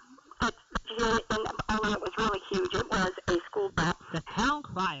bell. Only it was really huge. It was a school bell. The town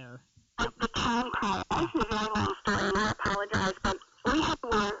crier. The town crier. This is a very long story, and I apologize, but we had to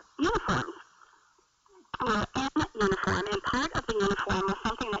wear uniforms. We were in uniform, and part of the uniform was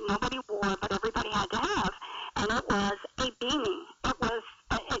something that nobody wore, but everybody had to have, and it was a beanie. It was,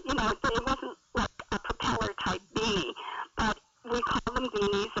 it wasn't like a propeller-type beanie, but we called them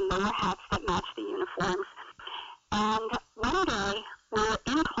beanies, and they were hats that matched the uniforms. And one day, we were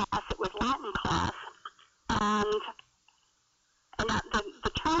in class, it was Latin class, and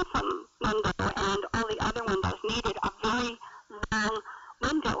the transom window and all the other windows needed a very long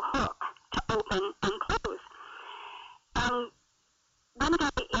window hook to open and close. And one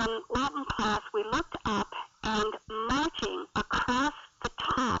day in Latin class, we looked up, and marching across the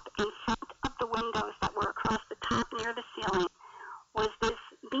top in front of the windows that were across the top near the ceiling was this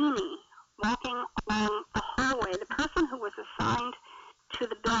beanie walking along the hallway. The person who was assigned to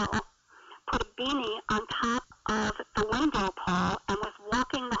the bell put a beanie on top of the window pole and was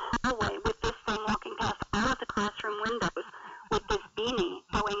walking the hallway with this thing, walking past all of the classroom windows with this beanie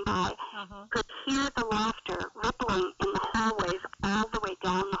going by. Could hear the laughter rippling in the hallways all the way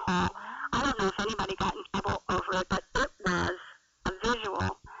down the hall. I don't know if anybody got in trouble over it, but it was a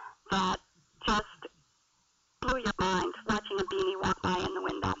visual that just blew your mind, watching a beanie walk by in the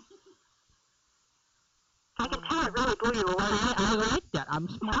window. I can tell it really blew you away. I like that. I'm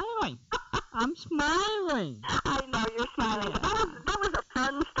smiling. I'm smiling. I know you're smiling. But that was a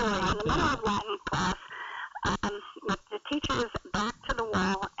fun story in the middle of Latin class, with the teacher's back to the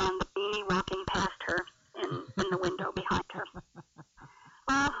wall and the beanie walking past her in the window behind her.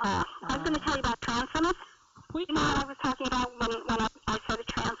 I was going to tell you about transoms. You know what I was talking about when I said a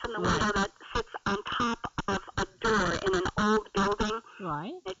transom, the window that sits on top of a door in an old building.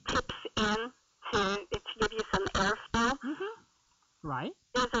 Right. It tips in to give you some airflow. Right.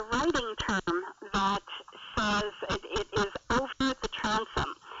 There's a writing term that says it is over the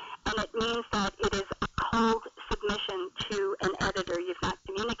transom, and it means that it is a cold submission to an editor. You've not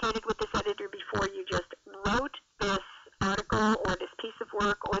communicated with this editor before. You just wrote this article or this piece of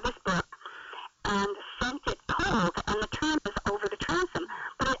work or this book and sent it cold, and the term is over the transom.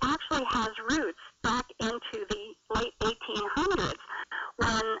 But it actually has roots back into the late 1800s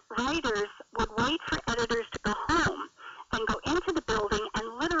when writers would wait for editors to go home and go into the building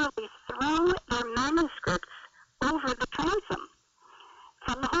and literally throw their manuscripts over the transom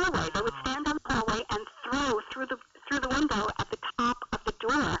from the hallway. They would stand on the hallway and throw through the window at the top of the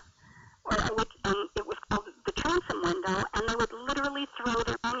door, and it was called the transom window, and they would literally throw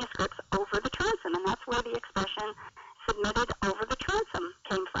their manuscripts over the transom, and that's where the expression submitted over the transom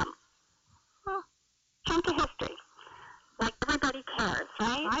came from. Chunk of history. Like everybody cares,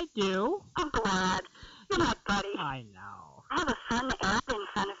 right? I do. I'm glad. You're my buddy. I know. I have a fun ad in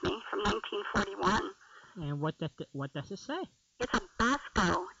front of me from 1941. And what does it say? It's a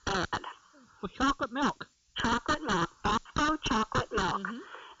Basco ad. For chocolate milk. Chocolate milk. Basco chocolate milk.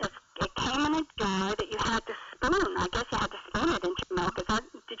 It came in a jar that you had to spoon. I guess you had to spoon it into milk.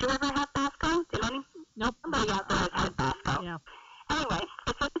 Did you ever have Basco? Nope. Somebody out there has had Basco. Yeah. Anyway,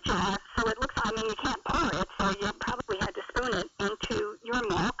 it's in a jar, so it looks, you can't pour it, so you probably had to spoon it into your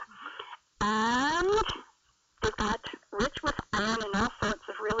milk. And they've got rich with iron and all sorts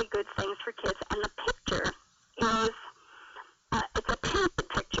of really good things for kids. And the picture is, it's a painted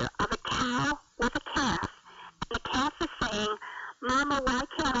picture of a cow with a calf. And the calf is saying, "Mama, why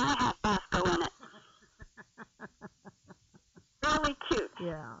can't I have Basco in it?" Really cute.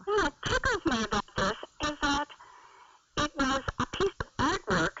 Yeah. And what tickles me about this is that it was a piece of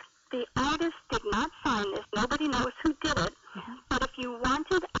artwork. The artist did not sign this. Nobody knows who did it. But if you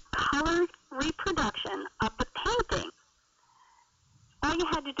wanted a colored reproduction of the painting, all you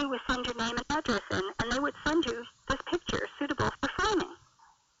had to do was send your name and address in, and they would send you this picture suitable for framing.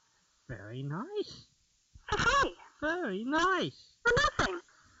 Very nice. For free. Very nice. For nothing.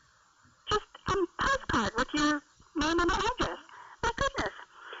 Just a postcard with your name and address. My goodness.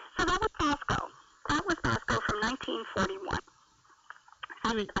 So that was Basco. That was Basco from 1941.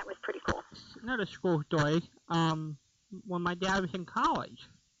 That was pretty cool. Another school story. When my dad was in college,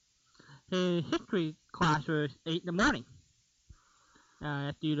 his history class was 8 in the morning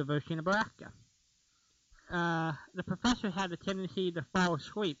at the University of Nebraska. The professor had a tendency to fall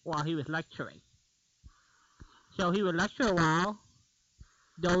asleep while he was lecturing. So he would lecture a while,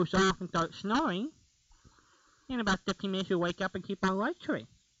 doze off and start snoring. In about 15 minutes, he'd wake up and keep on lecturing.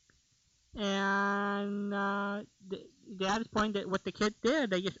 And the added point that what the kids did,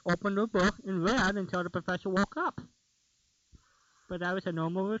 they just opened the book and read until the professor woke up. But that was a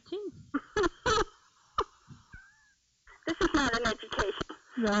normal routine. This is not an education.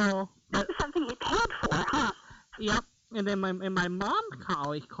 No. This is something he paid for. Yep. And then in my mom's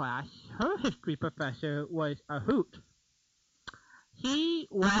college class, her history professor was a hoot. He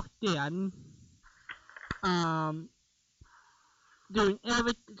walked in, talking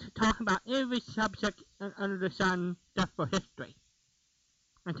about every subject under the sun just for history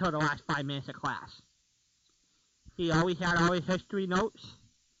until the last 5 minutes of class. He always had all his history notes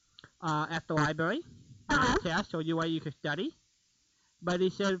at the library, test, or way you could study. But he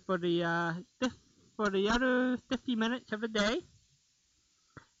said for the other 50 minutes of the day,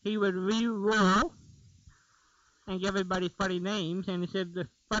 he would re-roll and give everybody funny names. And he said the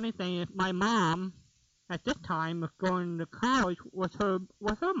funny thing is my mom at this time was going to college with her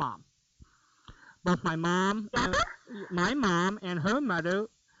mom. Both my mom and her mother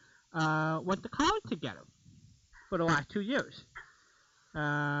went to college together for the last 2 years.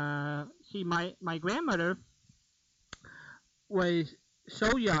 My grandmother was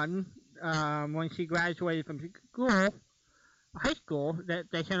so young when she graduated from high school, that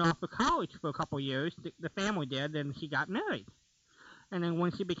they sent her off to college for a couple of years. The family did, and she got married. And then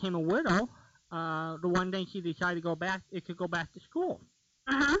when she became a widow, the one day she decided to go back to school.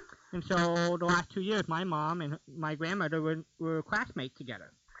 And so the last 2 years, my mom and my grandmother were classmates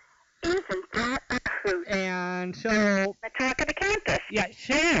together. Isn't that a hoot? And so the talk of the campus. Yeah,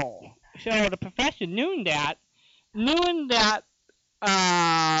 so the professor knew that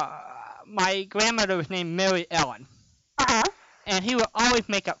my grandmother was named Mary Ellen. And he would always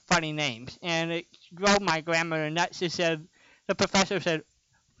make up funny names, and it drove my grandmother nuts. The professor said,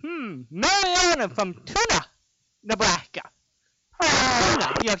 Mary Ellen from Tuna, Nebraska.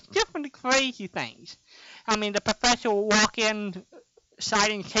 Tuna, different crazy things. I mean, the professor would walk in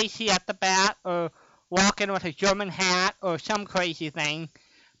citing Casey at the bat, or walk in with a German hat, or some crazy thing.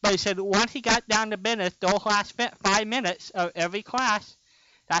 But he said once he got down to business, those last 5 minutes of every class,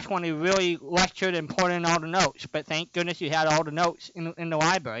 that's when he really lectured and poured in all the notes. But thank goodness you had all the notes in the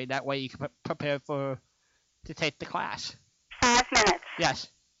library. That way you could prepare to take the class. 5 minutes. Yes.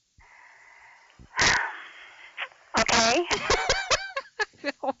 Okay.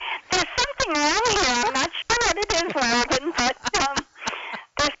 There's something wrong here. I'm not sure what it is, Logan, but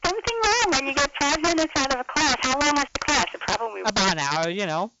there's something wrong when you get 5 minutes out of a class. How long was the class? Probably about an hour,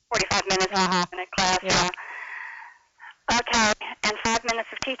 45 minutes in a class. Yeah. Okay, and 5 minutes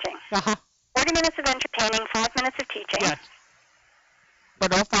of teaching. 40 minutes of entertaining, 5 minutes of teaching. Yes.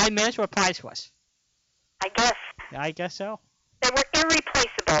 But those 5 minutes were priceless. I guess. I guess so. They were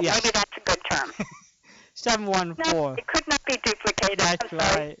irreplaceable. Yes. Maybe that's a good term. 714. No, it could not be duplicated. That's I'm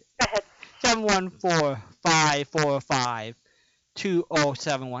sorry. right. Go ahead.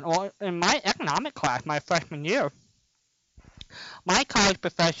 714-545-2071. Well, in my economic class, my freshman year, my college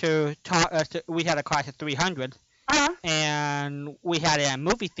professor taught us, we had a class of 300, and we had a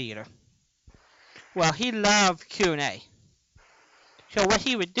movie theater. Well, he loved Q&A. So what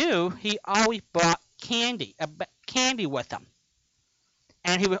he would do, he always brought candy with him.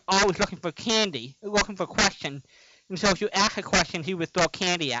 And he was always looking for questions. And so if you ask a question, he would throw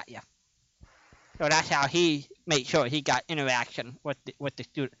candy at you. So that's how he made sure he got interaction with his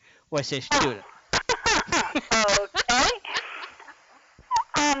student. Okay.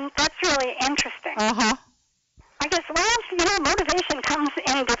 That's really interesting. I guess, motivation comes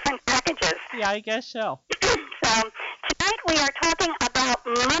in different packages. Yeah, I guess so. So, tonight we are talking about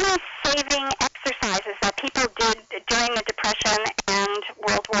money-saving exercises that people did during the Depression and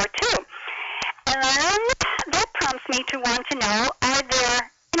World War II. And that prompts me to want to know, are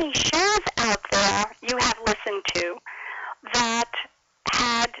there any shows out there you have listened to that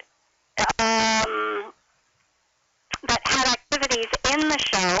had activities in the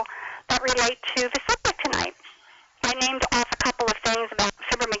show that relate to the subject tonight? I named off a couple of things about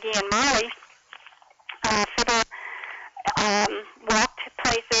Fibber McGee and Molly. Fibber walked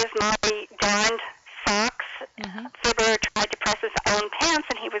places, Molly darned socks. Fibber tried to press his own pants,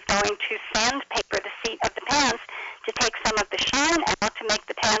 and he was going to sandpaper the seat of the pants to take some of the shine out to make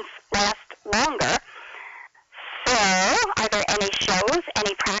the pants last longer. So, are there any shows,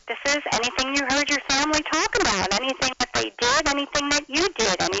 any practices, anything you heard your family talk about, anything that they did, anything that you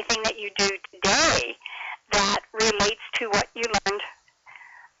did, anything that you do today that relates to what you learned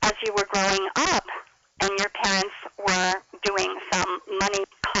as you were growing up and your parents were doing some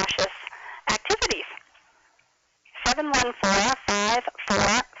money-cautious activities?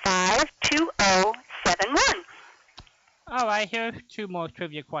 714-545-2071. All right, here's 2 more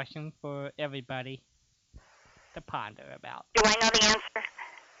trivia questions for everybody to ponder about. Do I know the answer?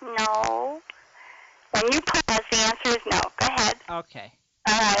 No. When you pause, the answer is no. Go ahead. Okay.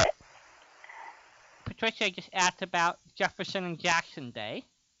 Patricia just asked about Jefferson and Jackson Day.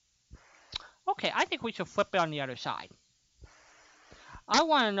 Okay, I think we should flip it on the other side. I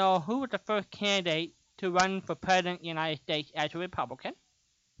want to know who was the first candidate to run for President of the United States as a Republican.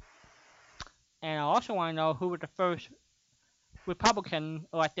 And I also want to know who was the first Republican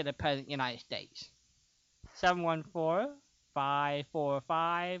elected as President of the United States.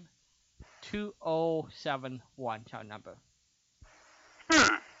 714-545-2071 is our number.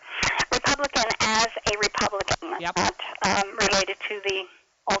 Republican as a Republican, Yep. not related to the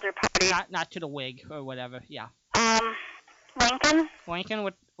older party. Not to the Whig or whatever, yeah. Lincoln? Lincoln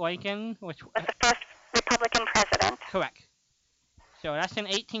was the first Republican president. Correct. So that's in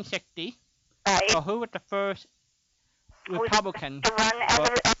 1860. Right. So who was the first Republican to run as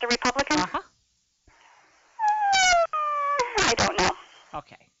a Republican? Uh-huh. I don't know.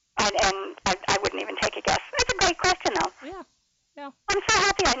 Okay. And I wouldn't even take a guess. It's a great question, though. Yeah. I'm so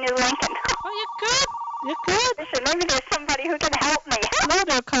happy I knew Lincoln. Oh, you're good. You're good. Listen, maybe there's somebody who can help me. Hello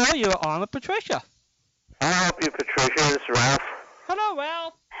there, caller. You're on with Patricia. I'll help you, Patricia. This is Ralph. Hello,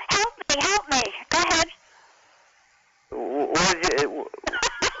 Ralph. Help me. Go ahead. What did you...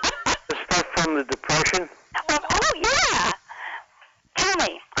 the stuff from the Depression? Oh, yeah. Tell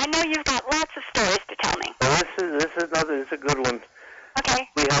me. I know you've got lots of stories to tell me. Well, this is a good one. Okay.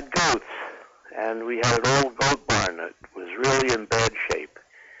 We had goats, and we had an old goat barn that was really in bad shape.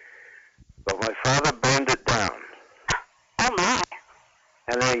 But my father burned it down. Oh, my.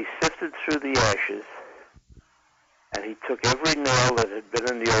 And then he sifted through the ashes, and he took every nail that had been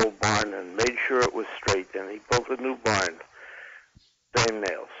in the old barn and made sure it was straight, and he built a new barn. Same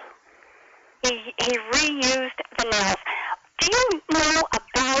nails. He reused the nails. Do you know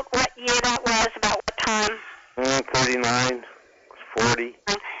about what year that was, about what time? 39, 40.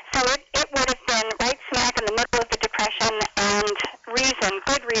 So it would have been right smack in the middle of the Depression, and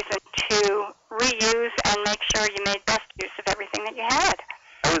good reason to reuse and make sure you made best use of everything that you had.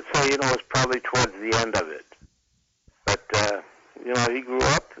 I would say, it was probably towards the end of it. But, he grew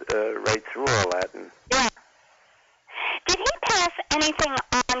up right through all that. And yeah. Did he pass anything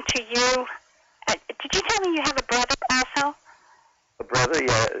on to you? Did you tell me you have a brother also? a brother,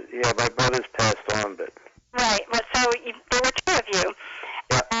 yeah, my brother's passed on, but... Right, well, so there were two of you.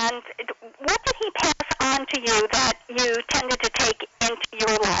 Yeah. And what did he pass on to you that you tended to take into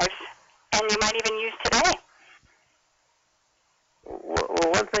your lives, and you might even use today?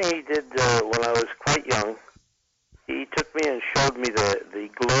 Well, one thing he did when I was quite young, he took me and showed me the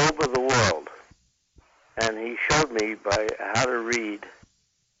globe of the world. And he showed me by how to read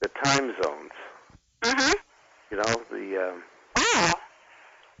the time zones. Mm-hmm. You know,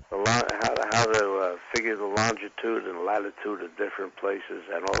 how to figure the longitude and latitude of different places,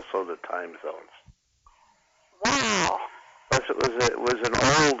 and also the time zones. Wow. Plus, it was an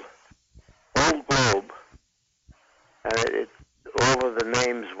old globe, and all of the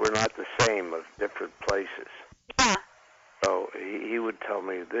names were not the same of different places. Yeah. So he would tell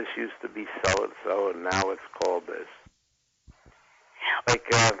me, this used to be so-and-so, and now it's called this. Like,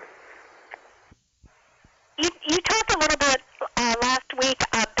 You talked a little bit last week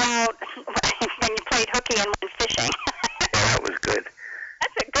about when you played hooky and went fishing. Yeah, that was good.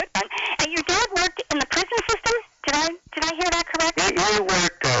 That's a good one. And your dad worked in the prison system? Did I hear that correctly? He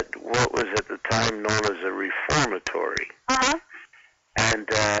worked at what was at the time known as a reformatory. Uh-huh. And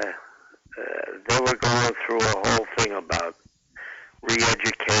they were going through a whole thing about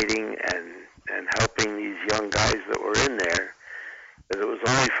re-educating and helping these young guys that were in there. Because it was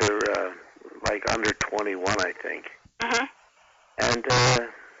only for, under 21, I think. Uh-huh. And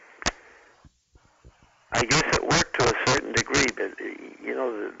I guess it worked to a certain degree, but,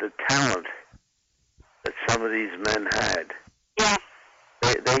 the talent that some of these men had. Yeah.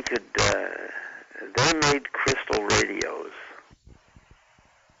 They could, they made crystal radios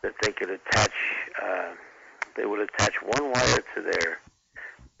that they could attach, they would attach one wire to their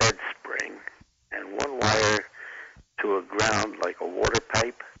bed spring and one wire to a ground like a water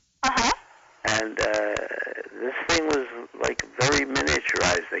pipe. Uh-huh. And this thing was very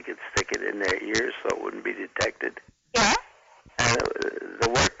miniaturized. They could stick it in their ears so it wouldn't be detected. Yeah. And the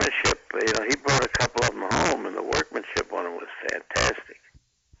workmanship, he brought a couple of them home, and the workmanship on them was fantastic.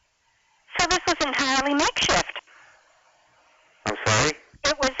 So this was entirely makeshift. I'm sorry?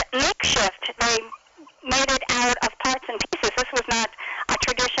 It was makeshift. They made it out of parts and pieces. This was not a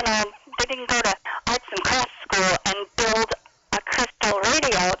traditional, they didn't go to arts and crafts school and build a crystal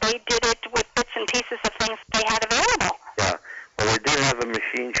radio. They did it with bits and pieces of things they had available. Yeah. Well, they did have a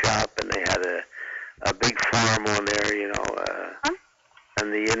machine shop, and they had a big farm on there,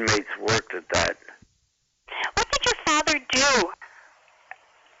 and the inmates worked at that. What did your father do?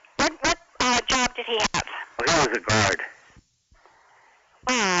 What job did he have?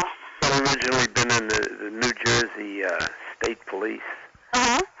 originally been in the New Jersey State Police.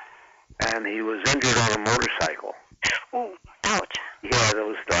 Uh-huh. And he was injured on a motorcycle. Ooh, ouch. Yeah,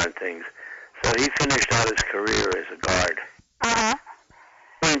 those darn things. So he finished out his career as a guard. Uh-huh.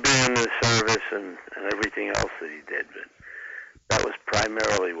 Being in the service and everything else that he did, but that was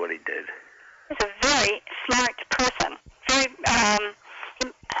primarily what he did. He's a very smart person. Very, I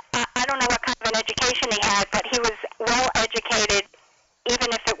don't know what kind of an education he had, but he was well educated,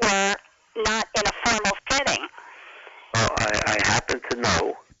 even if it were not in a formal setting. Well, I happen to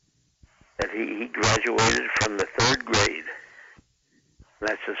know that he graduated from the 3rd grade.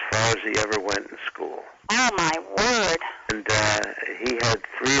 That's as far as he ever went in school. Oh, my word. And he had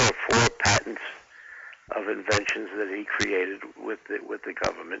 3 or 4 patents of inventions that he created with the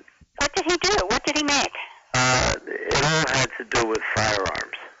government. What did he do? What did he make? It all had to do with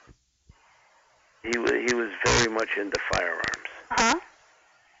firearms. He was very much into firearms. Uh-huh.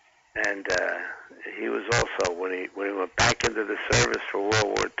 And he was also, when he went back into the service for World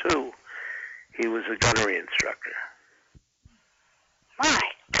War II, he was a gunnery instructor. My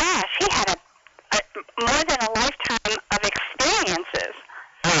gosh, he had more than a lifetime of experiences.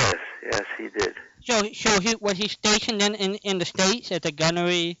 Yes, he did. So was he stationed in the States as a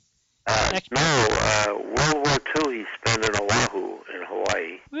gunnery? No, World War II he spent in Oahu in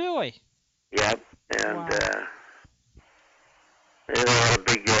Hawaii. Really? Yep, and wow. They had a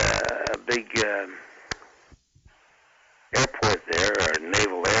big airport there, or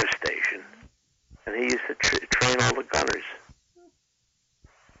naval air station, and he used to train all the gunners.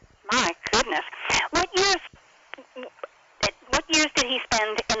 My goodness. What years did he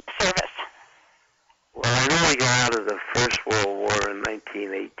spend in the service? Well, I know he got out of the First World War in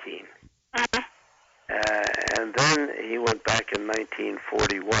 1918. Uh-huh. And then he went back in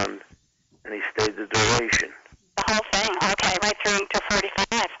 1941, and he stayed the duration. The whole thing? Okay, right through to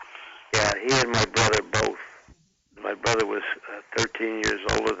 45. Yeah, he and my brother both. My brother was 13 years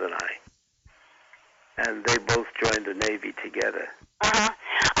older than I. And they both joined the Navy together. Uh-huh.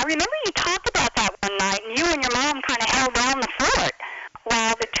 I remember you talked about that one night, and you and your mom kind of held down the fort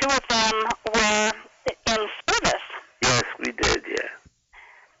while the two of them were in service. Yes, we did, yeah.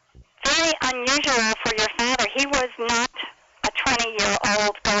 Very unusual for your father. He was not a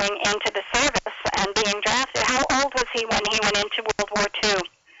 20-year-old going into the service and being drafted. How old was he when he went into World War II?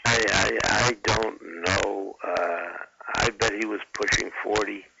 I don't know. I bet he was pushing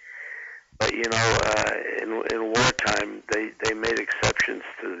 40. But, you know, in wartime, they made exceptions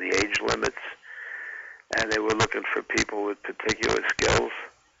to the age limits, and they were looking for people with particular skills.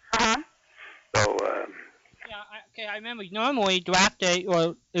 Uh-huh. So, I remember normally drafted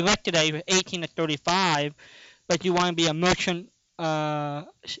or elected age was 18 to 35, but you want to be a merchant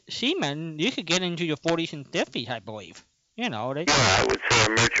seaman, you could get into your 40s and 50s, I believe. You know, yeah, I would say a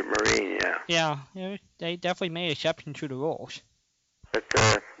merchant marine, yeah. Yeah, they definitely made exceptions to the rules. But,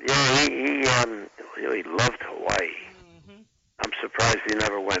 yeah, he loved Hawaii. Mm-hmm. I'm surprised he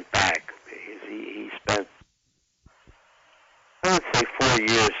never went back. He spent, I would say, 4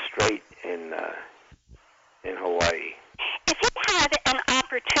 years straight in Hawaii. If he had an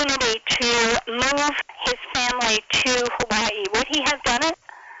opportunity to move his family to Hawaii, would he have done it?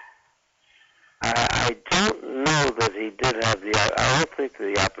 I don't know that he did have I don't think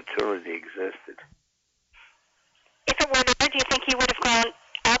the opportunity existed. If it were there, do you think he would have gone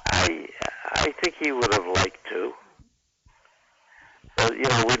up? I think he would have liked to. But, you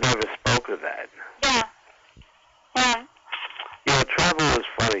know, we never spoke of that. Yeah. Yeah. You know, travel was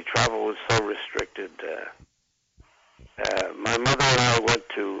funny. Travel was so restricted. My mother and I went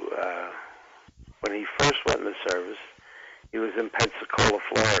to, when he first went in the service, he was in Pensacola,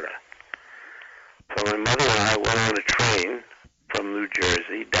 Florida. So my mother and I went on a train from New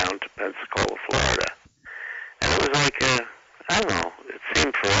Jersey down to Pensacola, Florida. And it was like, I don't know, it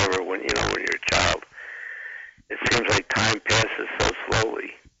seemed forever when you're a child. It seems like time passes so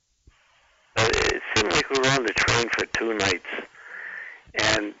slowly. But it seemed like we were on the train for 2 nights.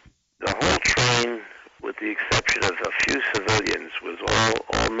 And the whole train, with the exception of a few civilians, was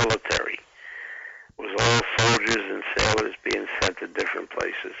all military. It was all soldiers and sailors being sent to different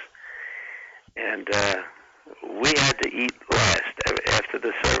places. And we had to eat last after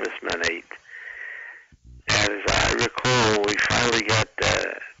the servicemen ate. And as I recall, when we finally got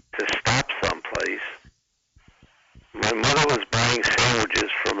to stop someplace, my mother was buying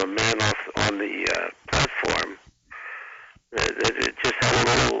sandwiches from a man on the platform. It just had a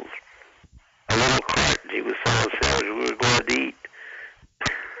little cart. He was selling sandwiches. We were glad to eat.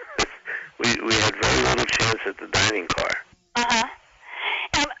 we had very little chance at the dining car. Uh-huh.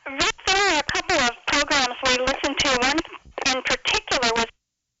 Rick, there are a couple of programs we listened to. One in particular was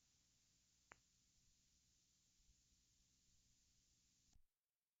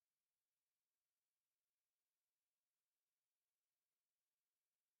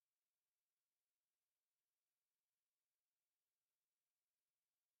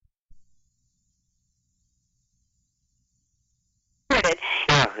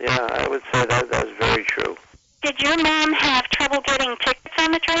I would say that's very true. Did your mom have trouble getting tickets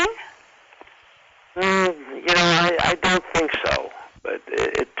on the train? I don't think so. But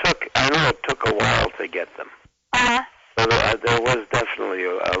I know it took a while to get them. Uh-huh. So there was definitely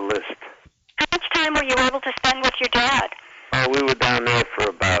a list. How much time were you able to spend with your dad? We were down there for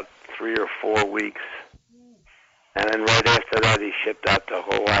about 3 or 4 weeks. And then right after that, he shipped out to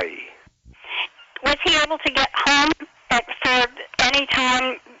Hawaii. Was he able to get home for any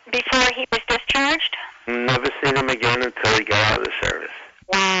time before he was discharged? Never seen him again until he got out of the service.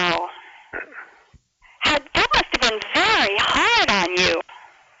 Wow. That must have been very hard on you.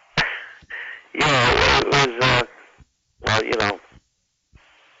 It was,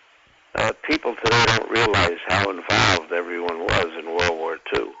 people today don't realize how involved everyone was in World War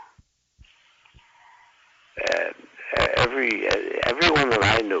II. And everyone that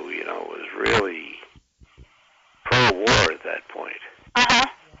I knew, was really pro-war at that point. Uh-huh.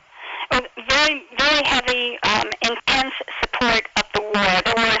 Very, very heavy, intense support of the war.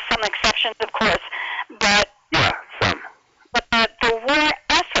 There were some exceptions, of course, but yeah, some. But the war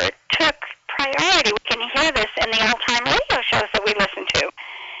effort took priority. We can hear this in the old-time radio shows that we listen to.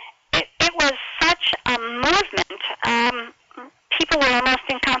 It was such a movement. People were almost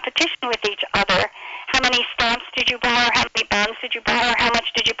in competition with each other. How many stamps did you buy, or how many bonds did you buy, or how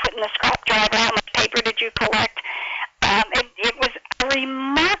much did you put in the scrap driver, how much paper did you collect? It was a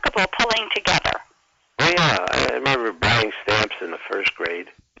remarkable pulling together. Oh, yeah, I remember buying stamps in the first grade.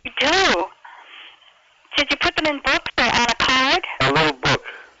 You do? Did you put them in books or on a card? A little book.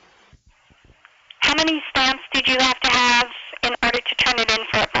 How many stamps did you have to have in order to turn it in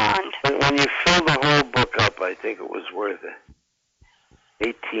for a bond? When you fill the whole book up, I think it was worth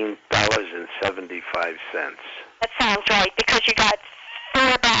 $18.75. That sounds right, because you got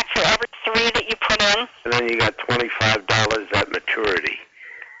 4 back for every 3 that you put in. And then you got $25 at maturity.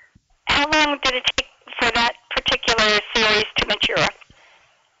 How long did it take for that particular series to mature?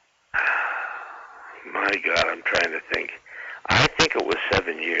 My God, I'm trying to think. I think it was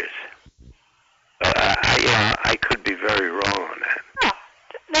 7 years. I could be very wrong on that. Oh,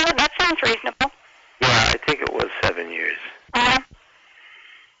 no, that sounds reasonable. Yeah, I think it was 7 years. Uh-huh.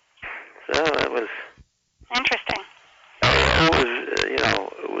 So that was interesting.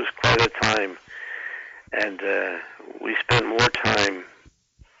 It was quite a time, and we spent more time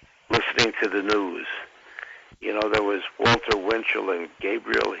listening to the news. There was Walter Winchell and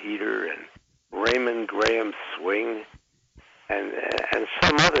Gabriel Heater and Raymond Graham Swing and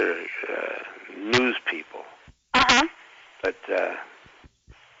some other news people. Uh-huh. But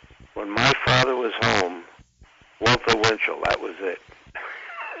when my father was home, Walter Winchell, that was it.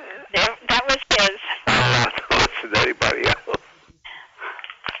 That was his. I don't listen to anybody else.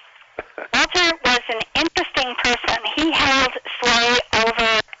 Walter was an interesting person. He held sway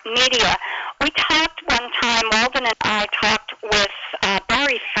over media. We talked one time, Walden and I talked with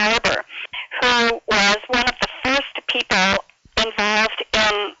Barry Farber, who was one of the first people involved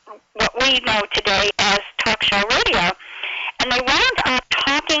in what we know today as talk show radio. And they wound up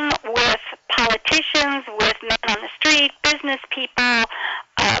talking with politicians, with men on the street, business people,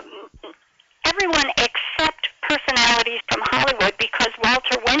 everyone except personalities from Hollywood, because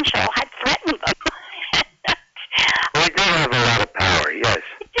Walter Winchell had threatened them. He did have a lot of power, yes.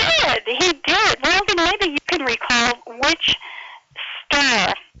 He did. Well, then maybe you can recall which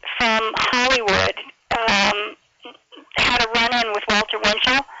star from Hollywood had a run-in with Walter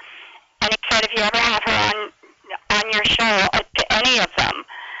Winchell, and he said if you ever have her on your show, to any of them,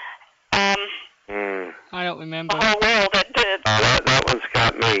 I don't remember. the whole world did. That one's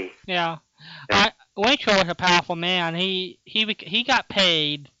got me. Yeah. Winchell was a powerful man. He got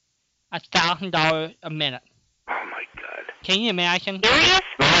paid $1,000 a minute. Oh my God! Can you imagine? Those years,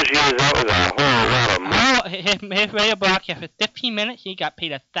 that was a whole lot of money. His radio broadcast for 15 minutes. He got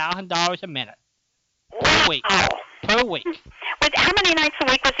paid $1,000 a minute per week. Per week. Wait, how many nights a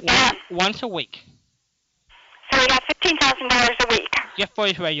week was he on? Once a week. So he got $15,000 a week. Just for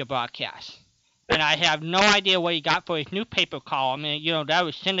his radio broadcast. And I have no idea what he got for his newspaper column. And, that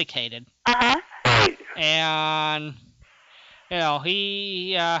was syndicated. Uh-huh. And,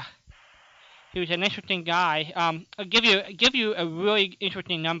 he was an interesting guy. I'll give you a really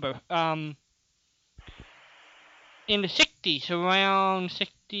interesting number. In the 60s, around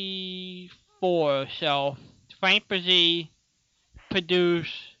 64 or so, Frank Brzee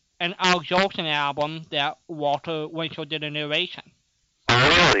produced an Al Jolson album that Walter Winchell did a narration.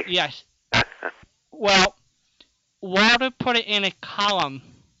 Oh, really? Yes. Well, Walter put it in a column.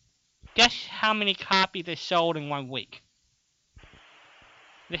 Guess how many copies they sold in 1 week?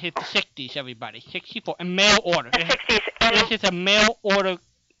 This is the 60s, everybody. 64. A mail order. The 60s. This is a mail order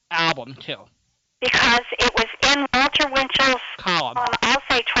album too. Because it was in Walter Winchell's column. I'll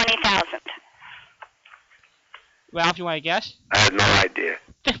say 20,000. Ralph, you want to guess? I had no idea.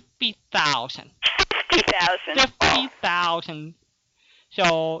 50,000. 50,000. 50,000.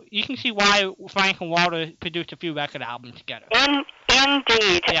 So you can see why Frank and Walter produced a few record albums together.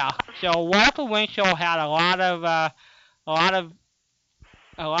 Indeed. Yeah. So Walter Winchell had a lot of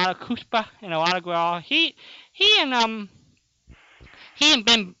chutzpah and a lot of growl. He and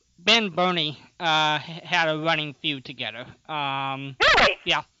Ben Burney had a running feud together. Really?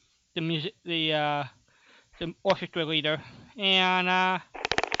 Yeah. The orchestra leader, and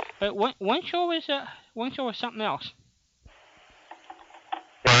but Winchell was something else.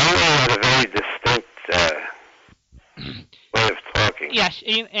 Yeah, he had a very distinct way of talking. Yes,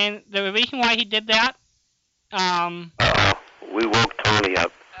 and the reason why he did that. We woke Tony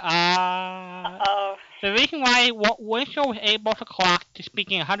up. The reason why Winchell was able to clock to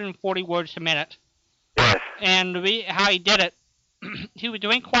speaking 140 words a minute. Yes. And how he did it, he would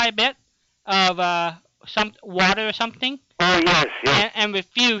drink quite a bit of some water or something. Oh yes, yes. And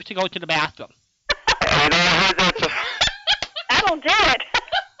refused to go to the bathroom. I heard that before. That'll do it.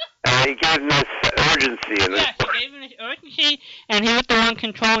 He gave him this urgency. Yes, he gave him this urgency, and he was the one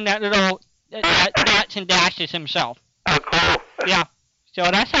controlling that little dots and dashes himself. Oh, cool. Yeah. So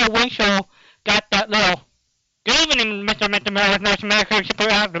that's how Winchell got that little. Good evening, Mr. North America.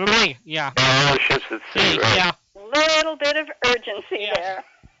 Yeah. Oh, ships at sea, right? Yeah. Little bit of urgency there.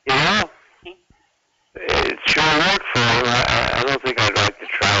 Yeah. It sure worked for him. I don't think I'd like to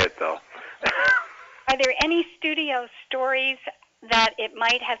try it, though. Are there any studio stories that it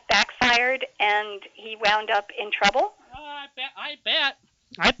might have backfired and he wound up in trouble? I bet.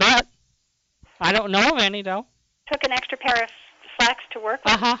 I don't know of any, though. Took an extra pair of slacks to work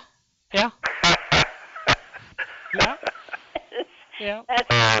with? Uh-huh. Yeah. Yeah. Yeah. The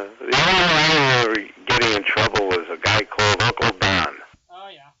only one I remember getting in trouble was a guy called Uncle Don. Oh,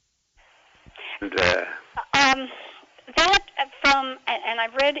 yeah. And, that from, and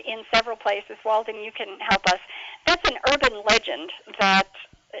I've read in several places, Walden, you can help us, that's an urban legend that,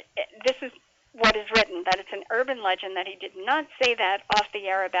 this is what is written, that it's an urban legend that he did not say that off the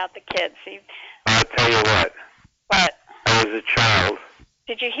air about the kids. I'll tell you what. What? I was a child.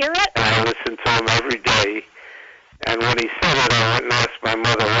 Did you hear it? And I listened to him every day. And when he said it, I went and asked my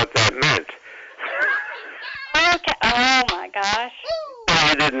mother what that meant. Okay. Oh, my gosh.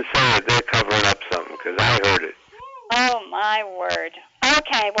 I didn't say it. They're covering up something, because I heard it. Oh, my word.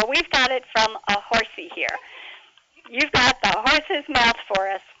 Okay, well, we've got it from a horsey here. You've got the horse's mouth for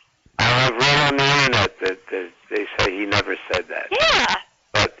us. I've read on the internet that they say he never said that. Yeah.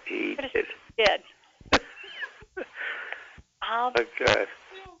 But he did. Did. Okay.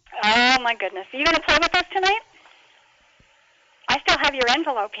 Oh, my goodness. Are you going to play with us tonight? I still have your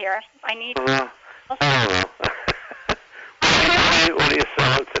envelope here. I need... I don't know. What are you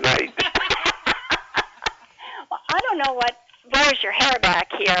selling tonight? Well, I don't know what blows your hair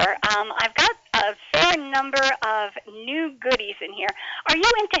back here. I've got a fair number of new goodies in here. Are you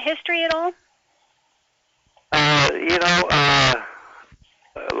into history at all?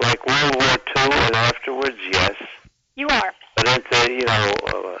 Like World War II and afterwards, yes. You are. But into,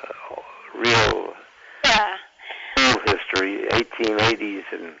 real history, 1880s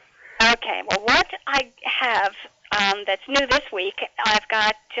and... Okay, well, what I have that's new this week, I've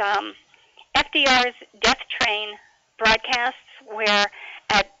got FDR's Death Train broadcasts where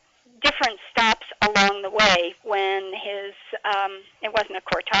at different stops along the way when his, it wasn't a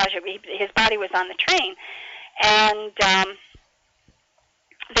cortege, his body was on the train, and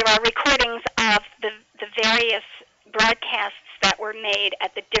there are recordings of the various broadcasts that were made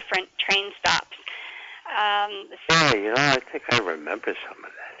at the different train stops. I think I remember some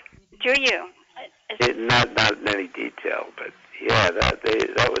of that. Do you? Not in any detail, but yeah,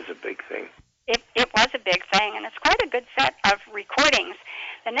 that was a big thing. It was a big thing, and it's quite a good set of recordings.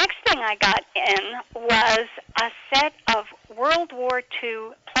 The next thing I got in was a set of World War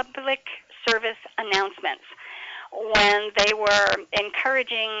II public service announcements when they were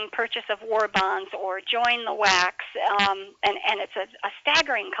encouraging purchase of war bonds or join the WACs, and it's a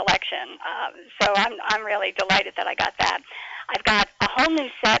staggering collection. So I'm really delighted that I got that. I've got a whole new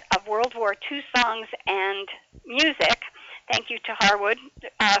set of World War II songs and music. Thank you to Harwood,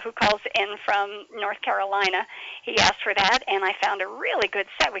 who calls in from North Carolina. He asked for that, and I found a really good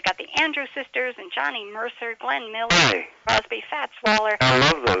set. We got the Andrews Sisters and Johnny Mercer, Glenn Miller, Crosby, Fats Waller. I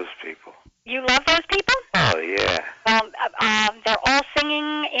love those people. You love those people? Oh, yeah. They're all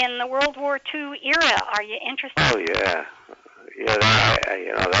singing in the World War II era. Are you interested? Oh, yeah. Yeah,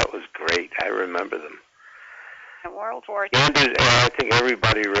 that was great. I remember them. in World War II. I think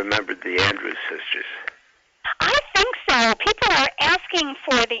everybody remembered the Andrews sisters. I think so. People are asking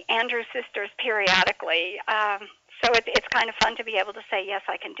for the Andrews sisters periodically, so it's kind of fun to be able to say, yes,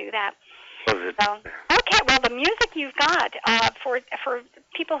 I can do that. Was it? So, okay, well, the music you've got for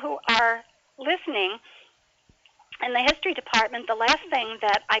people who are listening in the history department, the last thing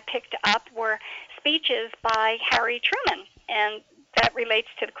that I picked up were speeches by Harry Truman, and that relates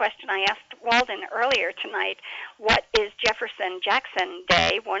to the question I asked Walden earlier tonight. What is Jefferson-Jackson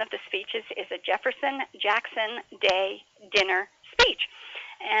Day? One of the speeches is a Jefferson-Jackson Day dinner speech.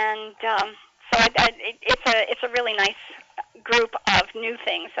 And so it's a really nice group of new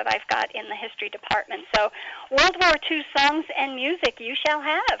things that I've got in the history department. So World War II songs and music you shall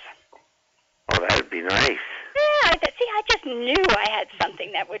have. Oh, that would be nice. Yeah, I just knew I had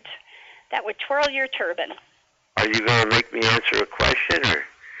something that would twirl your turban. Are you going to make me answer a question, or?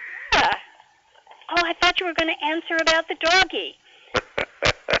 Yeah. Oh, I thought you were going to answer about the doggy.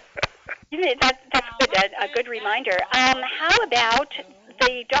 That's good, a good reminder. How about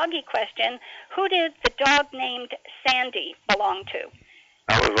the doggy question? Who did the dog named Sandy belong to?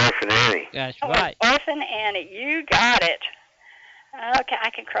 That was Orphan Annie. That's right. Orphan Annie. You got it. Okay, I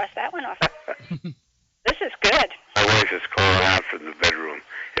can cross that one off. This is good. My wife is calling out from the bedroom.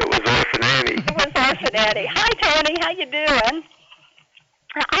 It was Orphan Annie. It was Orphan Annie. Hi, Tony. How you doing?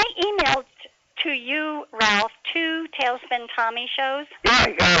 I emailed to you, Ralph, 2 Tailspin Tommy shows. Yeah,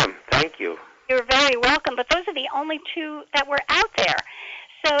 I got them. Thank you. You're very welcome, but those are the only 2 that were out there.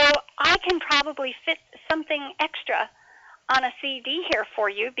 So I can probably fit something extra on a CD here for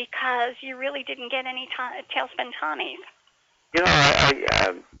you because you really didn't get any Tailspin Tommies. You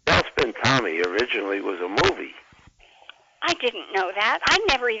know, Tailspin Tommy originally was a movie. I didn't know that. I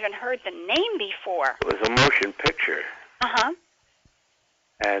never even heard the name before. It was a motion picture. Uh-huh.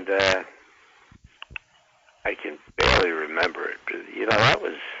 And I can barely remember it. But, you know, I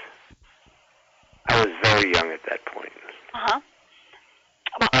was very young at that point. Uh-huh.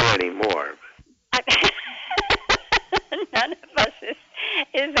 Well, not anymore. None of us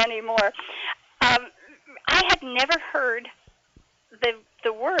is anymore. I had never heard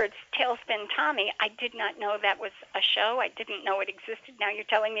the words Tailspin Tommy. I did not know that was a show. I didn't know it existed. Now you're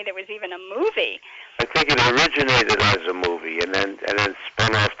telling me there was even a movie. I think it originated as a movie and then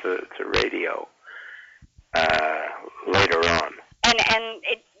spun off to radio later on. And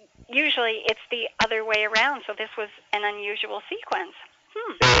usually it's the other way around, so this was an unusual sequence.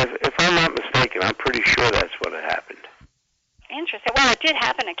 If I'm not mistaken, I'm pretty sure that's what had happened. Interesting. Well, it did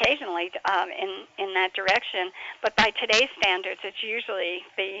happen occasionally in that direction, but by today's standards, it's usually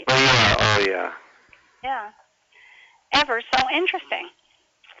the... Oh, yeah. Yeah. Ever so interesting.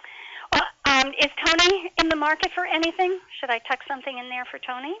 Well, is Tony in the market for anything? Should I tuck something in there for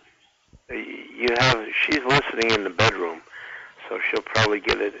Tony? She's listening in the bedroom, so she'll probably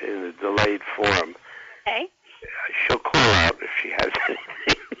get it in a delayed form. Okay. She'll call out if she has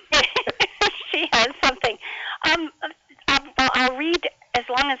anything. She has something. I'll read, as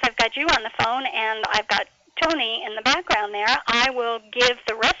long as I've got you on the phone and I've got Tony in the background there, I will give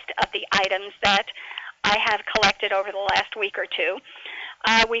the rest of the items that I have collected over the last week or two.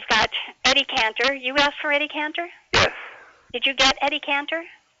 We've got Eddie Cantor. You asked for Eddie Cantor? Yes. Did you get Eddie Cantor?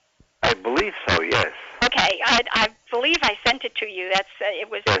 I believe so, yes. Okay, I believe I sent it to you. It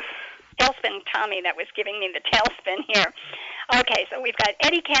was Tailspin Tommy that was giving me the tailspin here. Okay, so we've got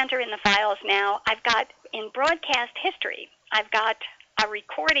Eddie Cantor in the files now. I've got, in broadcast history, I've got a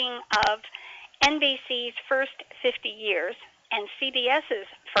recording of NBC's first 50 years and CBS's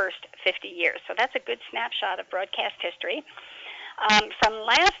first 50 years. So that's a good snapshot of broadcast history. From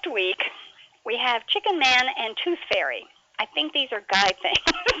last week, we have Chicken Man and Tooth Fairy. I think these are guy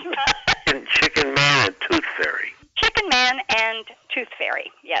things. Chicken Man and Tooth Fairy. Chicken Man and Tooth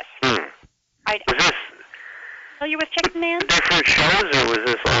Fairy, yes. Was this... Are you with Chicken Man? Different shows, or was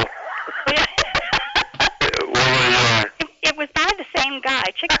this all... It was by the same guy.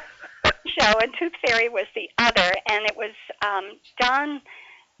 Chicken Show and Tooth Fairy was the other, and it was Don...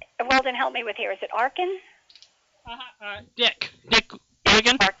 Weldon, help me with here. Is it Arkin? Dick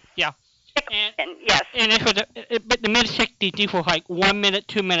Reagan? Yeah. And, yes. And it was but the mid-60s, these were like 1 minute,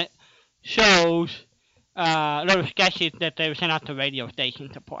 2 minute shows, little sketches that they would send out to radio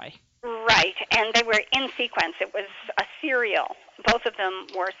stations to play. Right, and they were in sequence. It was a serial. Both of them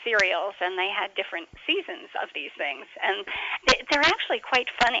were serials, and they had different seasons of these things. And they're actually quite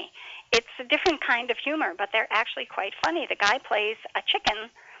funny. It's a different kind of humor, but they're actually quite funny. The guy plays a chicken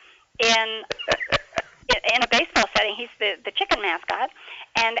in a baseball setting. He's the chicken mascot.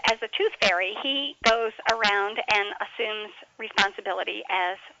 And as a tooth fairy, he goes around and assumes responsibility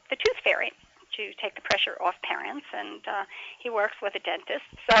as the tooth fairy. to take the pressure off parents, and he works with a dentist.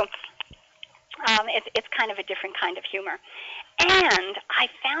 So it's kind of a different kind of humor. And I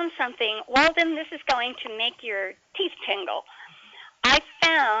found something, Walden, this is going to make your teeth tingle. I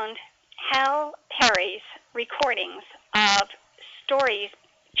found Hal Perry's recordings of stories,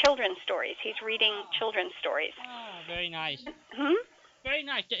 children's stories. He's reading children's stories. Oh, very nice. Hmm? Very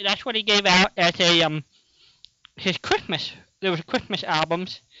nice. That's what he gave out as a his Christmas. There was Christmas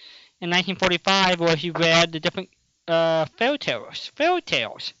albums in 1945 where he read the different fairy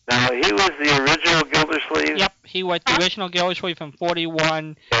tales. Now, he was the original Gildersleeve? Yep, he was the original Gildersleeve from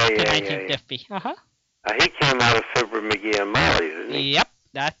 41 to 1950. Uh-huh. He came out of Fibber, McGee, and Molly, didn't he? Yep,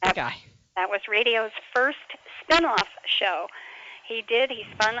 that's the guy. That was radio's first spin-off show. He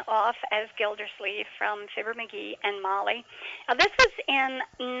spun off as Gildersleeve from Fibber McGee and Molly. This was in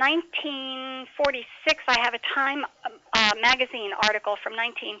 1946. I have a Time magazine article from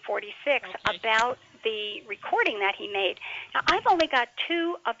 1946 about the recording that he made. Now, I've only got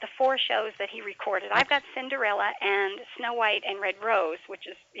 2 of the 4 shows that he recorded. I've got Cinderella and Snow White and Red Rose, which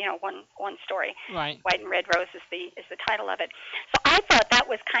is, one story. Right. White and Red Rose is the title of it. So I thought that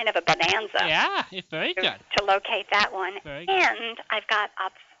was kind of a bonanza. Yeah, it's very good. To locate that one. Very good. And I've got a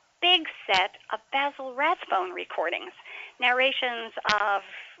big set of Basil Rathbone recordings, narrations of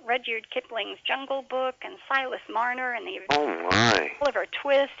Rudyard Kipling's Jungle Book and Silas Marner and the Oliver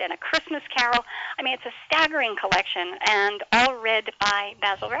Twist and A Christmas Carol. I mean, it's a staggering collection, and all read by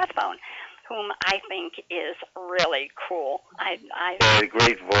Basil Rathbone, whom I think is really cool. He had a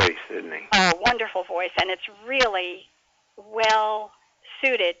great voice, didn't he? Oh, wonderful voice, and it's really well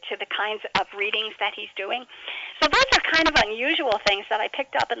suited to the kinds of readings that he's doing. So those are kind of unusual things that I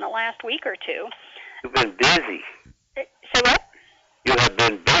picked up in the last week or two. You've been busy. Say what? You have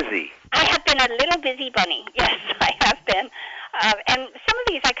been busy. I have been a little busy bunny. Yes, I have been. And some of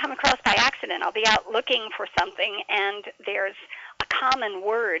these I come across by accident. I'll be out looking for something, and there's a common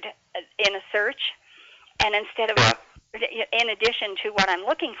word in a search, and instead of, in addition to what I'm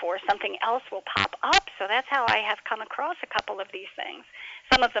looking for, something else will pop up. So that's how I have come across a couple of these things.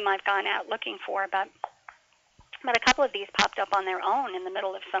 Some of them I've gone out looking for, but a couple of these popped up on their own in the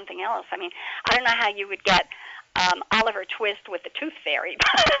middle of something else. I mean, I don't know how you would get Oliver Twist with the Tooth Fairy,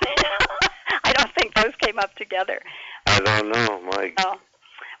 but I don't think those came up together. I don't know, Mike. Oh.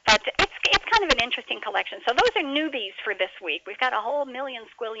 But it's kind of an interesting collection. So those are newbies for this week. We've got a whole million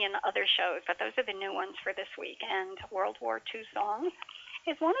squillion other shows, but those are the new ones for this week. And World War II songs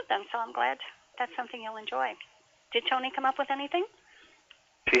is one of them, so I'm glad that's something you'll enjoy. Did Tony come up with anything?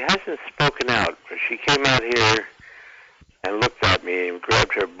 She hasn't spoken out, but she came out here and looked at me and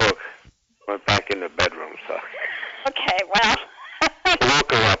grabbed her book, went back in the bedroom, so. Okay, well. I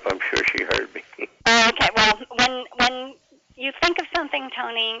woke her up. I'm sure she heard me. Okay, well, when you think of something,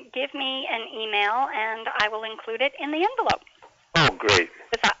 Tony, give me an email, and I will include it in the envelope. Oh, great.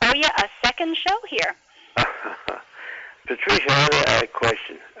 Because I owe you a second show here. Patricia, I had a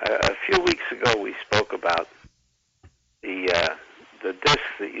question. A few weeks ago, we spoke about the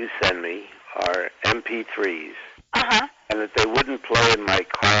discs that you send me are MP3s, and that they wouldn't play in my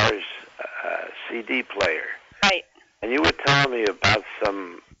car's CD player. Right. And you were telling me about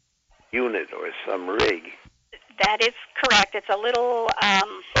some unit or some rig. That is correct. It's a little...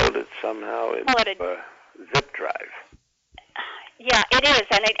 loaded somehow in a zip drive. Yeah, it is,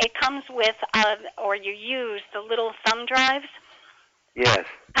 and it comes with, or you use the little thumb drives. Yes.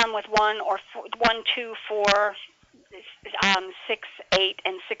 Come with 1, 2, 4, 6, 8,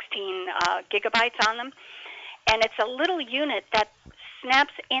 and 16 gigabytes on them. And it's a little unit that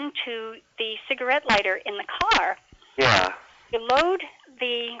snaps into the cigarette lighter in the car. Yeah. You load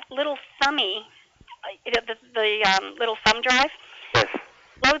the little thummy, the little thumb drive. Yes.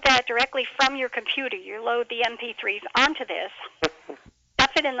 Load that directly from your computer. You load the MP3s onto this,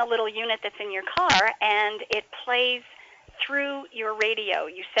 stuff it in the little unit that's in your car, and it plays through your radio.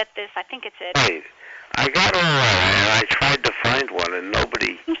 You set this, I think it's it. Right. I got all that. I tried to find one, and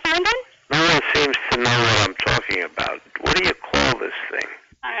nobody... You found one? No one seems to know what I'm talking about. What do you call this thing?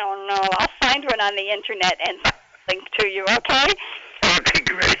 I don't know. I'll find one on the internet and link to you, okay? That would be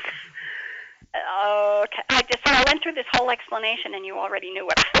great. Okay. I went through this whole explanation, and you already knew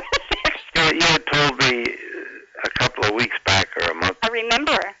what I was saying. You had told me a couple of weeks back or a month. I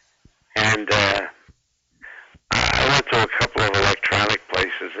remember. And I went to a couple of electronic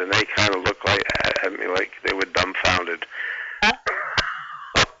places, and they kind of looked at me like they were dumbfounded.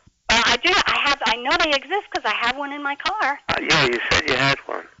 I know they exist because I have one in my car. Yeah, you said you had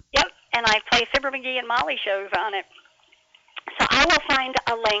one. Yep, and I play Fibber McGee and Molly shows on it. So I will find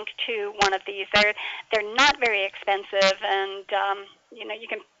a link to one of these. They're not very expensive, and you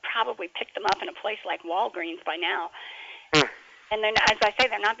can probably pick them up in a place like Walgreens by now. And then, as I say,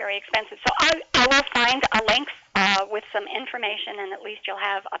 they're not very expensive. So I will find a link with some information, and at least you'll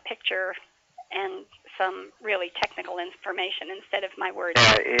have a picture and some really technical information instead of my words.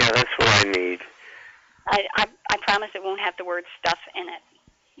 Yeah, that's what I need. I promise it won't have the word stuff in it.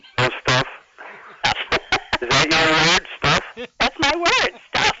 No stuff? Is that your word, stuff? That's my word,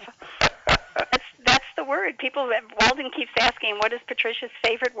 stuff. That's the word. Walden keeps asking, what is Patricia's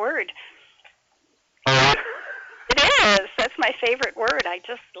favorite word? It is. That's my favorite word. I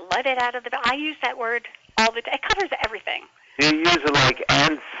just let it out of the... I use that word all the time. It covers everything. Do you use it like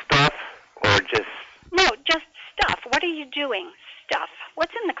and stuff, or just... No, just stuff. What are you doing? Stuff.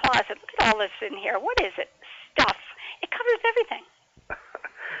 What's in the closet? Look at all this in here. What is it? Stuff. It covers everything.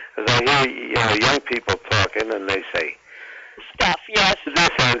 Because I hear young people talking, and they say... Stuff, yes. This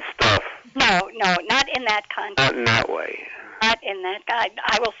and stuff. No, not in that context. Not in that way. Not in that.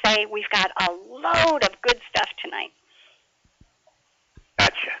 I will say we've got a load of good stuff tonight.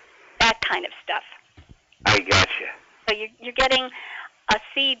 Gotcha. That kind of stuff. I gotcha. So you're getting a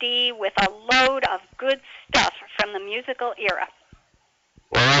CD with a load of good stuff from the musical era.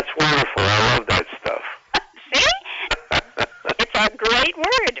 Well, that's wonderful. I love that stuff. See? It's a great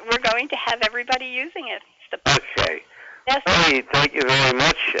word. We're going to have everybody using it. Okay. Yes. Hey, thank you very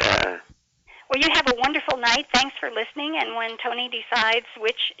much. Well, you have a wonderful night. Thanks for listening. And when Tony decides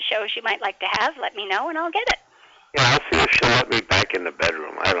which shows you might like to have, let me know and I'll get it. Yeah, I'll see if she'll let me back in the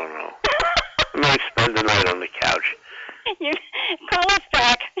bedroom. I don't know. I might spend the night on the couch. You call us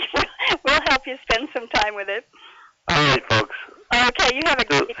back. We'll help you spend some time with it. All right, folks. Okay, you have a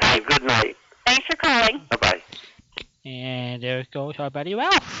great night. Good night. Thanks for calling. Bye-bye. And there goes our buddy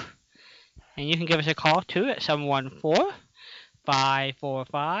Ralph. And you can give us a call, too, at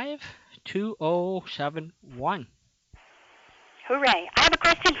 714-545-2071. Hooray. I have a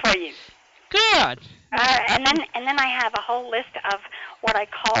question for you. Good. And then I have a whole list of what I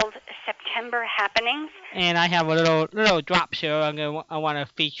called September happenings. And I have a little drops here I want to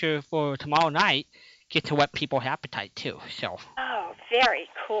feature for tomorrow night. Get to whet people's appetite, too. So. Oh, very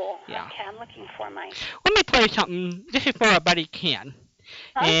cool. Yeah. Okay, I'm looking for my... Let me play something. This is for our buddy Ken.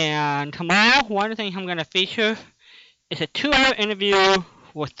 Huh? And tomorrow, one thing I'm going to feature is a 2-hour interview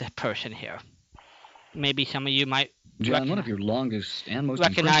with the person here. Maybe some of you might John, one of your longest and most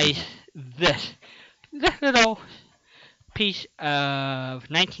recognize this little piece of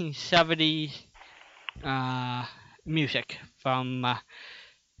 1970s music from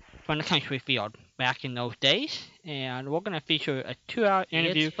the country field back in those days. And we're going to feature a 2-hour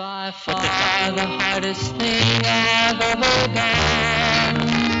interview. It's by far the hardest thing I've ever done.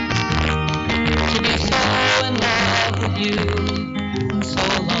 To be so in love with you so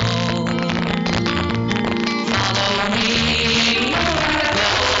long. Follow me where I go.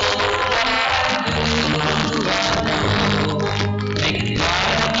 Make it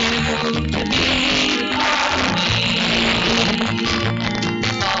part of you to be part of me.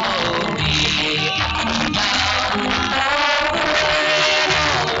 Follow me up and down, all the way and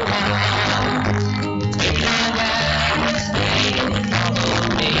all around. Take my hand and stay and follow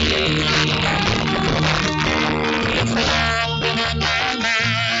me. It's long been on my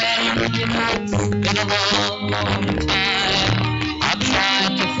mind, you know, it's been a long, long time. I've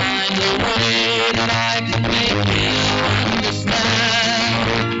tried to find a way that I can make you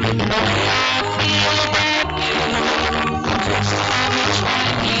understand the way I feel about you, just how much I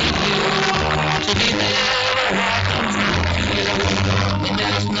need you to be there where I can find you, and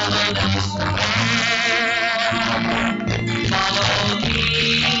there's none else around. Follow me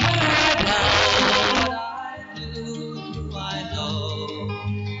where I go. What I do I know.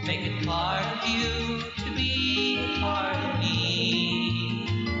 Make it part of you to be a part of me.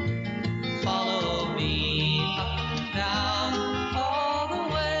 Follow me up and down, all the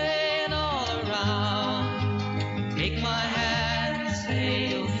way and all around. Take my hand and say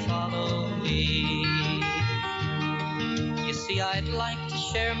you'll follow me. You see, I'd like to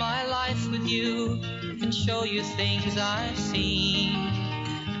share my life with you and show you things I've seen,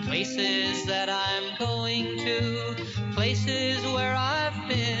 places that I'm going to, places where I've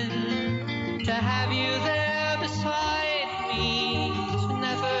been, to have you there beside me, to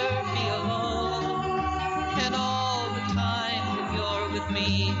never be alone. And all the time that you're with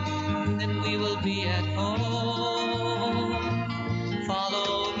me, then we will be at home.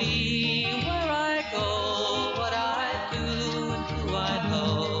 Follow me where I go, what I do and who I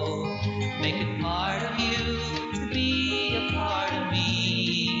know. Make it part of you to be a part of me.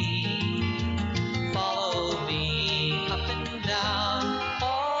 Follow me up and down,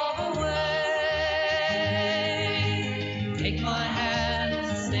 all the way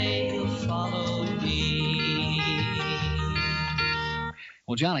say you'll follow me.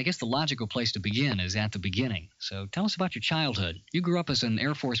 Well, John, I guess the logical place to begin is at the beginning. So tell us about your childhood. You grew up as an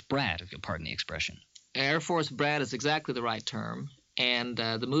Air Force brat, if you'll pardon the expression. Air Force brat is exactly the right term. And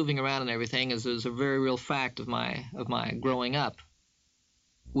the moving around and everything is a very real fact of my growing up.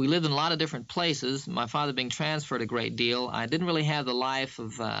 We lived in a lot of different places, my father being transferred a great deal. I didn't really have the life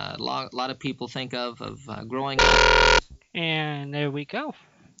of a lot of people think of growing up. And there we go.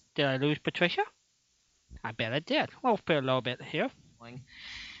 Did I lose Patricia? I bet I did. We'll put a little bit here.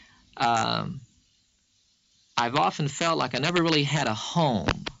 I've often felt like I never really had a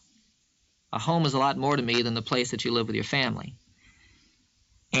home. A home is a lot more to me than the place that you live with your family.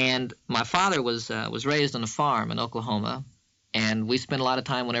 And my father was raised on a farm in Oklahoma, and we spent a lot of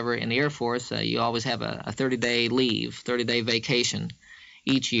time whenever in the Air Force, you always have a 30-day leave, 30-day vacation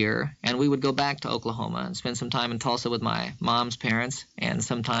each year, and we would go back to Oklahoma and spend some time in Tulsa with my mom's parents and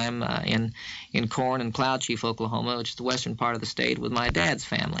some time in Corn and Cloud Chief, Oklahoma, which is the western part of the state, with my dad's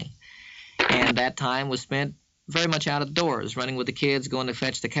family. And that time was spent very much out of doors, running with the kids, going to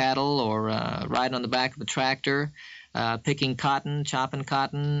fetch the cattle, or riding on the back of the tractor, picking cotton, chopping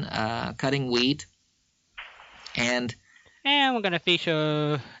cotton, cutting wheat. And we're going to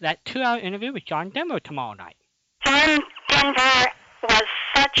feature that 2-hour interview with John Denver tomorrow night. John Denver was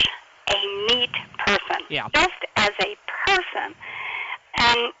such a neat person. Yeah. Just as a person.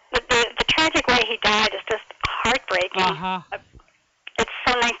 And the tragic way he died is just heartbreaking. Uh-huh. It's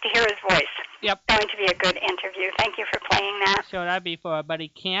so nice to hear his voice. Yep. It's going to be a good interview. Thank you for playing that. So that'd be for our buddy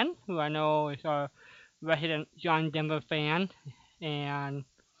Ken, who I know is our resident John Denver fan. And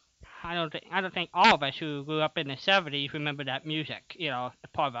I don't think all of us who grew up in the 70s remember that music, a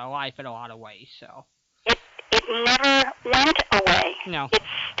part of our life in a lot of ways. So it never went away. No. It's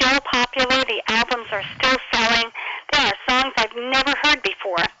still popular. The albums are still selling. There are songs I've never heard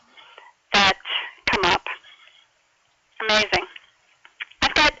before that come up. Amazing.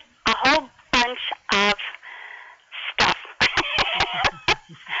 I've got a whole bunch of stuff.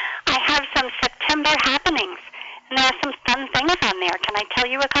 I have some September happenings. And there are some fun things on there. Can I tell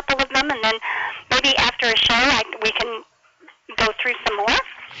you a couple of them? And then maybe after a show, we can go through some more?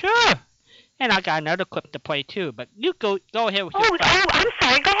 Sure. And I got another clip to play, too. But you go ahead with your stuff. Oh, I'm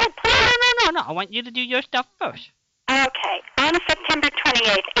sorry. Go ahead, please. No. I want you to do your stuff first. Okay. On September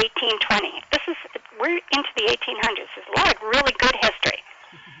 28th, 1820. We're into the 1800s. There's a lot of really good history.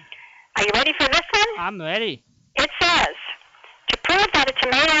 Are you ready for this one? I'm ready. It says, to prove that a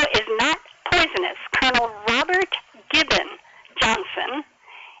tomato is not poisonous, Colonel Robert Gibbon Johnson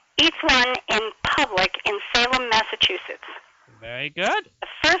eats one in public in Salem, Massachusetts. Very good. The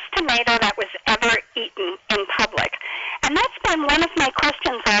first tomato that was ever eaten in public. And that's been one of my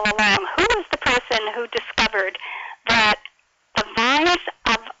questions all along. Who was the person who discovered that the vines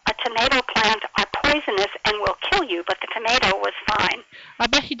of a tomato plant are poisonous and will kill you, but the tomato was fine? I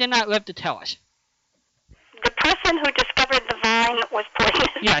bet he did not live to tell us. The person who discovered the vine was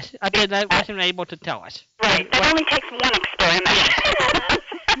poisonous. Yes, I bet that wasn't able to tell us. Right. That only takes one experiment.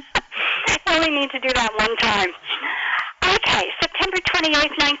 You only need to do that one time. Okay, September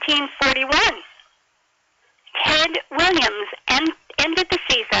 28th, 1941. Ted Williams ended the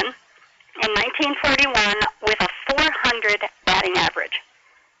season in 1941 with a .400 batting average.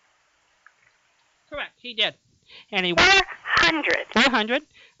 Correct, he did. And he 400.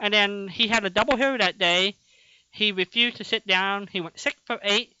 And then he had a doubleheader that day. He refused to sit down. He went 6 for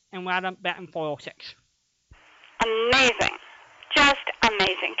 8 and wound up batting .406. Amazing. Just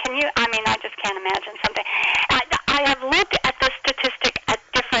amazing. I just can't imagine something. I have looked at this statistic at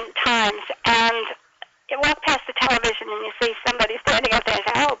different times, and you walk past the television and you see somebody standing up there and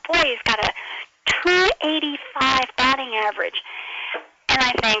say, oh boy, he's got a .285 batting average. And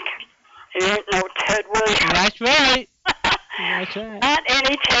I think, he ain't no Ted Williams. That's right. That's right. Not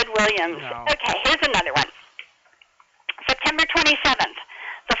any Ted Williams. No. Okay, here's another one. September 27th.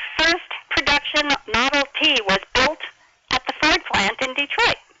 The first production Model T was built at the Ford plant in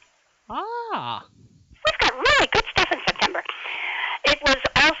Detroit. Ah. We've got really good stuff in September. It was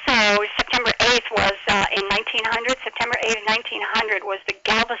also, September 8th was in 1900. September 8th, 1900 was the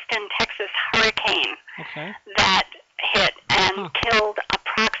Galveston, Texas hurricane that hit and killed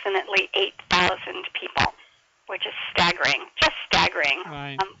approximately 8,000 people, which is staggering, just staggering.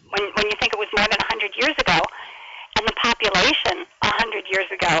 Right. When you think it was more than 100 years ago, and the population 100 years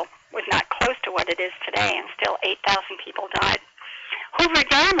ago was not close to what it is today, and still 8,000 people died. Hoover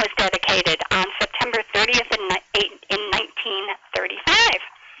Dam was dedicated on September 30th in 1935.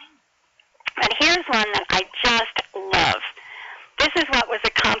 And here's one that I just love. This is what was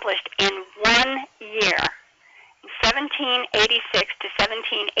accomplished in 1 year. 1786 to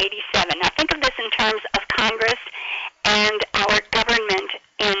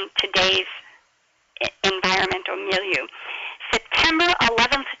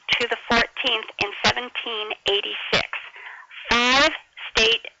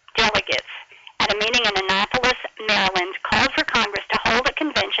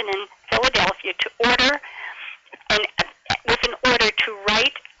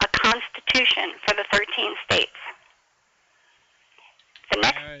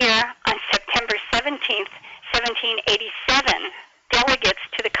 19th, 1787, delegates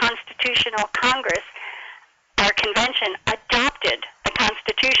to the Constitutional Congress, our convention, adopted the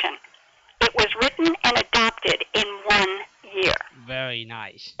Constitution. It was written and adopted in 1 year. Very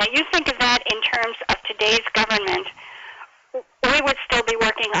nice. Now, you think of that in terms of today's government, we would still be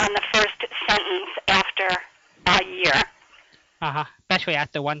working on the first sentence after a year. Especially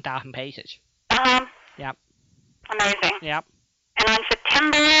after 1,000 pages. Yep. Amazing. Yep. And on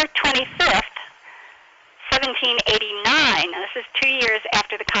September 25th, 1789, this is 2 years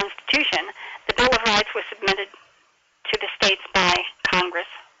after the Constitution, the Bill of Rights was submitted to the states by Congress.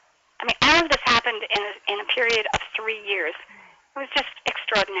 I mean, all of this happened in a period of 3 years. It was just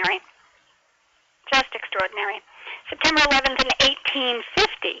extraordinary. Just extraordinary. September 11th, in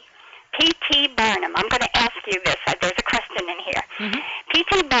 1850, P.T. Barnum, I'm going to ask you this. There's a question in here.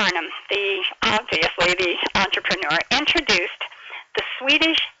 P.T. Barnum, obviously the entrepreneur, introduced the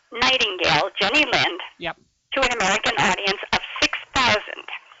Swedish nightingale, Jenny Lind, to an American audience of 6,000.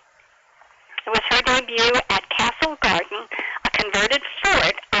 It was her debut at Castle Garden, a converted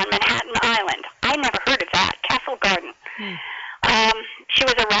fort on Manhattan Island. I never heard of that, Castle Garden. She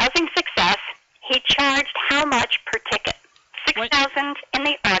was a rousing success. He charged how much per ticket? 6,000 in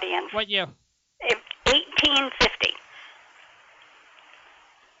the audience. What year? 1850.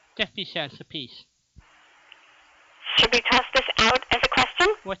 50 cents a piece. Should we toss this out as a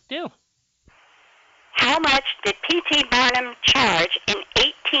question? What do? How much did P.T. Barnum charge in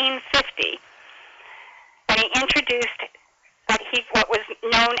 1850 when he introduced what was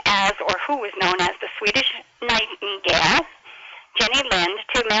known as, or who was known as, the Swedish nightingale, Jenny Lind,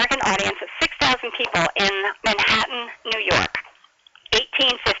 to American audience of 6,000 people in Manhattan, New York?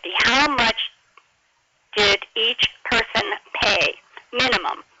 1850. How much did each person pay?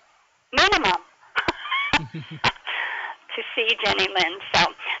 Minimum. To see Jenny Lind.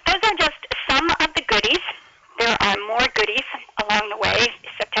 So those are just some of the goodies. There are more goodies along the way.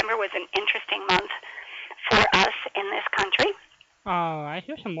 September was an interesting month for us in this country. All right,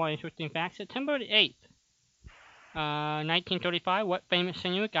 here's some more interesting facts. September the 8th, 1935, what famous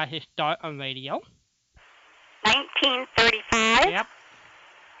singer got his start on radio? 1935? Yep.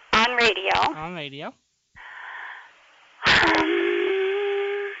 On radio. On radio.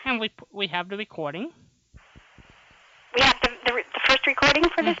 And we have the recording. We have the first recording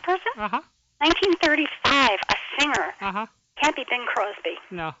for this person? 1935, a singer. Can't be Bing Crosby.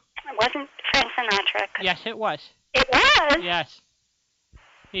 No. It wasn't Frank Sinatra. Yes, it was. It was? Yes.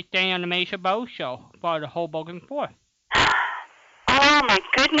 He sang on the Major Bow Show for the Hoboken 4. Oh, my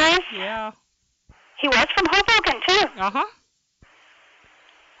goodness. Yeah. He was from Hoboken, too.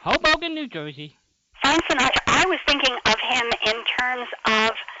 Hoboken, New Jersey. Frank Sinatra, I was thinking of him in terms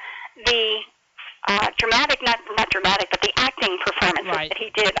of the dramatic, not dramatic, but the acting performances that he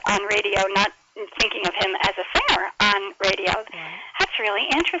did on radio, not thinking of him as a singer on radio. That's really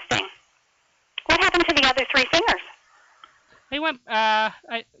interesting. What happened to the other three singers? They went,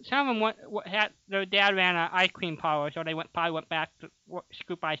 some of them their dad ran an ice cream parlor, so they probably went back to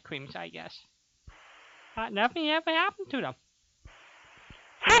scoop ice creams, I guess. Nothing ever happened to them.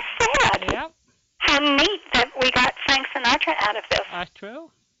 How sad. Yep. How neat that we got Frank Sinatra out of this. That's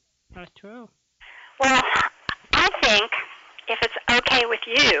true. That's true. Well, I think, if it's okay with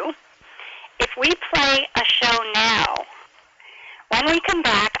you, if we play a show now, when we come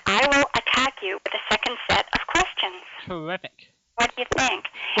back, I will attack you with a second set of questions. Terrific. What do you think?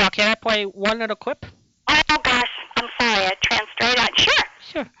 Well, can I play one little clip? Oh, gosh, I'm sorry. I tranced right on.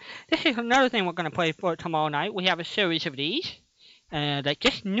 Sure. This is another thing we're going to play for tomorrow night. We have a series of these that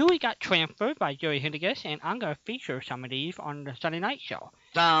just newly got transferred by Jerry Hindigas, and I'm going to feature some of these on the Sunday night show.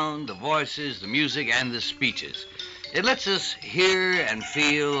 Sound, the voices, the music, and the speeches. It lets us hear and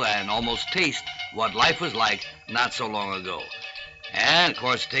feel and almost taste what life was like not so long ago. And, of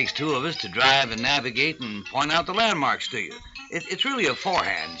course, it takes two of us to drive and navigate and point out the landmarks to you. It's really a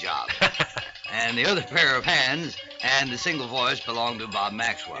four-hand job. And the other pair of hands and the single voice belong to Bob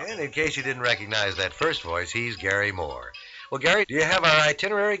Maxwell. And in case you didn't recognize that first voice, he's Gary Moore. Well, Gary, do you have our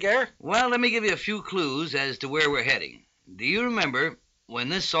itinerary, Gary? Well, let me give you a few clues as to where we're heading. Do you remember when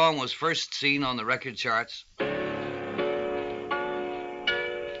this song was first seen on the record charts?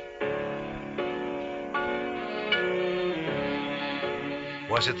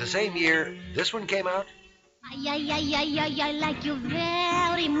 Was it the same year this one came out? I like you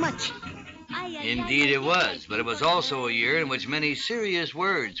very much. Indeed it was, but it was also a year in which many serious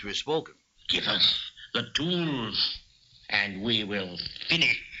words were spoken. Give us the tools, and we will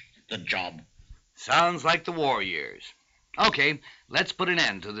finish the job. Sounds like the war years. Okay, let's put an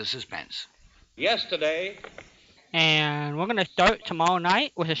end to the suspense. Yesterday, And we're going to start tomorrow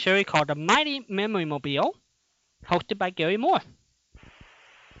night with a series called The Mighty Memory Mobile, hosted by Gary Moore.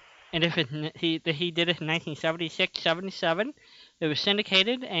 And he did it in 1976-77. It was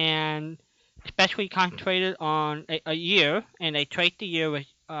syndicated and especially concentrated on a year, and they traced the year with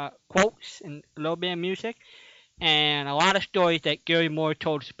quotes and a little bit of music and a lot of stories that Gary Moore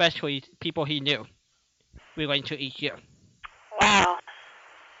told, especially people he knew, relating to each year. Wow.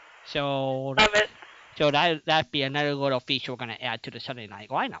 So that'd be another little feature we're going to add to the Sunday night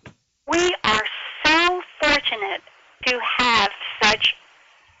lineup. We are so fortunate to have such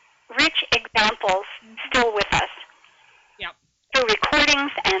rich examples still with us. Yep. Through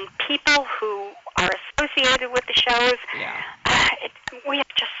recordings and people who are associated with the shows. Yeah. We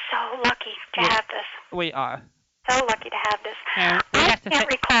are just so lucky to have this. We are. So lucky to have this. And I can't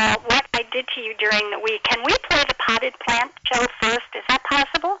recall what I did to you during the week. Can we play the Potted Plant show first? Is that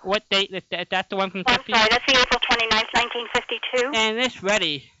possible? What date? That's the one from I'm sorry, that's the April 29th, 1952. And it's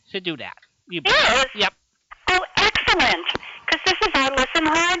ready to do that. Yes? Yep. Oh, excellent. Because this is our Listen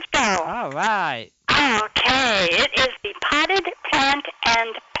Hard show. All right. Okay. It is the Potted Plant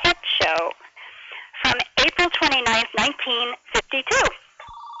and Pet show from April 29th, 1952.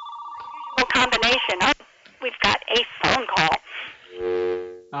 Usual combination. Oh, we've got a phone call.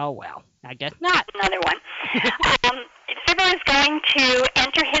 Oh, well. I guess not. Another one. Fibber is going to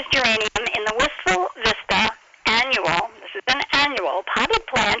enter his geranium in the Wistful Vista annual. This is an annual Potted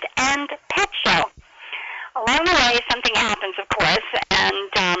Plant and Pet show. Along the way, something happens, of course, and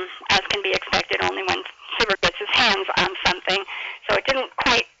as can be expected, only when Fibber gets his hands on something. So it didn't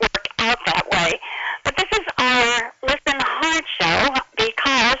quite work out that way. But this is our Listen Hard show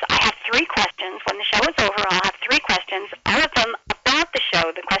because I have 3 questions. When the show is over, I'll have 3 questions, all of them about the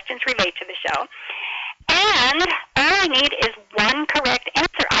show. The questions relate to the show. And all I need is one correct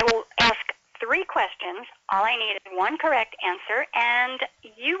answer. I will ask 3 questions. All I need is one correct answer, and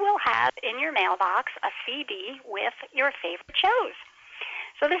you will have in your mailbox a CD with your favorite shows.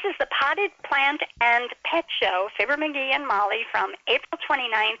 So this is the Potted Plant and Pet show, Fibber McGee and Molly, from April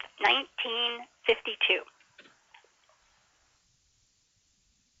 29th, 1952.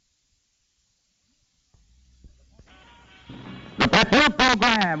 The Pet Health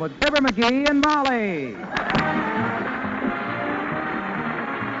Program with Fibber McGee and Molly.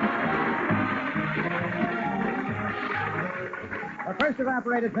 The first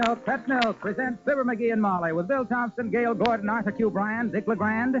evaporated milk, Pet Milk, presents Fibber McGee and Molly with Bill Thompson, Gail Gordon, Arthur Q. Bryan, Dick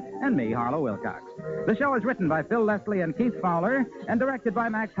LeGrand, and me, Harlow Wilcox. The show is written by Phil Leslie and Keith Fowler and directed by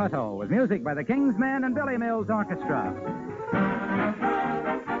Max Hutto, with music by the King's Men and Billy Mills Orchestra.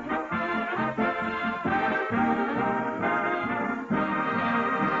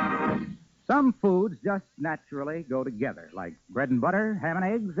 Some foods just naturally go together, like bread and butter, ham and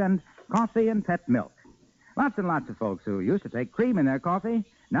eggs, and coffee and pet milk. Lots and lots of folks who used to take cream in their coffee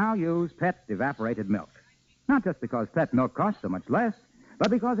now use pet evaporated milk. Not just because pet milk costs so much less, but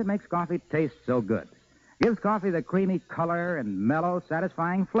because it makes coffee taste so good. Gives coffee the creamy color and mellow,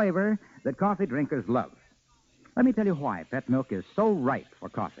 satisfying flavor that coffee drinkers love. Let me tell you why pet milk is so right for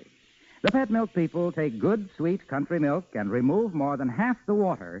coffee. The pet milk people take good, sweet country milk and remove more than half the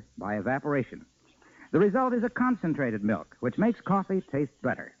water by evaporation. The result is a concentrated milk, which makes coffee taste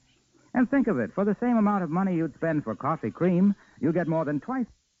better. And think of it, for the same amount of money you'd spend for coffee cream, you get more than twice.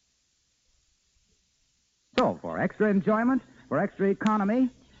 So, for extra enjoyment, for extra economy,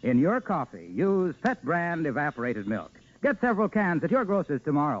 in your coffee, use Pet Brand evaporated milk. Get several cans at your grocer's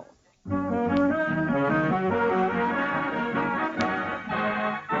tomorrow.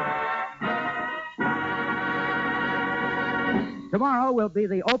 Tomorrow will be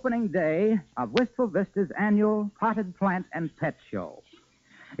the opening day of Wistful Vista's annual Potted Plant and Pet Show.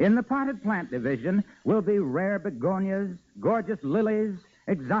 In the potted plant division will be rare begonias, gorgeous lilies,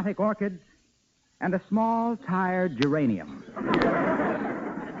 exotic orchids, and a small, tired geranium.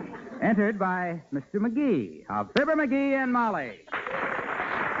 Entered by Mr. McGee of Fibber McGee and Molly.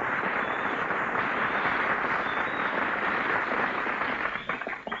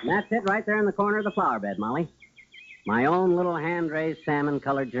 And that's it right there in the corner of the flower bed, Molly. My own little hand-raised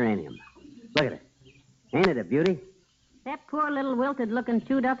salmon-colored geranium. Look at it. Ain't it a beauty? That poor little wilted-looking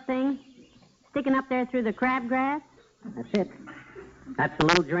chewed-up thing sticking up there through the crabgrass? That's it. That's the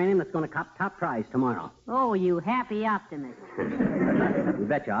little geranium that's going to cop top prize tomorrow. Oh, you happy optimist. You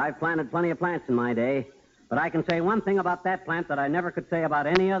betcha. I've planted plenty of plants in my day, but I can say one thing about that plant that I never could say about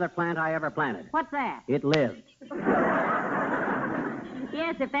any other plant I ever planted. What's that? It lived.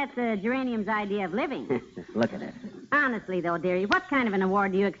 Yes, if that's the geranium's idea of living. Look at it. Honestly, though, dearie, what kind of an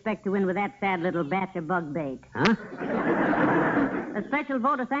award do you expect to win with that sad little batch of bug bait? Huh? A special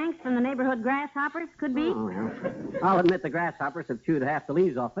vote of thanks from the neighborhood grasshoppers, could be? Oh, well. I'll admit the grasshoppers have chewed half the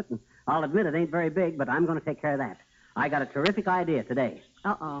leaves off it, and I'll admit it ain't very big, but I'm going to take care of that. I got a terrific idea today.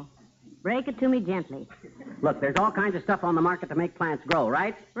 Uh-oh. Break it to me gently. Look, there's all kinds of stuff on the market to make plants grow,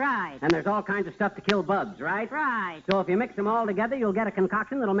 right? Right. And there's all kinds of stuff to kill bugs, right? Right. So if you mix them all together, you'll get a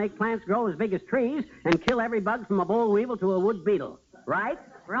concoction that'll make plants grow as big as trees and kill every bug from a boll weevil to a wood beetle, right?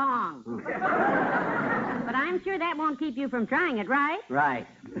 Wrong. But I'm sure that won't keep you from trying it, right? Right.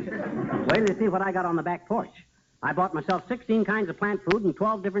 Wait till you see what I got on the back porch. I bought myself 16 kinds of plant food and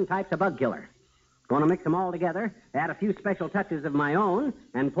 12 different types of bug killer. Going to mix them all together, add a few special touches of my own,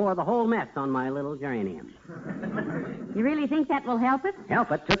 and pour the whole mess on my little geranium. You really think that will help it? Help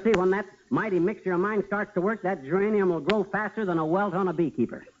it, Tootsie. When that mighty mixture of mine starts to work, that geranium will grow faster than a welt on a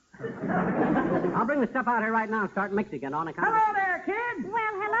beekeeper. I'll bring the stuff out here right now and start mixing it on account. Hello there, kid.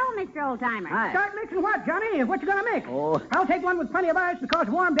 Well, hello, Mr. Oldtimer. Hi. Start mixing what, Johnny? What you gonna mix? Oh. I'll take one with plenty of ice because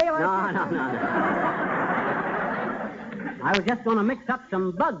a warm day like No. I was just going to mix up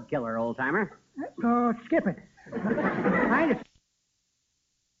some bug killer, old-timer. Oh, skip it. I just